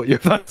extort you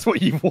if that's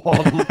what you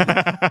want.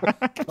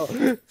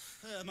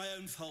 My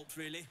own fault,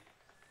 really.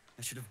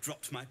 I should have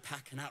dropped my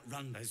pack and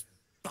outrun those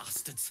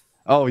bastards.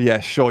 Oh yeah,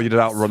 sure, you'd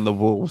outrun the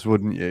wolves,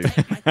 wouldn't you?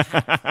 Take my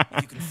pack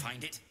if you can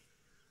find it.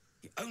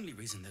 The only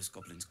reason those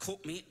goblins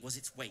caught me was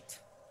its weight.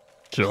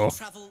 Sure. I'll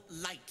travel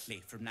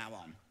lightly from now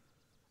on.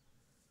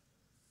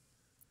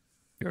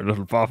 You're a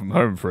little far from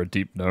home for a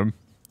deep gnome.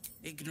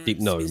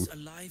 Ignorance gnome. is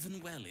alive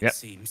and well, it Yep.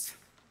 seems.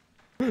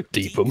 Deep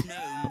Deep 'em.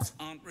 gnomes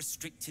aren't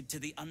restricted to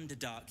the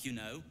Underdark, you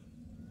know.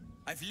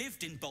 I've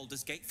lived in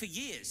Baldur's Gate for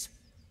years.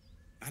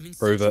 I'm in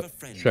Prove search of it. a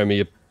friend. Show me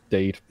your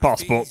deed.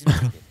 Passport. He's in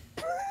trouble.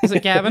 Is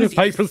it Gavin?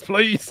 Papers,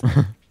 please.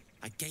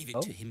 I gave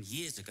it to him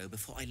years ago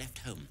before I left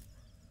home.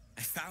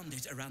 I found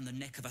it around the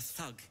neck of a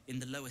thug in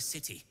the lower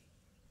city.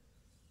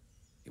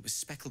 It was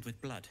speckled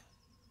with blood.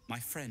 My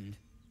friend,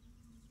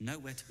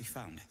 nowhere to be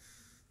found.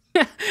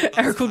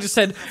 Ericl just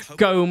said,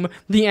 "Gome."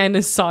 The N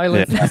is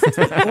silent. Well,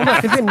 no,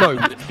 because in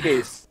gnome, it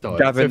is.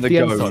 Gavin the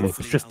Gome.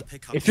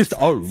 It's just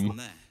ohm.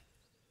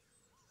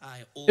 I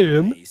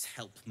Im. always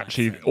help my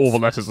Actually, friends. all the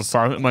letters are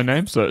silent in my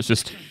name, so it's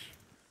just...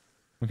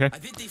 Okay. I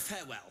bid thee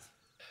farewell.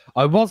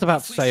 I was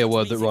about to say a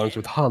word that rhymes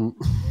with hunt.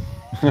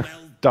 Well,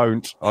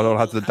 Don't. I don't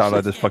have to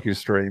download this fucking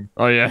stream.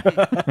 Oh, yeah.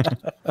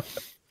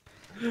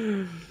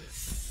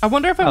 I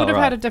wonder if I would have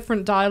right. had a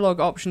different dialogue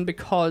option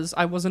because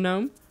I was a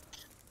gnome.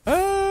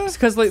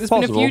 Because like, there's been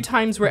a possible. few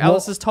times where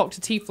Ellis has talked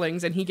to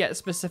tieflings and he gets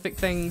specific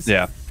things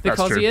Yeah.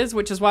 because true. he is,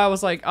 which is why I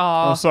was like,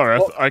 Oh, sorry.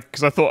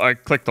 Because I thought I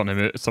clicked on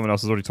him. Someone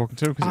else is already talking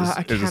to him. Because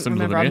I it's a can't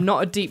similar remember. than I'm me.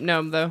 not a deep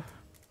gnome though.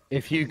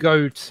 If you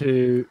press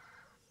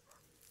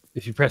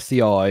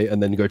the I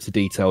and then go to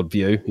detailed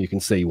view, you can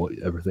see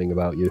everything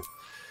about you.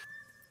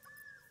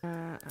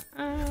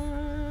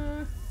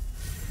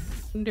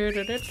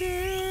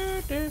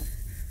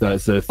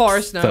 That's the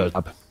Forest gnome. third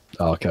tab.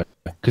 Oh, okay.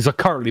 Because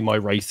currently my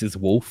race is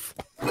wolf.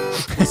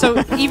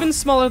 So even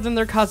smaller than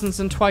their cousins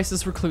and twice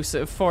as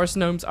reclusive, forest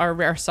gnomes are a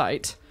rare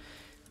sight.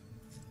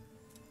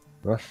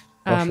 I should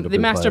have They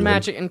been master playing them.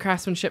 magic and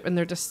craftsmanship in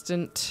their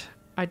distant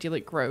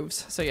idyllic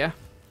groves. So yeah.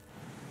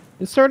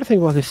 Is there anything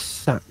about this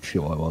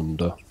statue, I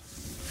wonder?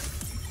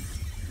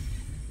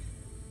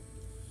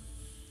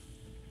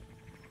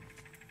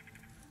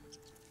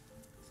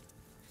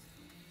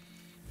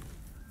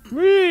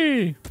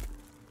 Whee!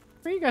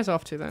 Where are you guys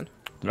off to then?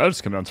 I'll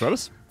just come down to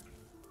Ellis.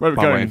 Where are we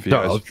I'm going? waiting for you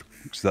No, guys.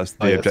 So that's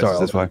the Oh, yeah, objective sorry,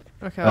 this way.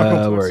 Okay, I'll come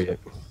Where towards- are you?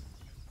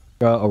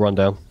 I'll run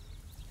down.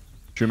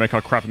 Should we make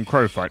our crab and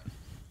crow fight?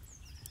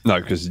 No,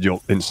 because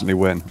you'll instantly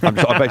win. I'm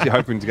basically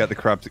hoping to get the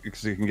crab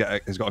because he can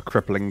get. He's got a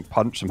crippling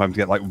punch. I'm hoping to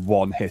get like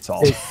one hit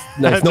off.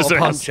 No, it's not Just a a-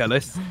 punch,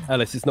 Ellis.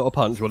 Ellis, it's not a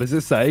punch. What does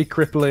it say?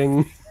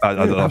 Crippling.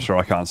 I'm not sure.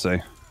 I can't see.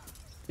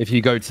 If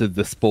you go to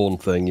the spawn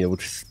thing, you'll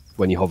just,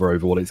 when you hover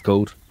over what it's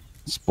called.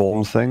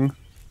 Spawn thing.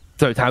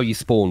 So it's how you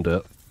spawned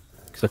it.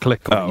 So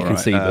click on it, you can right.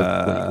 see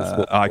the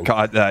spawn. I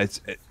can't.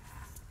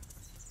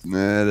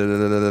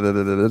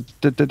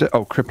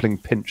 Oh, crippling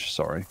pinch.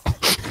 Sorry.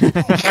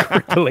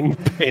 Crippling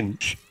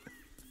pinch.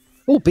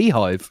 Oh,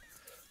 beehive.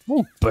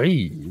 Oh,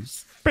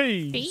 bees.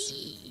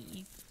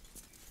 Bees.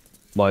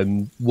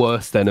 My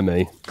worst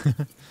enemy.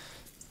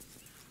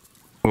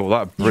 Oh,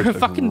 that bridge You're a looks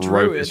fucking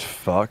rope druid. as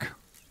fuck.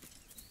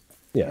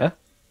 Yeah.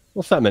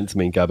 What's that meant to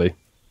mean, Gabby?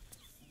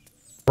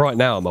 Right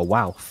now, I'm a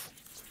wowf.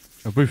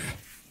 A woof.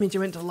 Means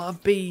you went to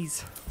love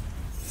bees.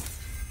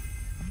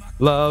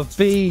 Love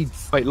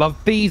beads. Wait,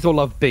 love bees or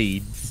love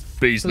beads?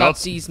 Bees Love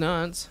nuts. these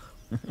nuts.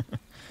 Oh,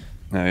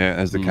 yeah,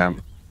 there's the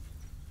camp.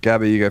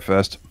 Gabby, you go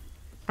first.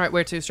 Alright,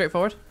 where to? Straight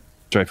forward?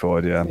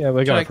 Straightforward, yeah. Yeah,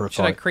 we're going for a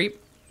Should I fight. creep?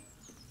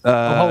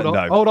 Oh, hold on.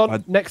 No, Hold on.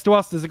 I- Next to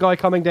us, there's a guy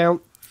coming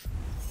down.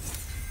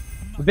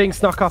 We're being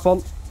snuck up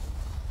on.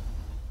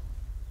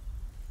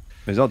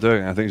 he's not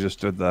doing it. I think he's just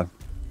stood there.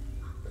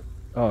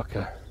 Oh,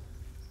 okay.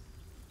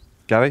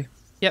 Gabby?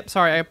 Yep,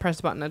 sorry, I pressed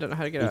the button. I don't know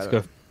how to get You out need of to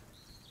it. go.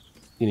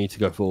 You need to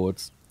go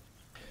forwards.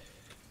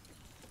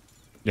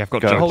 Yeah, I've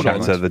got Go jump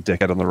chat challenge. to the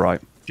dickhead on the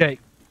right. Jake,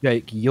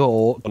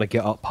 you're gonna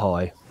get up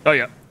high. Oh,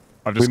 yeah.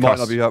 I've We just might cast...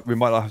 not be up. We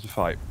might not have to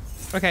fight.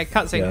 Okay,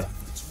 cutscene. Yeah.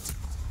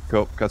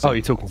 Cool. That's Oh, it.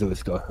 you're talking to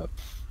this guy.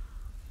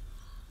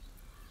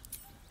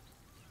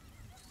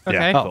 Okay.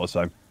 Yeah, I Oh. thought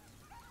so.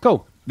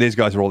 Cool. These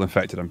guys are all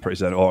infected, I'm pretty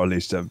certain, or at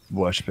least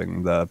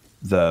worshipping the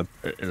So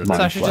mind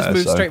I should just flayer,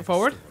 move so- straight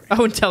forward?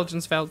 Oh,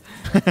 intelligence failed.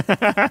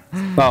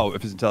 Oh,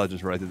 if it's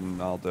intelligence related, then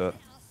I'll do it.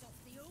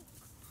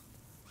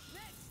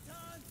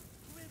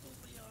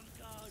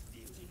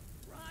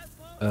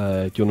 Do you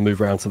want to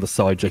move around to the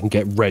side so you can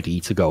get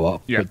ready to go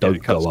up? Yeah, but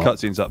don't go up.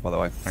 Cutscene's up, by the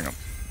way. Hang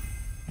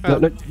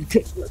on. No,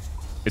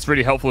 It's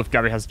really helpful if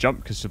Gabby has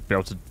jump, because she'll be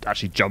able to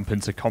actually jump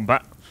into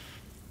combat.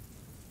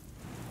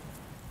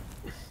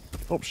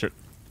 Oh, shit.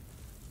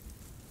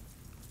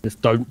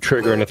 just don't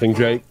trigger anything,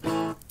 Jake.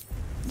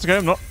 It's okay,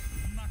 I'm not.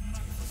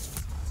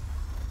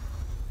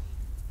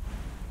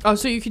 Oh,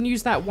 so you can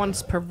use that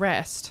once per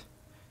rest.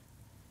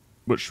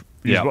 Which,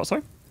 Yeah. what,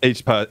 sorry?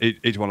 Each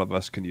one of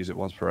us can use it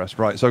once per rest.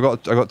 Right, so I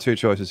got two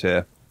choices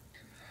here.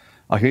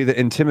 I can either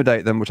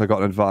intimidate them, which I got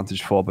an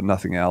advantage for, but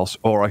nothing else,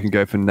 or I can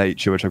go for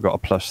nature, which I've got a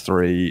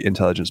 +3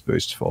 intelligence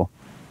boost for,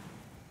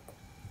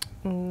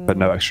 but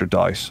no extra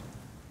dice.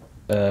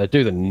 Do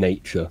the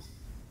nature.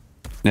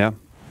 Yeah.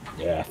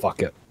 Yeah,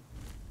 fuck it.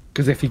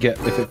 Because if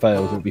it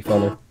fails, it'll be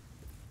funny.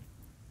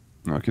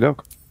 Okie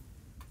doke.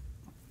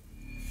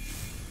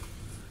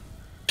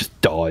 Just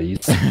dies.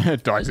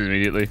 Dies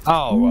immediately.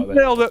 Oh, right then.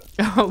 Nailed it.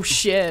 Oh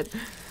shit!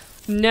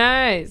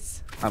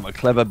 Nice. I'm a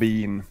clever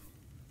bean.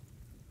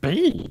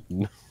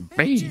 Bean.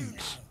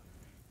 Beans.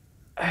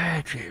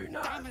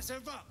 Dumb as a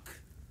rock,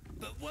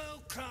 but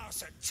world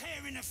class at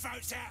tearing the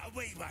throats out of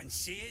wee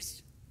ones, she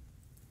is.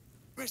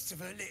 Rest of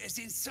her litters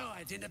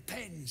inside in the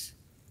pens.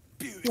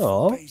 Beautiful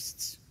Aw.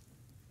 beasts.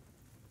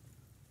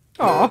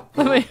 Oh,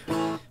 I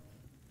mean,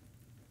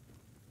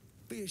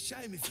 Be a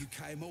shame if you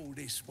came all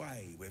this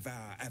way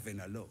without having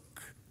a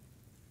look.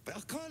 But I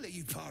can't let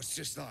you pass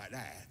just like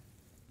that.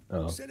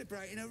 Oh.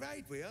 Celebrating a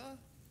raid, we are.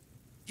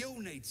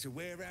 You'll need to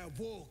wear our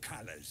war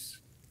colours.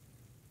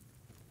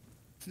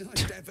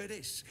 Nice to have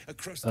this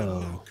across the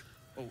mug.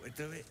 Ought to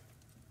do it.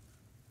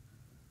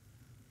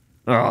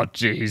 Oh,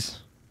 jeez.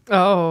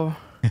 oh,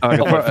 I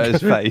can put it at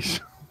his face.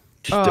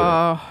 Just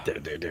oh, do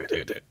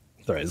it.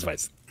 Throw it in his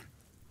face.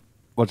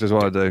 What does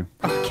want to do?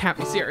 oh, can't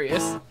be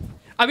serious.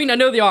 I mean, I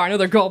know they are. I know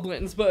they're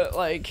goblins, but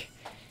like,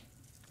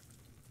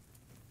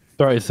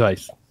 Throw it in his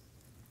face.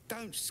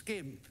 Don't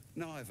skimp,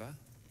 neither.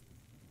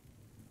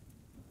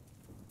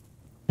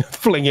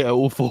 Fling it at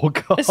all four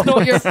cards. it's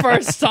not your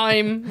first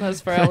time.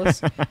 That's for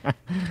Ellis.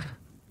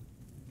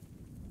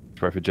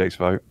 Throw for Jake's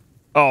vote.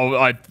 Oh,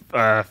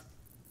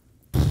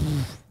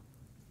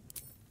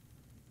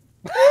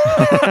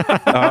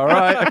 All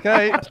right,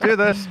 okay, let's do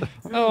this.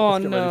 Oh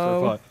Get ready for the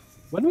no. fight.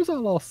 When was our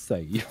last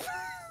save?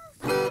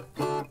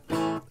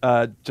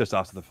 Just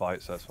after the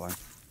fight, so that's fine.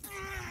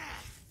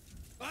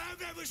 I hope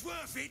that was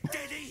worth it,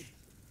 Daddy.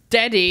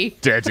 Daddy.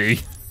 Daddy.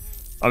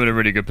 I'm in a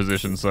really good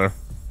position, so.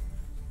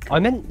 I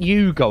meant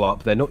you go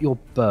up there, not your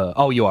bird.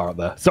 Oh, you are up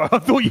there. Sorry, I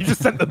thought you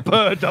just sent the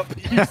bird up.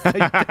 You stayed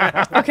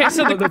down. Okay,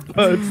 so The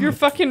birds. your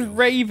fucking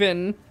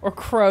raven or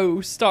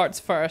crow starts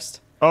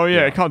first. Oh,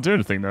 yeah, it can't do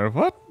anything, though.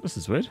 What? This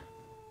is weird.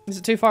 Is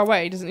it too far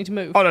away? Does it need to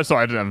move? Oh, no,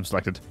 sorry, I didn't have him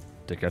selected.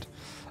 Dickhead.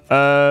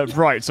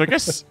 Right, so I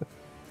guess...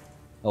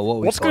 Oh, what are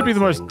we what's going to be the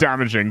most fighting?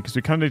 damaging? Because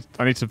we kind of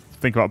I need to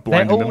think about They're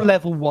blinding all them.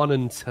 level 1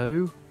 and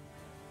 2.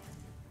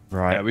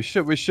 Right. Yeah, we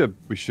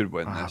should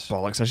win Ah, this.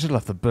 bollocks. I should have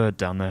left the bird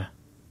down there.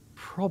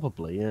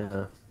 Probably,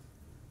 yeah.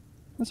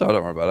 That's all right,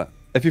 don't worry about it.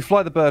 If you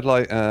fly the bird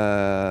like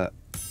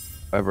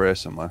over here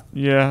somewhere,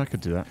 Yeah, I could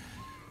do that.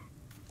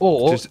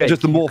 Or just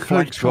the more you could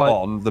flanks we're try-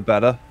 on, the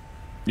better.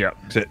 Yeah.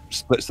 'Cause it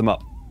splits them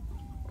up.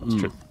 That's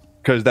true.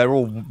 Because they're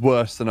all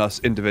worse than us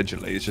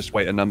individually. It's just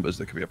weight of numbers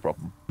that could be a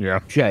problem. Yeah.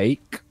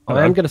 Jake, I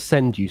Hello. am going to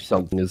send you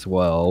something as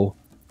well.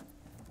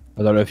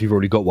 I don't know if you've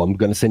already got one. I'm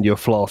going to send you a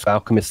flask of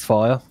Alchemist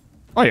Fire.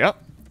 Oh, yeah.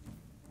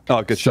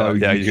 Oh, good So shot.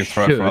 Yeah, you can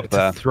throw it from up should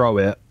there. throw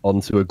it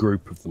onto a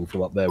group of them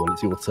from up there when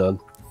it's your turn.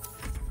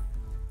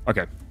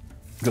 Okay.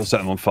 You'll set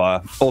them on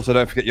fire. Also,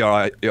 don't forget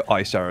your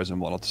ice arrows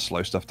and whatnot to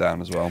slow stuff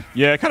down as well.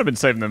 Yeah, kind of been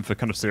saving them for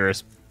kind of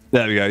serious.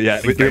 There we go.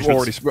 Yeah, we're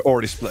Engagements.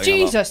 already splitting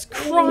them up. Jesus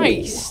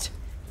Christ!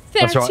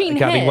 13 That's right.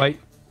 Gabby, hit. wait.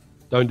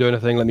 Don't do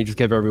anything. Let me just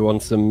give everyone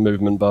some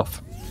movement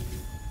buff.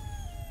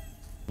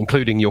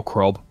 Including your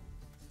Crob.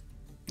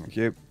 Thank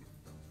you.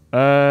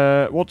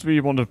 What do we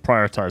want to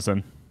prioritize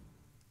then?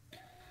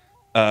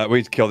 We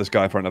need to kill this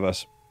guy in front of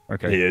us.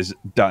 Okay. He is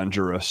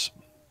dangerous.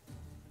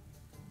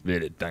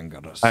 Really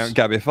dangerous. Hang on,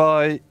 Gabby, if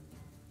I...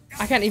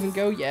 I can't even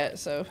go yet,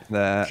 so.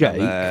 There, Jake.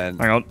 and then...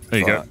 Hang on. There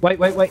you go.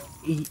 Wait.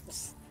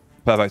 Eats.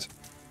 Perfect.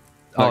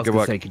 I was Good going to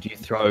work. say, could you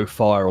throw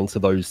fire onto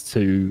those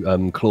two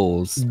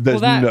claws?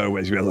 There's Well, that- no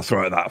way to be able to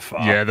throw it that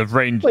far. Yeah, the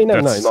range. Wait, no,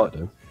 you that's- might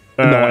do.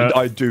 No,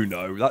 I do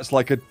know. That's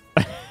like a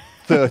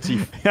 30,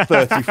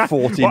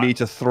 40 What?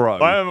 meter throw.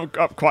 I am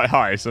up quite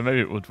high, so maybe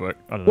it would work.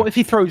 I don't know. What if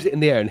he throws it in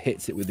the air and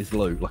hits it with his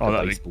loot, like Oh, a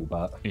that'd be- baseball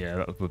bat? Yeah,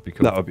 that would be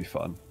cool. That would be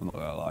fun. I'm not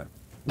gonna lie.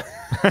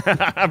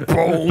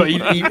 Boom! But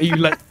he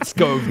lets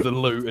go of the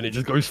loot and it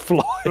just goes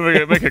flying. It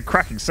would make a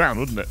cracking sound,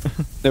 wouldn't it?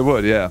 It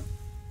would, yeah.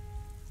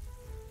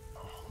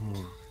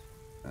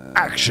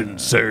 Action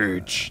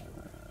surge.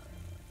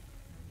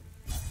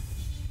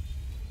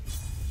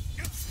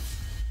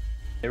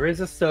 There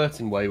is a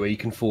certain way where you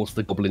can force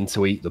the goblin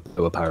to eat the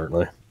poo,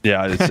 apparently.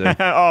 Yeah, I did too.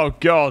 Oh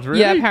god, really?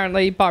 Yeah,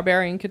 apparently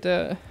Barbarian could do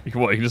it. You can,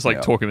 what, you can just like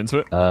Yeah. talk him into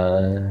it.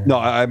 No,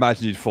 I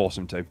imagine you'd force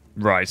him to.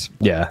 Right.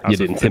 Yeah, That's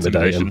you'd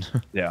intimidate him.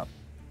 intimidation. Yeah.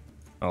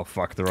 Oh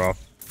fuck, there are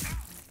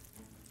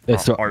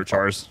It's not,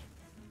 archers.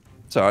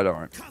 Sorry, don't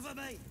worry.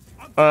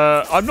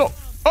 I'm not.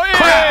 Oh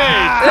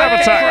yeah! Crab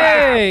attack!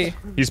 Hey!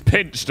 He's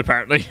pinched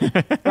apparently.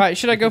 Right,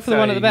 should I go for the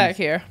one at the back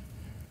here?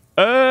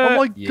 Oh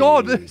my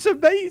god, yeah. it's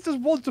amazing. It does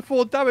 1 to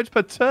 4 damage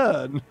per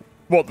turn.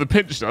 What the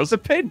pinch does? The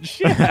pinch,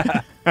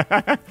 yeah.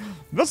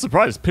 Not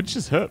surprised.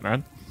 Pinches hurt,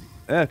 man.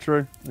 Yeah,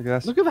 true, I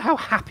guess. Look at how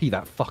happy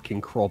that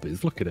fucking Crob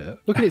is. Look at it.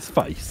 Look at its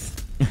face.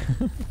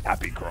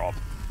 Happy Crob.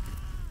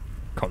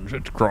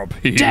 Conjured Crob.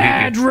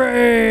 Dad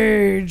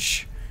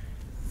rage!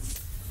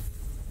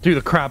 Do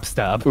the crab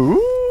stab.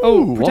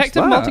 Oh, what's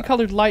protective that?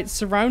 multicolored lights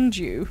surround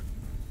you.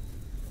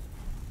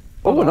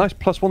 Oh, a nice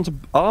 +1 to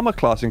armor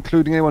class,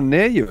 including anyone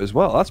near you as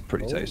well. That's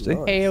pretty tasty.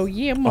 nice. Hell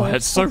yeah, Oh,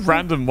 it's so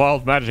random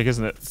wild magic,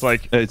 isn't it? It's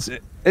like, It's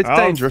Oh.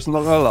 dangerous, I'm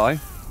not gonna lie.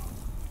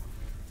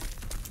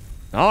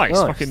 nice.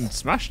 Nice. Fucking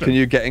smashed it. Can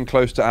you get in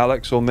close to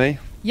Alex or me?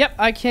 Yep,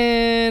 I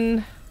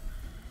can.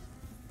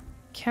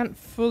 Can't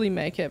fully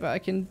make it, but I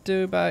can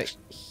do about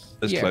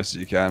As here. close as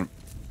you can.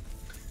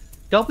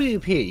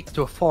 WPE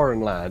to a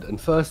foreign land, and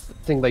first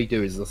thing they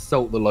do is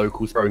assault the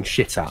locals, throwing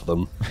shit at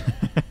them.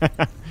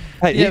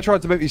 Hey, Yeah. he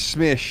tried to make me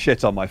smear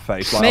shit on my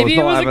face. Like, Maybe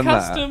I it was was not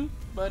a having that. custom.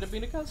 Might have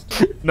been a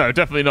custom. No,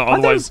 definitely not. I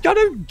Otherwise,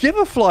 don't give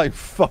a flying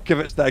fuck if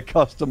it's their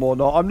custom or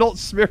not. I'm not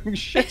smearing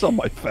shit on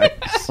my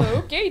face.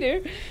 Okay,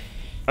 dude.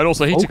 and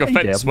also he took Okay,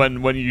 offense yeah.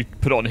 when you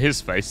put it on his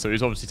face, so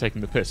he's obviously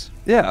taking the piss.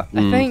 Yeah.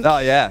 I think. Oh,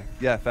 yeah.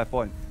 Yeah, fair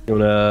point. You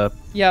wanna?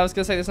 Yeah, I was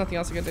gonna say there's nothing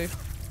else I can do.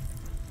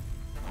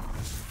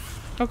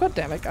 Oh god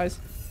damn it, guys!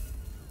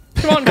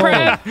 Come on,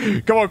 crab!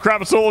 Come on,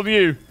 Crab, it's all of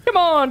you. Come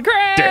on,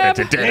 crab!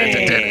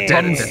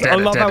 I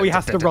love how he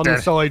has to run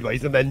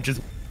sideways and then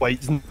just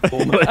waits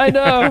normally. I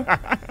know.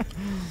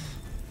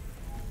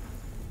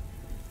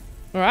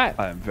 All right.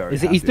 I am very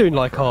Is it, he's happy doing with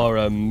like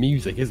our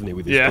music, isn't he?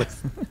 With his Yeah. twist?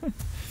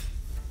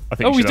 I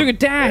think Oh, you he's should doing a have-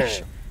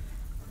 dash.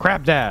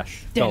 Crab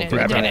dash. Don't do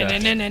crab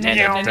dash.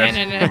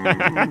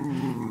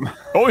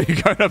 Oh, you're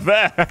going up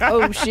there.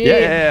 Oh shit!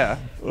 Yeah.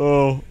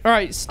 Oh. All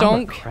right,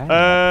 stonk.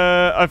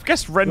 I've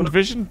guessed Rend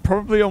Vision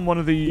probably on one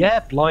of the Yeah,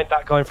 blind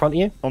that guy in front of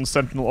you. on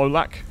Sentinel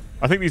Olak.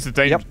 I think these are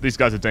these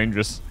guys are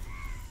dangerous.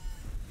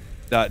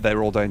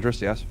 They're all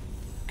dangerous, yes.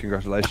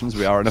 Congratulations,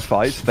 we are in a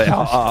fight. They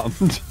are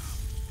armed.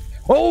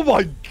 Oh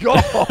my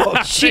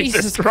god!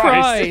 Jesus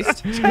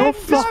Christ. Christ! Your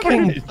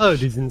fucking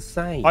bird is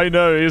insane. I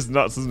know, he is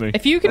nuts, isn't he?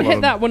 If you can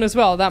hit that one as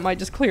well, that might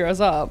just clear us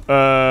up.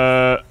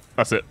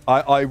 That's it.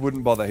 I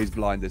wouldn't bother, he's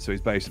blinded, so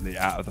he's basically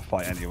out of the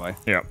fight anyway.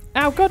 Yeah.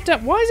 Ow,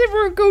 goddamn! Why is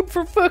everyone good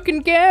for fucking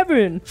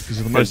Gavin? These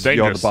are the most You're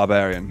dangerous. the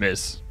barbarian.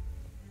 Miss.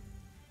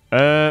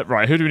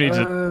 Right, who do we need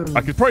to...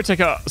 I could probably take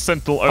out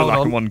Sentinel Olak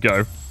on. in one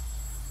go.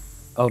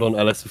 Hold on,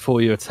 Ellis.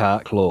 Before you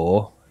attack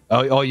Claw,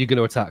 are you going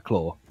to attack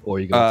Claw, or are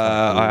you going to?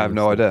 Attack I have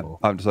no idea. Claw?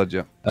 I haven't decided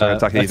yet. So I'm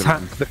attack either.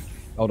 Attack the.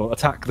 Hold on.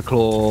 Attack the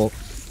Claw.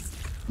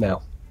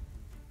 Now.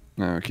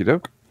 Okie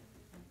doke.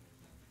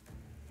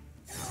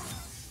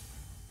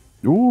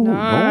 Ooh,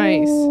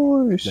 Nice.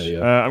 nice. There you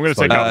go. I'm going to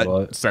take out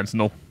Right.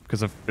 Sentinel,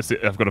 because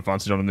I've got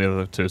advantage on him, the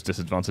other two is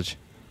disadvantage.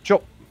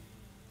 Sure.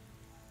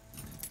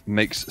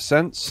 Makes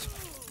sense.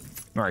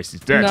 Nice,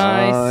 he's dead.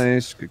 Nice.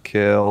 Nice. Good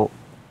kill.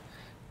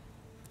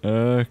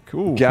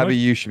 Cool. Gabby,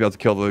 you should be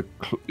able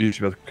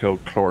to kill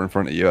Claw in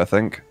front of you, I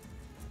think.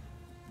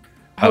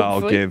 And I'll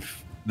Hopefully.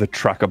 give the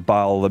tracker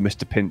Bile the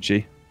Mr.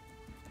 Pinchy.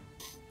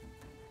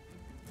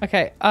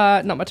 Okay,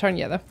 not my turn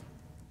yet though.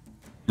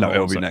 No, Oh,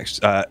 it'll be sorry.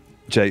 next.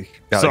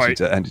 Jake, Alex, Sorry. you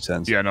to end your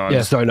turns. Yeah, no,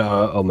 Yeah. Sorry.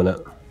 No. A minute.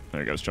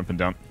 there he goes, jumping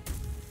down.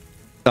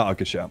 Oh,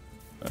 good shout.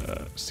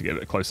 Just to get a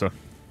bit closer.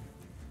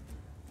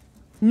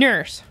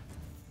 Nurse.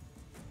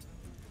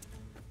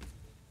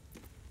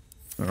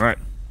 Alright.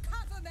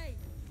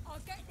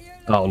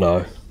 Oh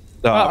no.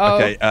 Oh, Uh-oh.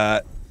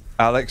 okay.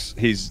 Alex,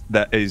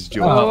 that is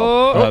your.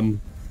 Oh.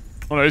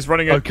 Oh no, he's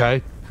running it.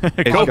 Okay.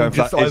 He's, I'm going for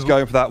just- that, he's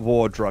going for that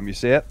war drum. You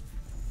see it?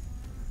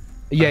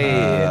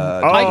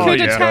 Yeah. Oh, I could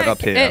yeah. attack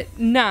Up here. it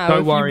now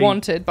Don't if worry. you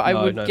wanted, but I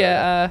No, would no,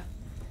 get.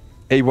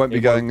 He won't be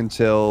He going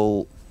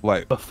until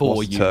Before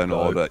what's the you turn go.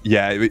 order.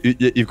 Yeah,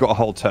 you've got a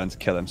whole turn to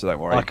kill him, so don't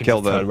worry. I can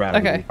Kill just turn the. around.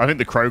 Okay. I think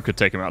the crow could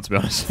take him out, to be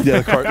honest.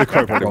 Yeah, the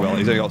crow probably will.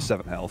 He's only got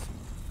 7 health.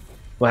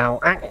 Well,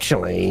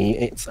 actually,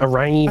 it's a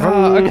raven.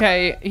 Oh,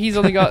 okay. He's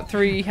only got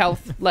 3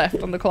 health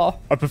left on the claw.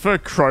 I prefer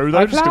crow,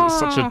 though, just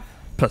because it's such a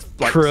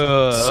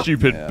Crow.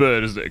 stupid Yeah.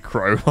 bird, isn't it? A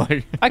crow.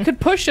 Like, I could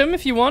push him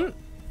if you want.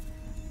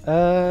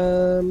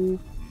 Or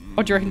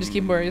Or do you reckon just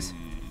keep him where he is?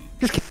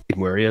 just keep him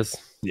where he is.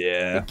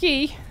 Yeah.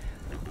 Key.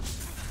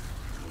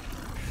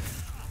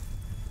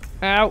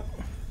 Ow.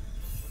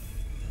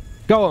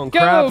 Go on, Go,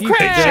 Crab. You Crab!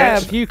 can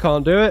do it. You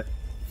can't do it.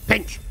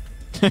 Pinch.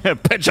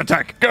 pinch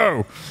attack,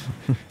 go!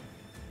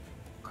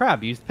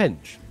 Crab used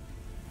pinch.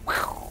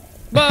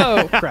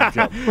 Whoa. Crab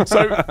jump.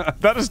 So,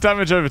 that is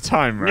damage over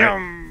time,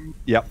 right?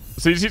 Yep.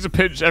 So you just need to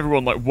pinch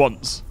everyone, like,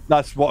 once.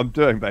 That's what I'm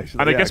doing,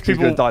 basically. And I guess 'cause he's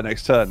people going to die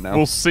next turn now.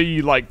 We'll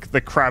see, like,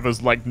 the crab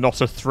as, like,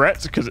 not a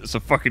threat, because it's a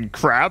fucking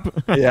crab.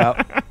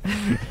 Yeah.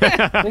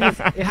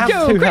 It has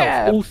Go, 2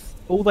 Crab! health.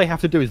 all they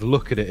have to do is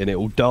look at it and it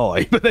will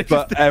die.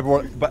 But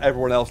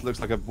everyone else looks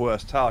like a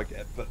worse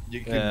target. But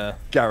you can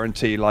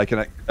guarantee like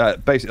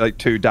basically like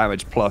 2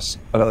 damage plus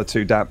another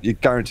 2 damage. You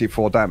guarantee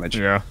 4 damage.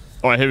 Yeah.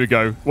 All right, here we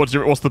go. What's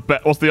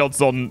the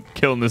odds on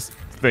killing this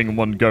thing in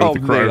one go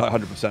with the crow? Like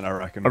 100%, I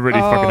reckon. I really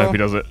fucking hope he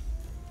does it.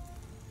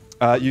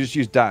 You just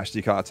use dash. So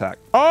you can't attack.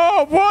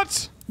 Oh,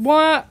 what?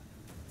 What?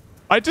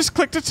 I just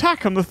clicked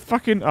attack on the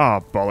fucking...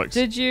 Oh, bollocks.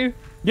 Did you?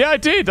 Yeah, I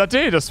did,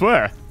 I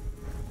swear.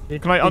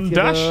 Can I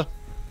undash?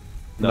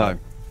 No.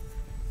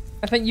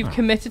 I think you've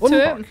committed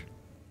to it.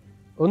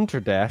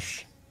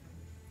 Underdash.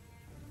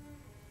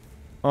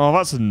 Oh,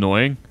 that's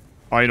annoying.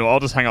 Oh, you know what? I'll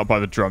just hang out by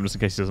the drum just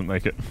in case he doesn't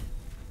make it.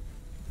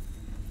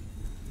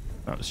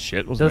 That was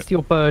shit, wasn't it? Does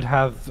your bird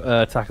have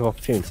attack of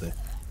opportunity?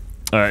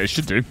 It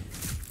should do.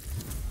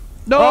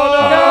 No!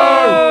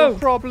 Oh, no!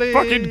 Probably.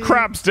 Fucking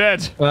crab's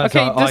dead. Okay,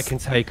 I this- can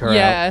take her out.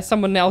 Yeah,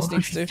 someone else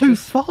needs to. She's too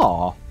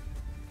far.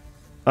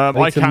 I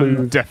Need to can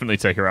move. definitely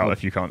take her out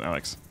if you can't,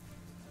 Alex.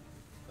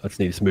 I just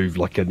need to move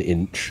like an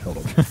inch. Hold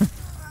on.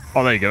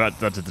 Oh, there you go.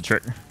 That did the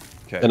trick.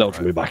 Okay, And I'll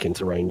just move back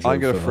into range. I'm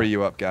going of, to free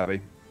you up,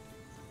 Gabby.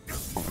 I'm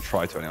going to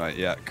try to anyway.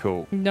 Yeah,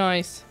 cool.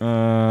 Nice.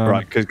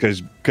 Right,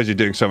 because you're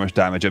doing so much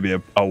damage, it'd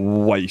be a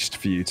waste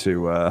for you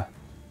to...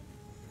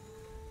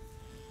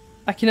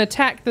 I can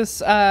attack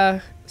this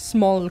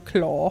small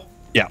claw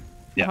Yeah.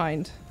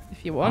 behind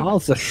if you want. Oh,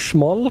 it's a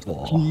small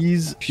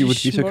Please, if you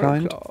would be so Small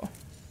kind. claw.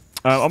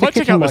 I might Stick it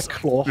take in out my this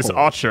claw hole.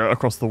 archer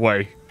across the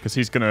way because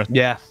he's gonna.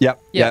 Yeah.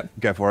 Yep,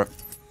 go for it.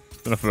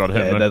 Don't know if we're about to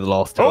hit Yeah, him. they're the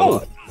last two.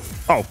 Oh!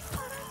 Oh.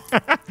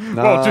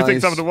 Well, 2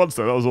 things Nice. happened at once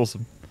though. That was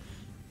awesome.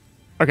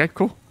 Okay,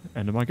 cool.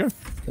 End of my go.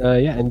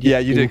 Yeah, and Yeah,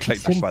 you did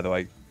click dash, by the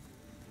way.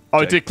 Oh,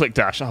 I Jake. did click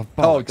dash. Oh,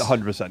 Oh, bollocks.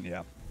 100%,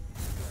 yeah.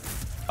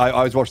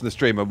 I was watching the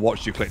stream and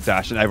watched you click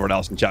dash, and everyone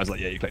else in chat was like,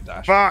 yeah, you click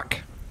dash. Fuck.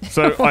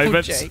 So I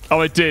meant. Jake. Oh,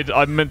 I did.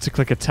 I meant to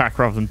click attack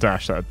rather than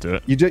dash. That'd do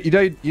it. You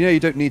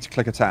don't need to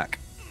click attack.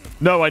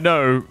 No, I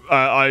know.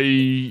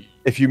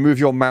 If you move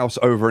your mouse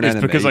over an It's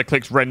enemy... because I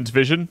clicked rend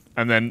vision,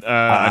 and then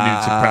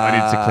I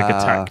needed to click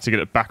attack to get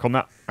it back on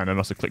that, and I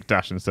must have clicked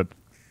dash instead.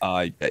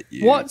 I bet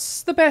you...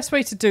 What's the best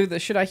way to do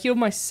this? Should I heal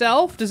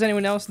myself? Does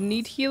anyone else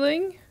need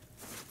healing?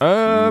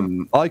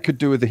 I could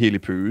do with the Healy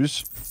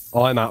Poos.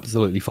 I'm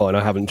absolutely fine.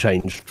 I haven't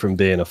changed from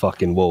being a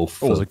fucking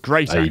wolf. Oh, there's for a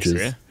great ages.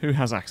 axe here. Who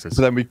has axes?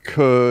 So then we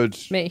could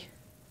Me.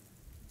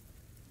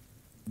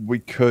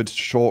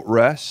 short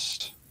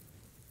rest.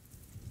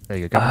 There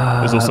you go.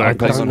 There's also I a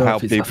Based don't on know how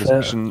if it's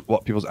people's fair.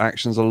 what people's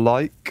actions are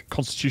like.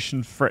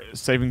 Constitution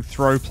saving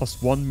throw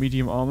 +1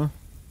 medium armor.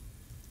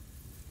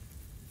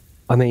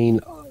 I mean,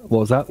 what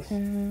was that?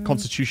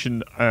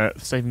 Constitution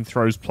saving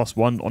throws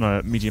 +1 on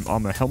a medium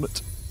armor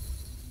helmet.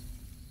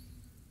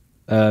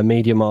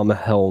 Medium armor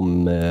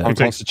helmet. On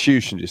Okay.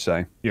 Constitution, you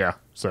say? Yeah,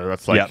 so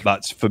that's like. Yeah,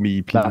 that's for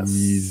me,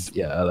 please.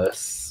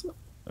 That's that's.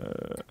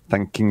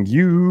 Thanking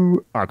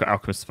you. I've got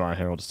Alchemist's Fire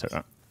here. I'll just take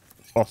that.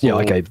 Awful. Yeah,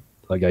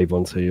 I gave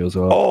one to you as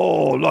well.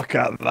 Oh, look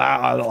at that!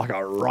 I look like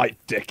a right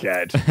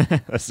dickhead.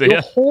 Let's see Your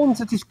it. horns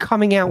are just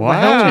coming out. Wow. the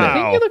helmet. I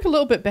think you look a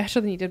little bit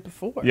better than you did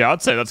before. Yeah,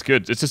 I'd say that's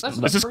good. It's just That's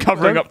it's just pretty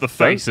covering good. up the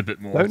face a bit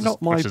more, Don't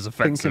knock my which is pink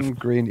offensive. and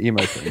green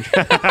emo thing.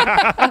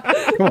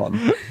 Come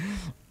on.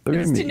 Look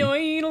at It's me.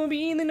 tonight will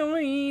be the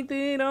night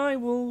that I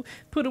will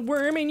put a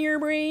worm in your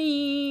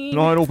brain.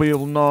 Night'll be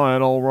all night.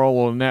 I'll roll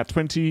on that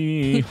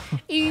 20.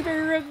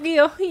 Either of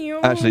you.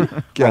 Actually,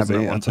 Wasn't Gabby, that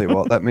I'll one? tell you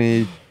what. Let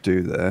me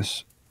do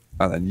this,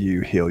 and then you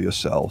heal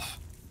yourself.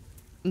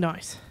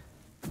 Nice.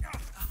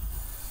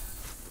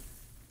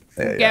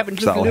 Yeah, Gavin's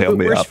so that'll looking a heal little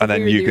me worse up, for and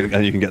then wear you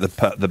there. can get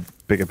the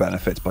bigger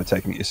benefits by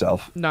taking it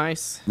yourself.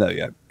 Nice. There you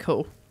go.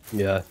 Cool.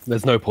 Yeah,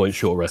 there's no point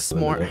short resting.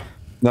 Smart. anyway.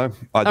 No,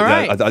 I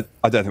right.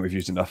 don't think we've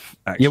used enough.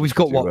 Yeah, we've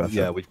got actions to one. worth it.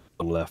 Yeah, we've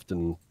got one left,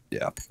 and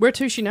Yeah. Where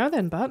to she now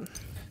then, bud?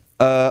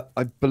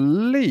 I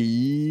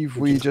believe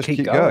we just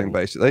keep going.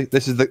 Basically.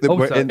 This is the Oh,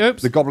 we're sorry. in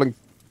Oops. the goblin.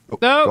 Oh,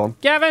 No, go on.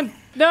 Gavin,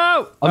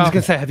 no. I'm just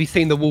gonna say, have you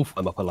seen the wolf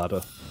climb up a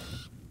ladder?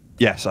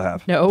 Yes, I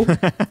have. No.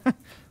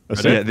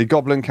 That's Yeah, it. the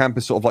goblin camp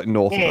is sort of like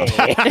north of us.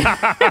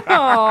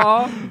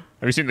 Aww. Have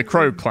you seen the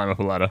crow climb up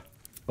a ladder?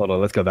 Hold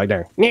on, let's go back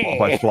down.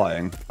 by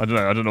flying. I don't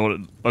know. I don't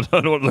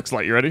know what it looks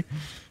like. You ready?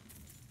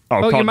 Oh, Oh,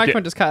 your can't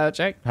microphone get... just cut out,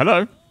 Jake.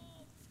 Hello.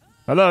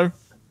 Hello.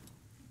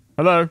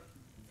 Hello.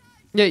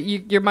 Yeah,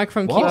 your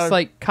microphone What? keeps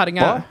like cutting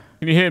out.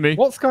 Can you hear me?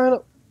 What's going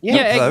on?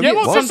 Yeah, hello. Yeah,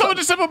 what's What? this? Someone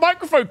just said my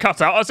microphone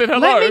cut out. I said hello,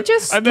 Let me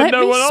just and then let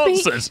no me one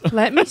speak. answered.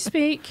 Let me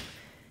speak.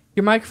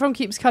 Your microphone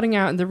keeps cutting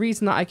out, and the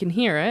reason that I can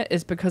hear it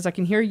is because I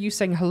can hear you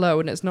saying hello,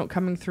 and it's not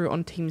coming through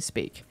on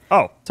TeamSpeak.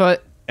 Oh, So,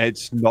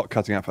 It's not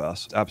cutting out for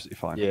us. Absolutely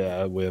fine.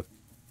 Yeah, we're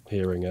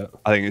hearing it.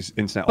 I think it's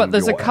internet. but on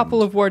there's a your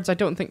couple end. of words I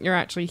don't think you're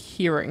actually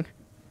hearing.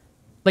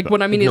 Like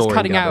when I mean it's ignoring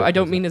cutting out, Gavin, I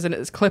don't isn't mean as in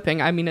it's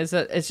clipping. I mean as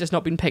that it's just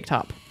not been picked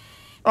up.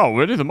 oh,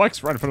 really? The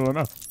mic's right in front of my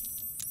mouth.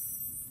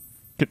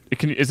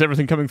 Is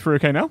everything coming through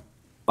okay now?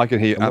 I can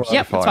hear you absolutely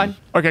Yep, that's fine.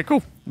 Okay,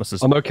 cool. Must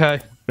have I'm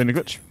okay. been a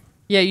glitch.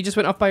 Yeah, you just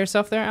went off by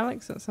yourself there,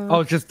 Alex. That's,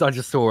 I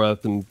just saw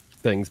some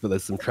things, but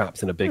there's some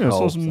traps in a big Yeah,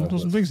 hole. saw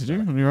some things to do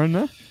on your own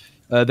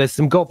there. There's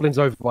some goblins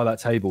over by that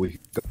table we could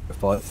go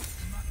fight.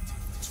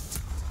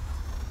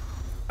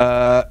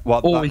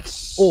 Well, Or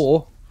that's...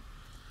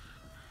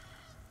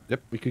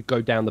 Yep, we could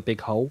go down the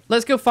big hole.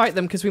 Let's go fight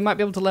them because we might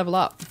be able to level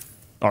up.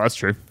 Oh, that's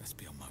true.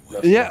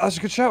 Yeah, that's a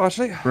good show,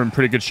 actually. We're in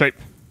pretty good shape.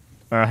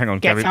 Hang on,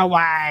 Gabby.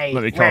 away!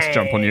 Let me cast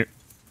jump on you.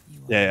 You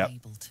are Yeah.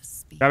 unable to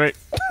speak. Gabby.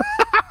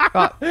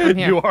 But I'm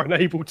here. You are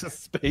unable to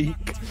speak.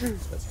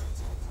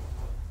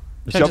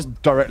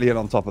 Jump directly in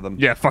on top of them.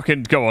 Yeah,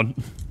 fucking go on.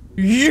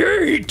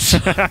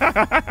 Yeet!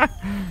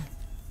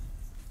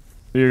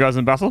 Are you guys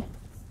in battle?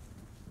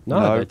 No,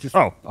 No. they're just,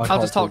 Oh. I I'll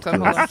can't just talk to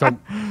them. Hold on.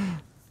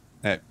 Some-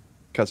 Hey,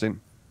 cutscene.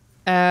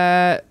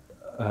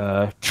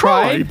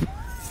 Tribe.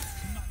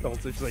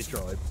 Don't say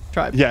tribe.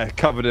 Tribe. Yeah,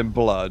 covered in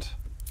blood.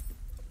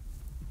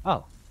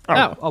 Oh.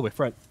 Oh. We're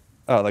friends.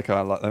 Oh, they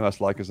kind of like, they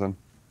must like us then.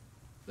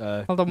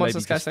 Hold on, what's maybe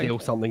this guy just saying? steal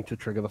something to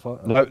trigger the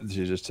fight. No,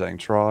 she's just saying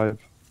tribe.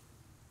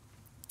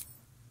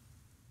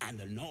 And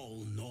the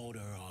Knoll gnawed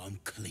her arm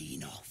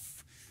clean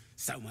off.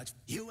 So much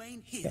you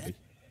ain't here.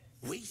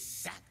 We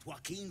sacked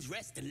Joaquin's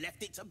rest and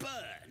left it to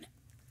burn.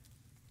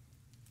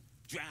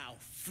 Drow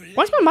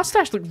Why does my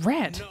mustache look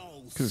red?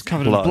 Because it's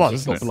covered in Blood. blood,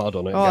 It's isn't got it? blood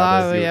on it. Oh,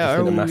 Gabbers. You're yeah. just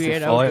in a Oh, massive yeah,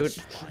 that fight. was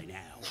good. by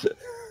now.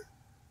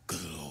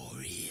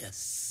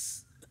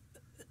 Glorious.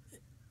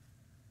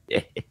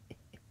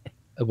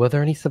 Were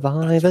there any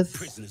survivors?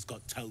 Prisoners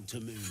got towed to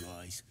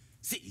Moonrise.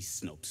 City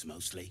snobs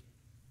mostly.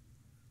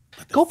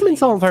 But the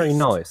Goblins aren't very feast,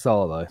 nice,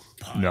 are they?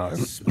 No.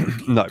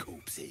 smoking No.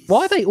 corpses.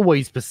 Why are they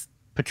always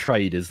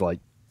portrayed as like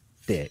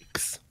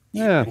dicks?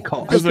 Yeah.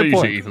 Cock- Because they're Good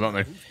point. usually evil,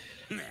 aren't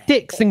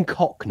Dicks and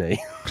Cockney.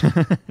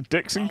 they?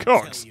 Dicks and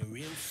I'll cocks. tell you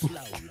real slow,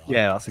 like,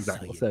 Yeah, that's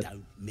exactly so what I you said.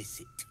 don't miss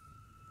it.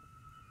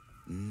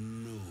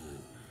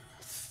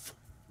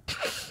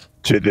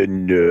 To the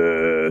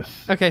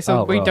north. Okay,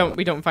 so Oh, we right.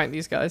 don't fight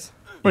these guys.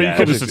 Well, Yeah, you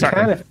could just obviously.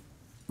 attack them.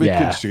 We Yeah.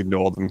 could just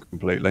ignore them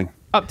completely.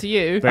 Up to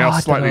you. They Oh, I are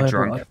don't slightly know,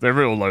 drunk. but They're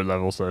real low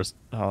level, so it's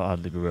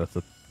hardly be worth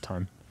the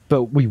time.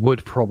 But we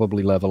would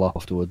probably level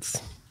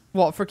afterwards.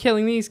 What, for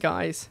killing these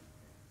guys?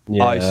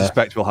 Yeah. I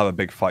suspect we'll have a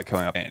big fight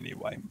coming up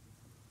anyway.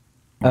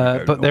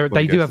 But When we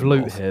they go do to have the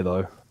loot north. here,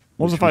 though.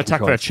 What if I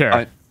attack their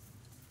chair?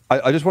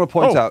 I just want to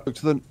point Oh. out, look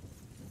to the,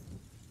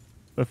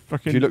 The if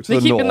fucking you look to They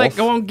the keep north, being like,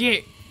 go on,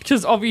 get.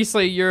 Because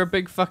obviously you're a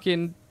big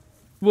fucking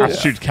wolf.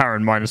 attitude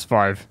Karen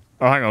 -5.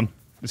 Oh, hang on.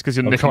 It's because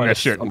you're I'm nicking trying their to,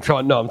 shit. I'm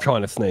trying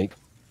to sneak.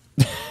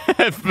 yeah,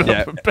 You're a if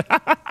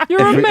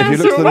you mess.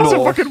 look to the That's a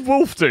north, fucking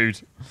wolf,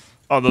 dude.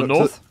 Oh, the look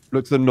north?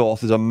 look to the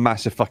north, there's a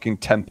massive fucking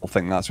temple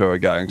thing. That's where we're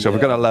going. So if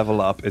we're going to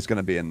level up, it's going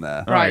to be in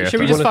there. Right, yeah, should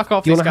we fair. just fuck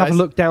off Do you these want to have guys?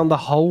 a look down the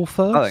hole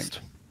first? I think.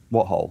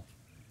 What hole?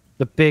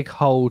 The big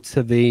hole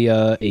to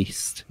the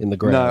east in the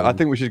ground. No, I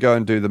think we should go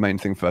and do the main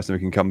thing first, and we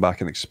can come back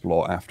and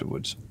explore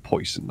afterwards,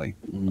 poisonally.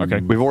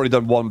 Okay. We've already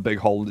done one big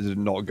hole that did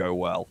not go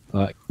well.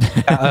 Right.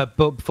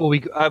 But before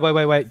we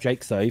wait,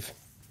 Jake, save.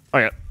 Oh,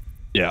 yeah.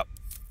 Yeah.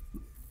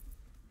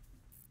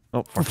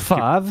 Oh, fuck.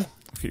 Five.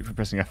 Keep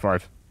pressing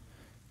F5.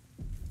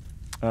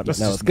 Let's Now just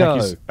let's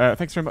thank you.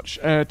 Thanks very much.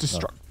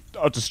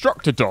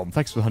 Destructor Dom.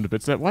 Thanks for the 100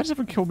 bits. Why does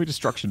everyone call me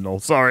Destruction Null?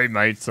 Sorry,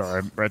 mate.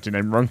 Sorry, I read your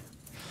name wrong.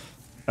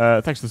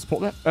 Thanks for the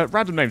support there.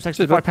 Random names. Thanks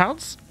for the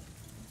 £5.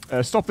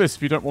 Stop this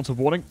if you don't want a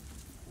warning.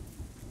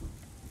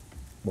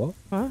 What?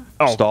 Oh,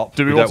 Stop.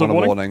 Do we don't want a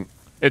warning? warning.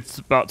 It's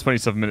about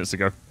 27 minutes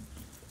ago.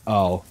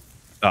 Oh.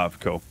 Oh,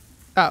 cool.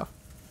 Oh.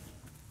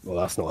 Well,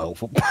 that's not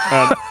helpful.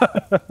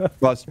 Well,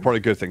 that's probably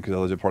a good thing, because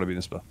otherwise it'd probably be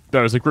a spur.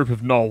 There is a group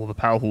of Knoll with a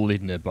powerful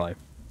lead nearby.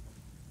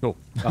 Cool.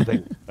 I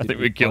think. I think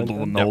we killed all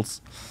the them?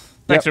 Knolls. Yep,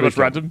 Thanks very we much,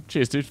 killed Random.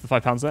 Cheers, dude, for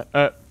the £5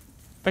 there.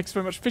 Thanks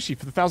very much, Fishy,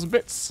 for the 1,000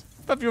 bits.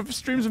 Love your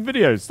streams and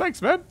videos.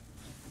 Thanks, man.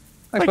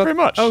 Thank you bud. very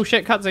much. Oh,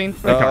 shit, cutscene.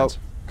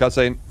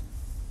 Cutscene.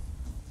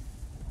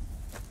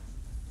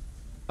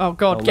 Oh,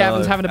 God, Oh,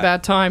 Gavin's no. having a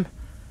bad time.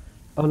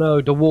 Oh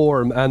no, the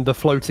worm and the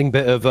floating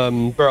bit of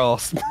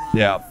grass.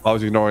 Yeah, I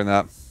was ignoring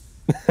that.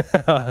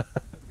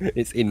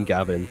 It's in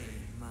Gavin.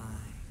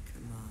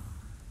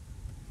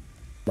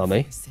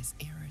 Mummy. This is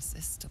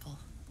irresistible.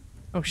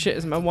 Oh, shit,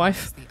 is it my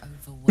wife? The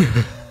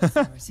overwhelming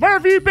authority Where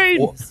have you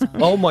been?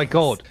 Oh my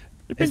god.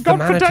 been As the gone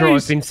for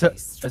manager days.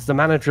 as the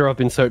manager I've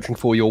been searching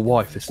for your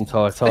wife this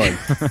entire time.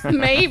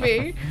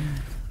 Maybe.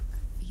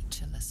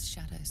 featureless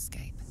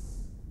shadowscape.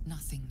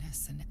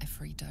 Nothingness in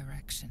every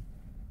direction.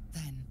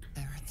 Then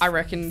there are I three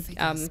reckon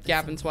figures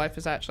Gavin's before wife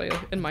is actually,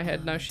 in my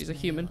head, no, she's a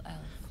human. elf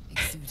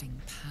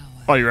exuding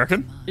power Oh, you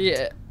reckon? and command.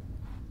 Yeah.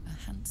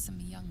 A handsome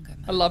younger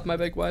man. I love my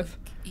big wife.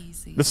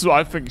 Easy This is what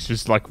I think is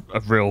just like a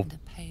real, and a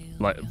pale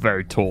like, young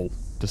very tall.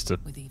 Just to.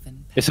 with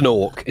even It's an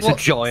orc. It's Well, a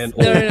giant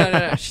orc.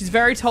 No. She's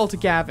very tall to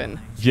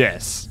Gavin.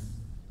 Yes.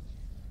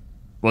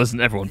 Well,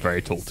 isn't everyone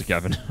very tall to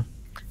Gavin?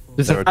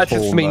 Does They're a that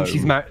just tall mean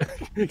gnome.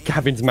 she's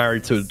Gavin's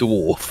married to a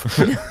dwarf?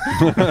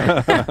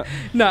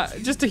 No,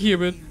 just a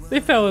human. They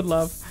fell in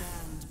love.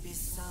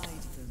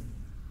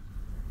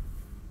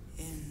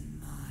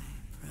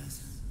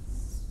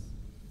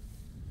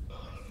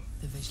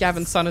 the vision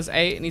Gavin's son is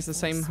 8 and he's the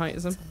same height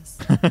as him.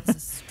 as a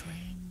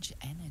strange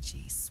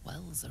energy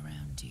swells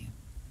around you.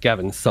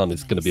 Gavin's son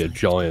is going to be a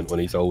giant when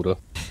he's older.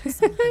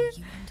 Somehow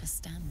you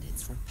understand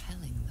it's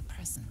repelling the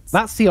presence.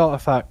 That's the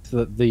artifact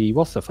that the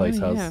what's her face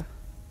Oh, has. yeah.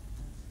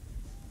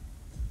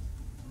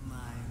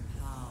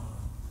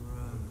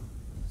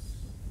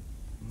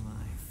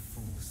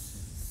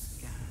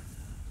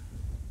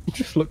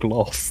 Just look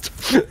lost.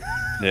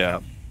 Yeah.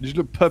 You just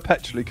look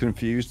perpetually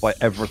confused by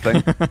everything.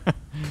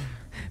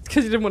 It's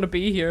because you didn't want to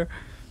be here.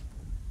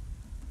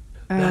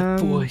 That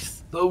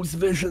voice, those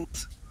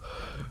visions.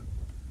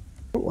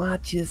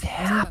 What just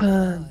Whatever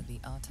happened? the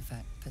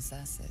artifact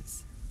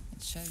possesses,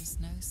 it shows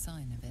no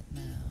sign of it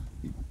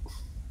now.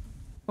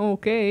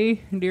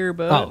 Okay, dear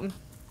bud.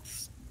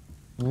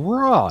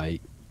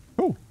 Right.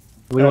 Cool.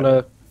 We want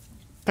to.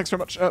 Thanks very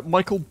much,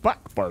 Michael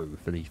Backbow,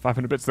 for the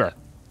 500 bits there.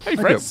 Hey,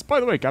 Thank friends. By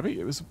the way, Gabby,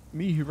 it was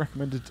me who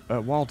recommended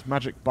Wild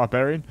Magic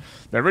Barbarian.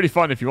 They're really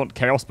fun if you want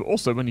chaos, but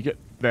also when you get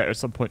there at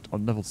some point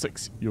on level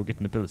 6, you'll get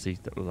an ability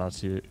that will allow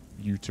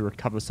you to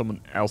recover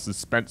someone else's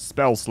spent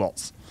spell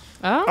slots.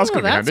 Oh, That's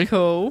gonna be that's handy.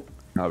 cool.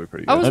 That'll be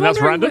pretty I good. was And that's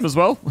wondering random with- as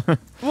well.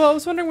 Well, I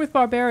was wondering with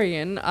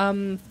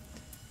Barbarian,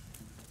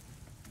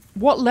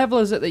 what level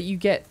is it that you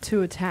get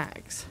 2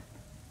 attacks?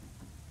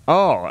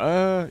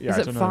 Yeah, Is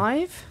I it don't know.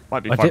 5?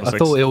 Might be I, 5 or I 6.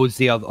 thought it was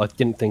the other. I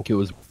didn't think it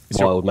was It's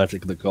your- Wild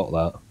Magic that got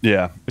that.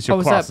 Yeah. It's your Oh,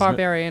 was class, that isn't it?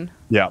 Barbarian?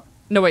 Yeah.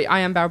 No, wait,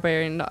 I am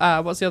Barbarian.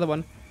 What's the other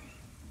one?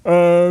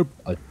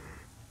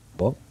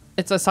 What?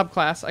 It's a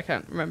subclass. I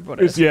can't remember what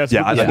it It's, is. yeah, it's,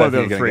 Yeah, I it's don't one of know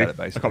the if other you're 3.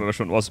 gonna I get can't it, remember which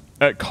one it was.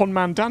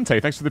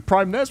 Conmandante, thanks for the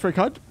Prime. That's very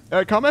kind.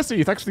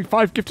 Carmessi, thanks for the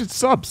 5 gifted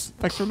subs.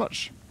 Thanks very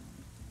much.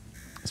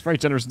 It's very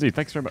generous indeed.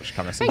 Thanks very much,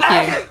 Carmessi. Thank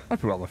you.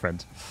 Hope you're well, my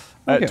friend.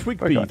 Okay, Twig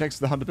very B, kind. thanks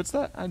for the 100 bits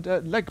there. And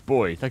Leg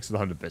Boy, thanks for the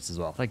 100 bits as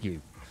well. Thank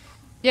you.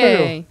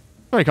 Yay.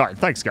 Very kind.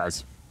 Thanks,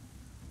 guys.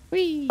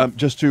 Whee.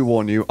 Just to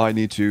warn you, I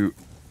need to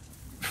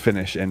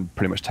finish in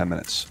pretty much 10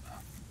 minutes.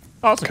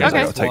 Oh, that's okay. Because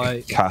Okay. I've got to Why-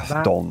 take Kath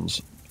that-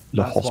 Dons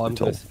the That's what I'm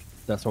hospital. gonna-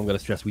 That's what I'm going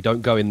to stress. We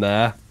don't go in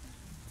there.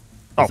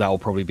 Oh. That'll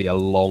probably be a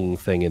long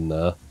thing in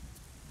there.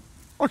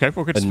 Okay,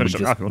 well, we could just finish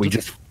it now if you want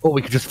to. or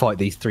we could just fight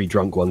these 3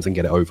 drunk ones and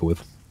get it over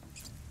with.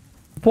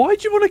 Why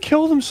do you want to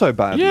kill them so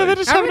badly? Yeah, they're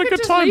just Or having we a could good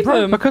just time, leave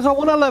bro. them. Because I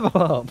want to level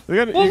up.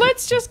 They're gonna- Well, you-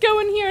 let's just go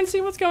in here and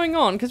see what's going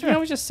on, because we can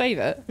always just save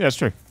it. Yeah, it's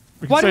true.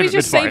 We can Why don't we save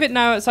just save mid-fight. it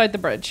now outside the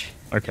bridge?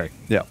 Okay.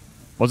 Yeah.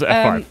 Was it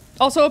F5?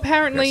 Also,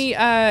 apparently,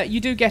 you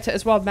do get it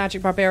as Wild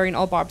Magic Barbarian.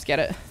 All barbs get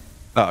it.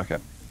 Oh, okay.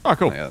 Oh,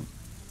 cool. Yeah.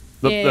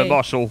 The Yay.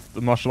 martial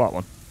art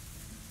one.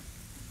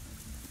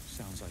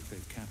 Sounds like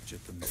they've captured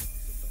them.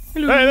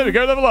 Hey, there we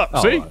go. Level up.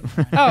 Oh, See?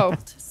 right. Oh,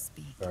 To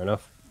speak. Fair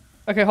enough.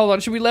 okay, hold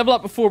on. Should we level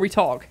up before we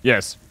talk?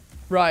 Yes.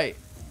 Right.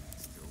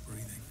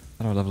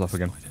 How do I level up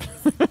again?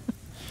 Alright,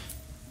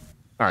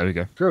 there we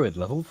go. Druid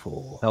level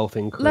 4. Health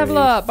increase. Level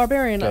up,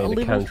 Barbarian. Gain a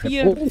Level cantrip.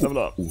 4. Ooh. Level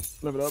up.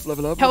 Level up,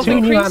 level up. Health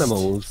Two new increased.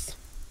 animals.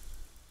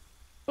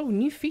 Oh,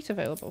 new feat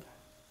available.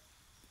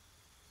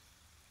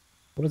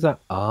 What is that?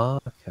 Ah,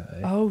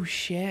 okay. Oh,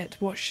 shit.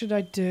 What should I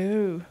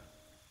do?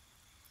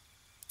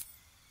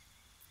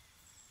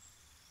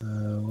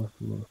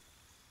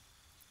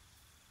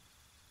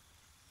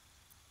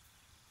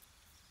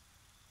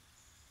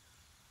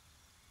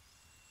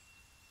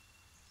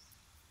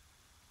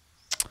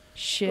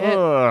 Shit.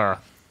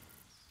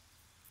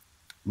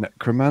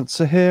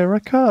 Necromancer, here I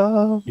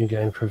come. You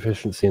gain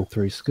proficiency in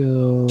 3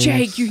 skills.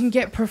 Jake, you can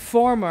get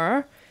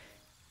Performer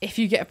if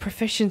you get a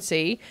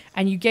proficiency,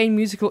 and you gain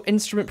musical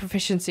instrument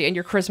proficiency, and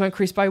your charisma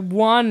increased by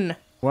 1.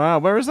 Wow,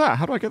 where is that?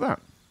 How do I get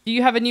that? Do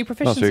you have a new Oh, so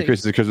proficiency? it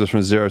increases because it's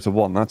from 0 to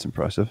 1. That's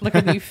impressive. Like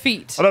a new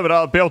feat. I know, but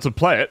I'll be able to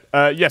play it.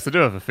 Yes, I do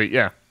have a feat,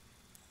 yeah.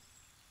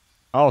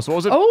 Oh, so what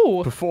was it?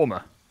 Oh.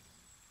 Performer.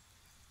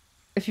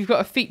 If you've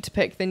got a feat to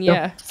pick, then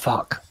yeah.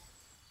 Fuck.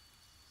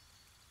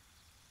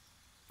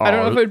 Oh, I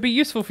don't know if it would be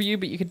useful for you,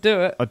 but you could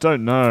do it. I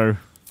don't know.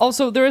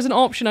 Also, there is an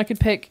option I could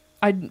pick.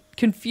 I'm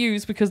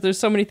confused because there's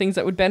so many things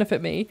that would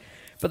benefit me.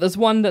 But there's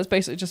one that's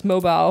basically just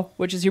mobile,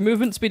 which is your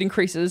movement speed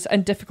increases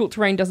and difficult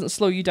terrain doesn't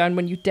slow you down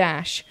when you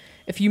dash.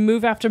 If you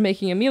move after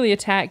making a melee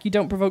attack, you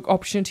don't provoke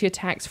opportunity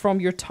attacks from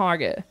your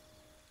target.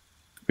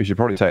 We should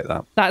probably take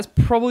that That's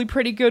probably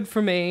pretty good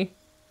for me.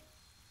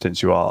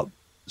 since you are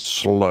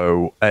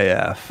slow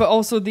AF. But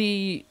also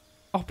the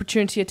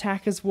opportunity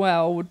attack as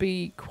well would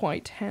be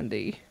quite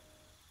handy.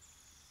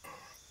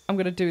 I'm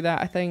going to do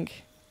that, I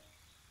think.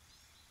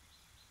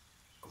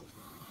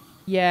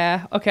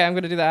 Yeah, okay, I'm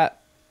going to do that.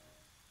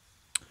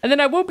 And then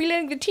I won't be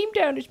letting the team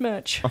down as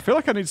much. I feel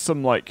like I need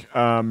some, like,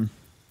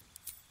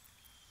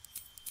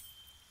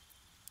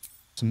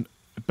 some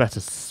better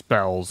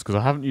spells, because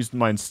I haven't used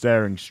my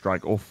Ensnaring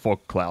Strike or Fog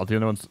Cloud. The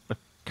only ones I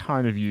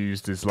kind of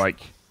used is, like,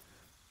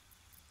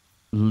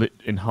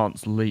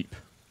 Enhanced Leap.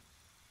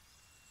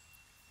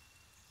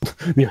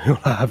 You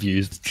have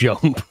used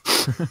jump.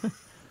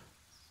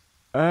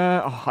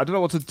 I don't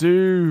know what to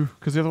do,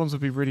 because the other ones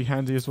would be really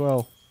handy as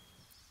well.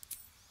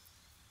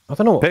 I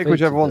don't know what Pick feat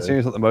whichever to one do.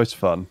 seems like the most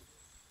fun.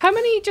 How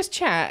many, just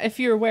chat, if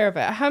you're aware of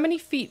it, how many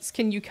feats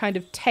can you kind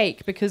of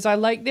take? Because I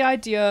like the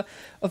idea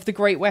of the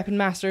Great Weapon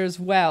Master as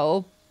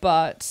well,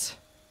 but...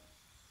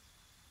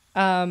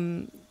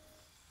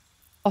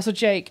 Also,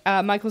 Jake,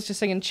 Michael's just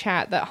saying in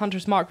chat that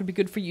Hunter's Mark would be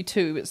good for you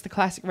too. It's the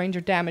classic Ranger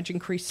damage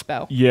increased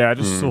spell. Yeah, I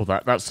just saw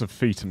that. That's a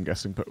feat, I'm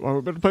guessing. But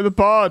we're going to play the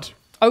Bard.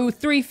 Oh,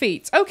 3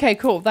 feats. Okay,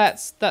 cool.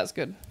 That's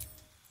good.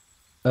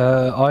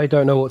 I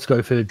don't know what to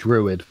go for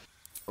Druid.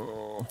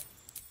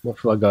 What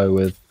should I go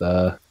with?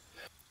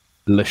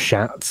 Le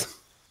Chat.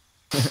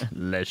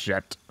 Le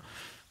shit.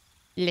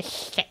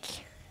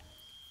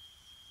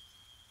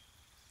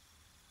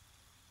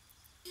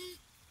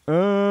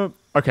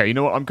 Okay, you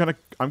know what?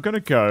 I'm gonna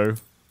go.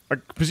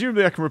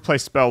 Presumably, I can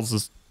replace spells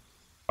as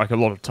like a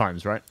lot of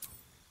times, right?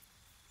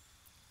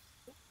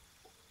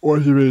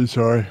 What do you mean?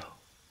 Sorry.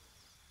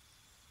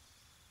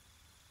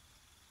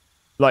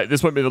 Like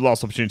this won't be the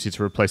last opportunity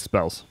to replace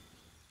spells.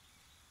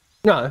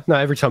 No.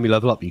 Every time you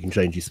level up, you can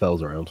change your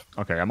spells around.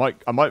 Okay, I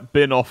might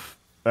bin off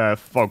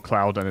Fog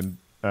Cloud and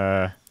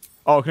then.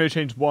 Oh, I can only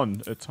change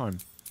one at a time.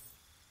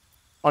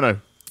 Oh no.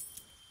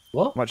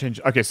 What? Might change.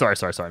 Okay, sorry.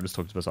 I'm just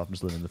talking to myself. I'm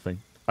just learning the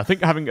thing. I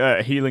think having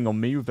healing on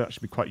me would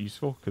actually be quite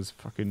useful because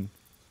fucking.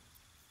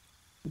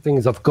 The thing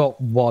is, I've got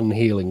one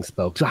healing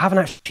spell because I haven't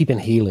actually been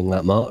healing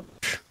that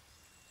much.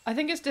 I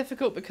think it's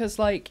difficult because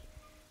like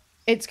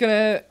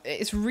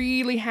it's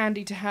really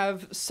handy to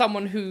have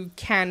someone who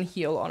can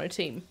heal on a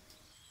team.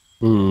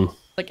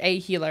 Like a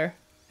healer.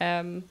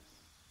 I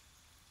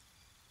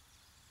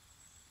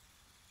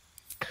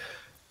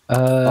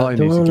need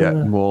to get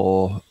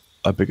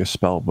a bigger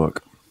spell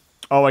book.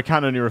 Oh, I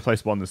can only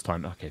replace one this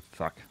time. Okay,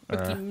 fuck.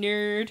 Fucking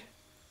nerd.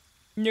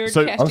 Nerd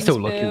So- casting I'm still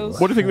spells. looking.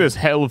 What do you think of this?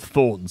 Hail of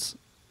Thorns.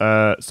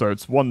 So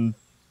it's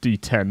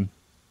 1d10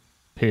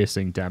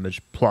 piercing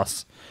damage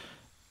plus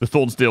the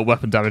thorns deal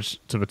weapon damage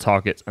to the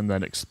target and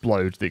then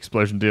explode. The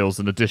explosion deals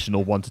an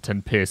additional 1 to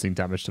 10 piercing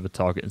damage to the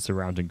target and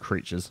surrounding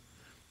creatures.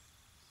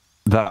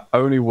 That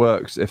only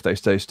works if they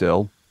stay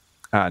still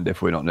and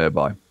if we're not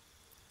nearby.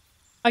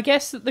 I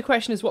guess the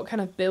question is what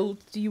kind of build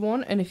do you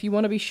want? And if you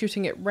want to be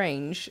shooting at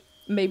range,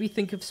 maybe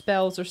think of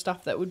spells or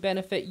stuff that would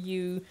benefit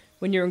you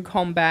when you're in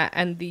combat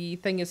and the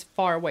thing is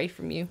far away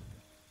from you.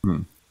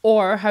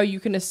 Or how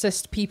you can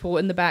assist people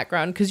in the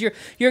background, because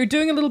you're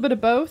doing a little bit of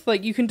both.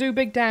 Like you can do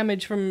big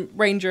damage from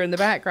ranger in the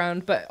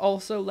background, but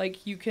also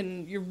like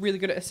you're really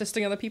good at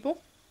assisting other people.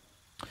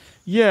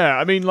 Yeah,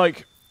 I mean,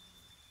 like,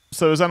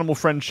 so there's animal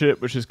friendship,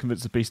 which is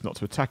convince the beast not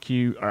to attack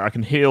you. I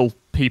can heal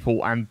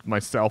people and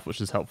myself, which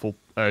is helpful.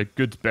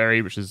 Good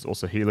berry, which is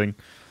also healing.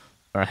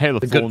 Hail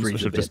of The good Thorns,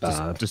 breed's which a I've bit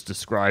bad. just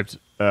described.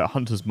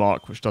 Hunter's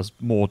Mark, which does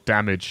more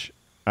damage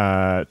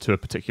to a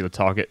particular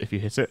target if you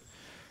hit it.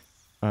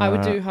 I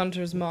would do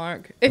Hunter's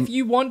Mark. If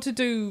you're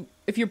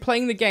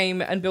playing the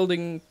game and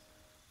building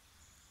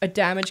a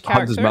damage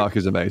character. Hunter's Mark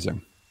is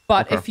amazing.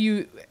 But if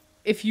you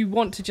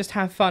want to just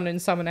have fun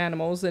and summon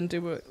animals, then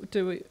do what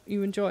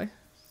you enjoy.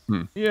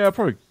 Yeah,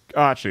 probably.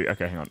 Actually,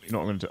 okay, hang on. You know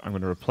what I'm going to do? I'm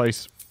going to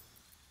replace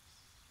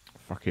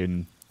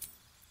fucking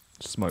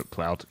Smoke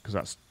Cloud, because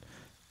that's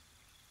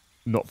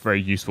not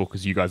very useful,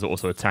 because you guys are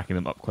also attacking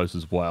them up close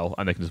as well,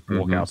 and they can just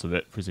walk out of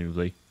it,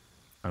 presumably.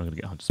 I'm going to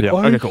get Hunter's Yeah.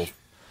 Mark. Okay, cool.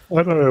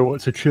 I don't know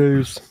what to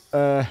choose.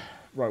 Right,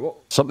 what?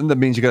 Something that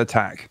means you're going to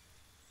attack.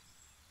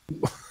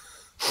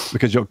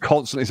 Because you're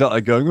constantly sat there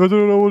going, I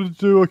don't know what to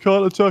do, I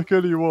can't attack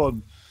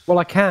anyone. Well,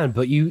 I can,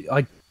 but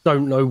I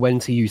don't know when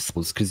to use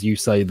spells because you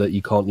say that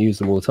you can't use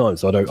them all the time.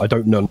 So I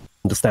don't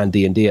understand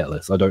D&D,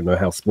 Ellis. I don't know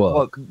how to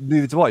work. Well,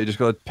 neither do I. You just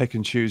got to pick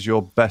and choose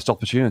your best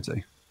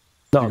opportunity.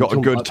 No, You've got a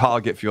good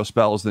target for your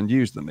spells, then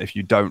use them. If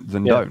you don't,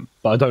 then don't.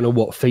 But I don't know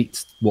what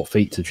feat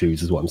to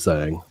choose is what I'm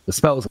saying. The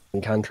spells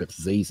and cantrips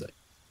is easy.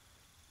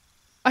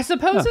 I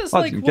suppose it's I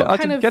like didn't what I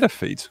kind didn't of get a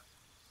feat.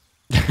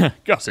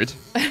 Gutted.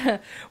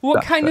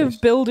 what That kind face.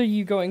 of build are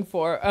you going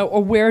for,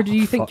 or where do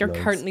you think Fuck you're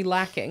knows. currently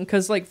lacking?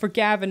 Because like for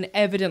Gavin,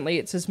 evidently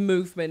it's his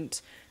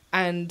movement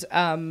and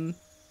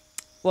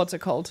what's it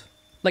called,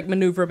 like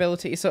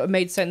maneuverability. So it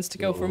made sense to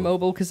go for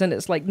mobile because then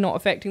it's like not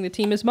affecting the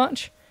team as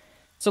much.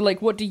 So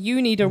like, what do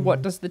you need, or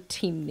what does the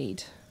team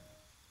need,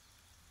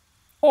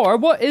 or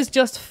what is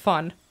just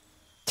fun?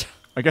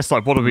 I guess,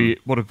 like, what are we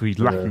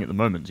lacking at the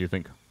moment, do you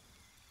think?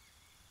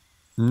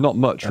 Not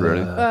much, really,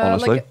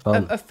 honestly.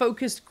 Like a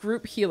focused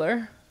group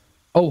healer.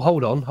 Oh,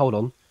 hold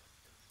on.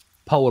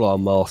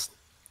 Polearm mask.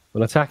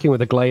 When attacking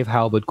with a glaive,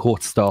 halberd,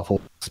 quarterstaff, or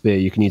spear,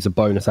 you can use a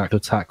bonus act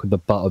attack with the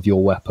butt of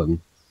your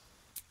weapon.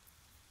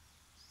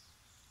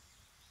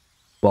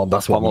 Well,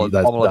 that's what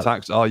Pommel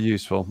attacks are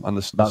useful, and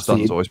the that's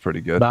stun's the- always pretty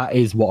good. That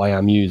is what I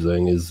am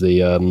using. Is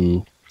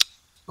the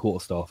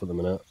quarterstaff at the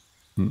minute.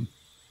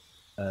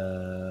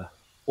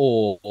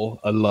 Or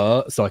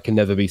alert, so I can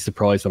never be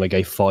surprised when I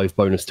gave 5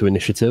 bonus to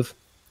initiative.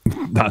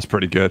 That's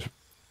pretty good.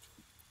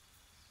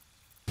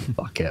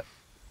 Fuck it.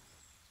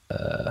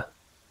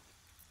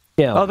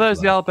 Yeah. Oh, there's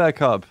the owlbear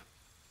cub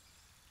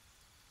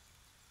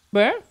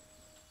Where?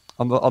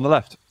 on the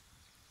left.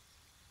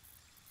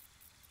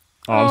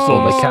 Oh, I'm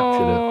still, they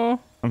captured it.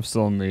 I'm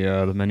still on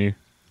the menu.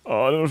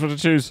 Oh, I don't know what to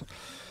choose.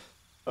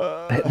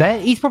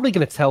 He's probably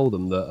going to tell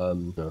them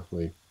that. No,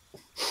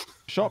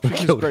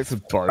 Sharpshooting is great for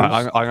bows.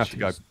 I'm gonna have to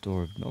go.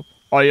 Door of knob.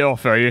 Oh, yeah,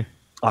 off, are you?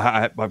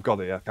 I've got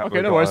it. Yeah. Okay,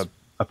 We've no got worries. a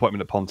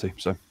appointment at Ponty.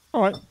 So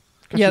All right.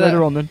 Catch Yeah, you later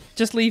that- on then.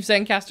 Just leave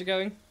Zencaster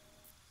going.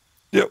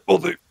 yeah, we'll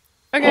do.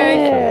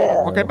 Okay.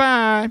 Okay,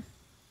 bye.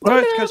 All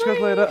right, catch you guys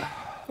later.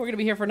 We're gonna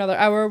be here for another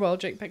hour while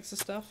Jake picks his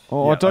stuff.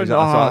 Oh, Yeah, I don't know.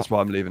 exactly. That's why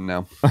I'm leaving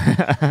now.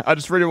 I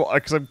just really want,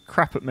 because I'm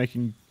crap at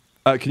making.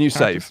 Can you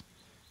save?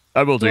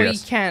 I will do, Well,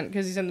 yes. he can't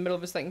because he's in the middle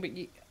of his thing. But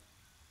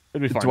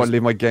It'll be fine. Do I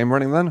leave my game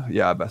running then?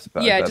 Yeah, better.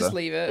 Yeah, better. just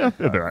leave it. Yeah,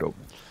 it'll be right. Cool.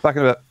 Back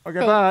in a bit. Okay,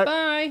 Cool. bye.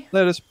 Bye.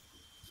 Later.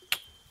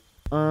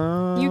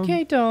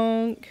 UK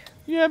donk.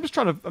 Yeah, I'm just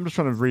trying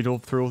to read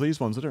through all these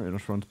ones. I don't really know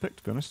which one to pick,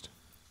 to be honest.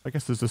 I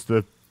guess there's just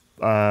the.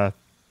 I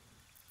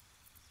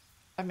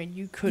mean,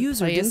 you could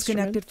User play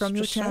disconnected from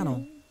your instruments, just channel.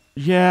 saying.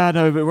 Yeah, I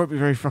know, but it won't be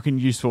very fucking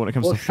useful when it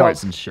comes Well, to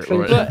fights and sharp shit.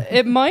 Will it? But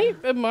it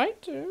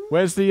might do.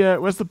 Where's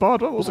the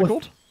bard one? What's it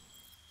called?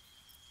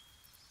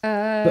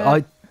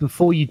 But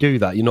before you do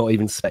that, you're not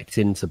even spec'd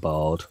into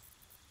Bard.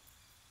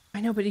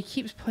 I know, but he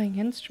keeps playing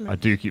instruments. I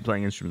do keep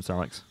playing instruments,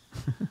 Alex.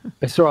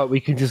 It's alright,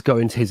 we can just go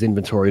into his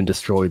inventory and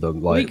destroy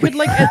them. We Like could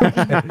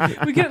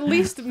we could at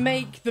least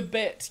make the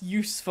bit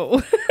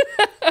useful.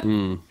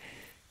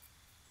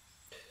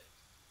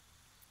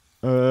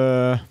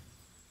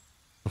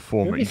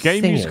 Performing. Maybe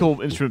Game singing.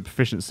 musical instrument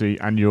proficiency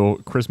and your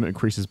charisma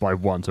increases by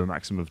 1 to a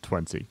maximum of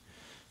 20.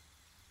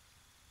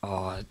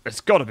 Oh,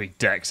 it's got to be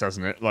Dex,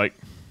 hasn't it? Like,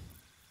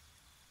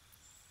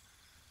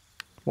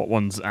 what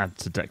ones add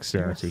to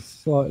dexterity?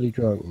 slightly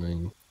drunk,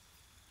 mean.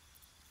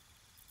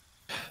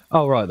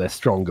 Oh right, they're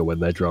stronger when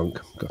they're drunk.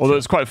 Gotcha. Although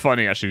it's quite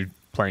funny actually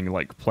playing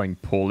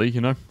poorly, you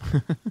know.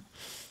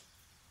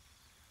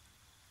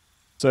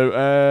 So,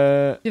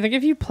 Do you think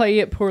if you play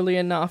it poorly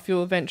enough,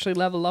 you'll eventually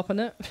level up in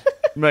it?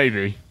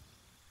 maybe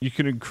you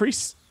can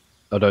increase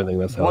I don't think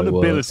that's how one it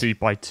works. ability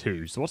by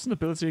 2. So what's an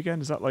ability again?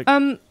 Is that like?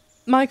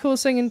 Michael is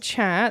saying in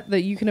chat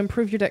that you can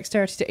improve your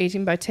dexterity to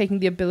 18 by taking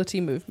the ability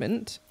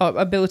improvement,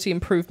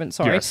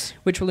 Yes.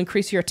 which will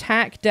increase your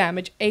attack,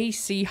 damage,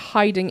 AC,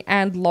 hiding,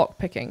 and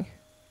lockpicking.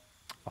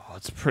 Oh,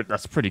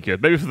 that's pretty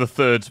good. Maybe for the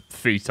third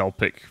feat, I'll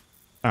pick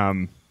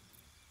the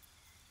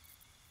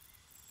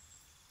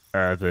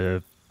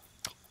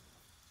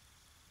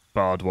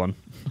bard one.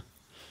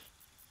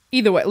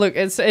 Either way, look,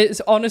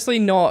 it's honestly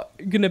not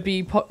gonna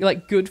be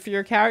good for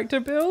your character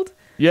build,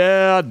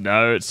 Yeah,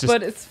 no, it's just.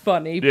 but it's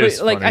funny. Yeah, it's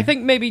but like, I funny.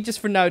 think maybe just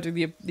for now, do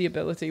the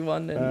ability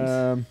one.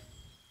 And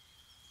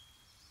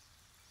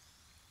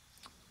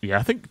Yeah,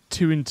 I think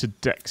 2 into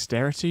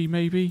dexterity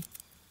maybe.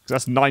 'Cause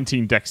that's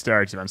 19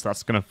 dexterity, man. So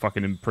that's gonna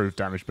fucking improve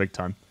damage big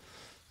time.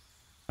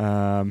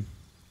 I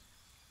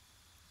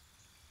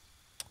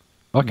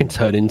can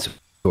turn into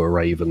a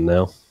raven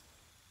now.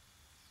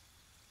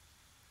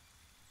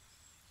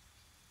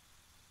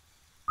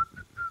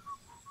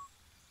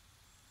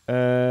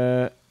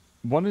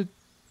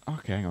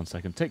 Okay, hang on a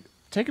second.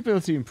 Take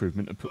ability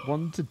improvement and put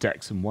 1 into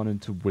dex and 1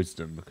 into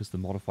wisdom because the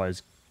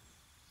modifiers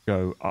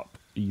go up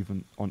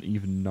even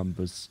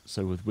numbers.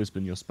 So with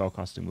wisdom, your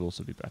spellcasting will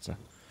also be better.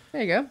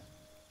 there you go.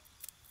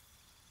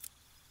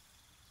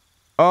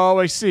 Oh,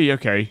 I see.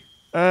 Okay.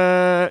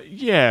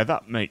 Yeah,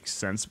 that makes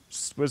sense.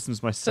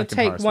 Wisdom's my So second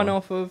take highest one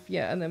off of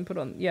and then put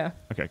on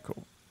Okay,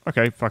 cool.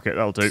 Okay, fuck it.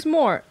 That'll do.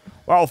 smart.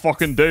 That'll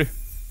fucking do.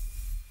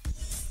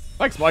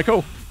 Thanks,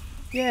 Michael.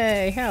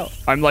 Yay, help!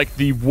 I'm like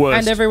the worst.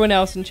 And everyone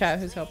else in chat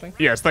who's helping.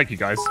 Yes, thank you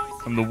guys.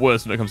 I'm the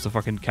worst when it comes to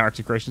fucking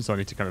character creation, so I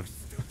need to kind of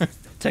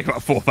take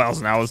about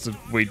 4,000 hours to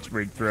read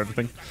through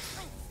everything.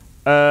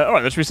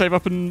 Alright, let's save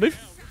up and leave.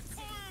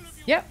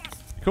 Yep.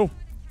 Cool.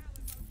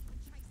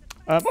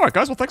 Alright,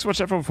 guys. Well, thanks so much,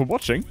 everyone, for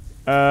watching.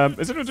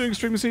 Is anyone doing a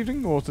stream this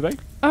evening or today?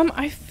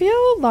 I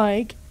feel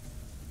like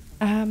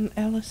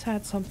Ellis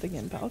had something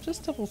in, but I'll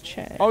just double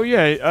check. Oh,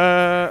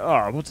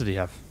 yeah. What did he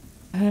have?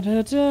 He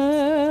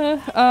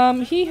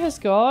has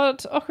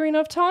got Ocarina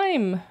of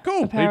Time.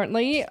 Cool.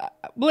 Apparently.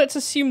 Let's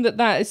assume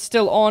that is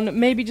still on.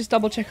 Maybe just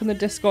double check on the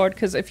Discord,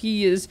 because if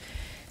he is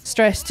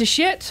stressed to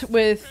shit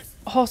with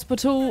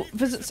hospital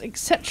visits,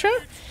 etc.,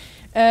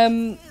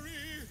 it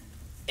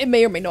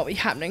may or may not be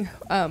happening.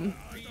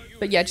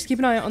 But yeah, just keep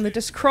an eye out on the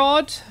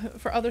Discord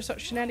for other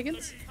such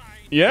shenanigans.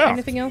 Yeah.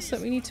 Anything else that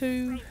we need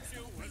to...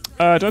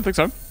 I don't think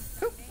so.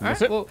 Alright,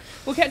 That's it. well,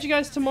 we'll catch you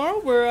guys tomorrow.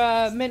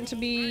 We're meant to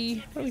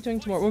be... What are we doing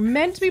tomorrow? We're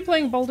meant to be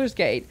playing Baldur's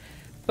Gate,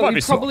 but Might we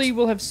be probably swapped.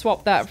 will have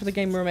swapped that for the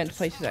game we were meant to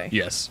play today.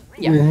 Yes.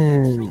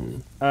 Yeah.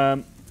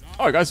 Alright,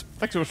 guys.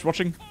 Thanks so much for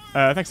watching.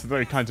 Thanks for the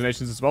very kind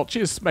donations as well.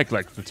 Cheers,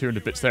 Smegleg, for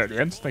 200 bits there at the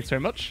end. Thanks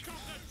very much.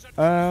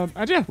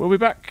 And yeah, we'll be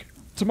back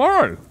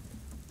tomorrow.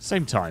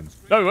 Same time.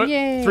 No,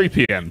 Yay. 3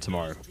 p.m.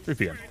 tomorrow. 3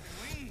 p.m.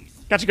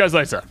 Catch you guys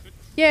later.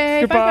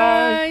 Yay, Goodbye.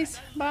 bye guys.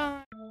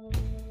 Bye.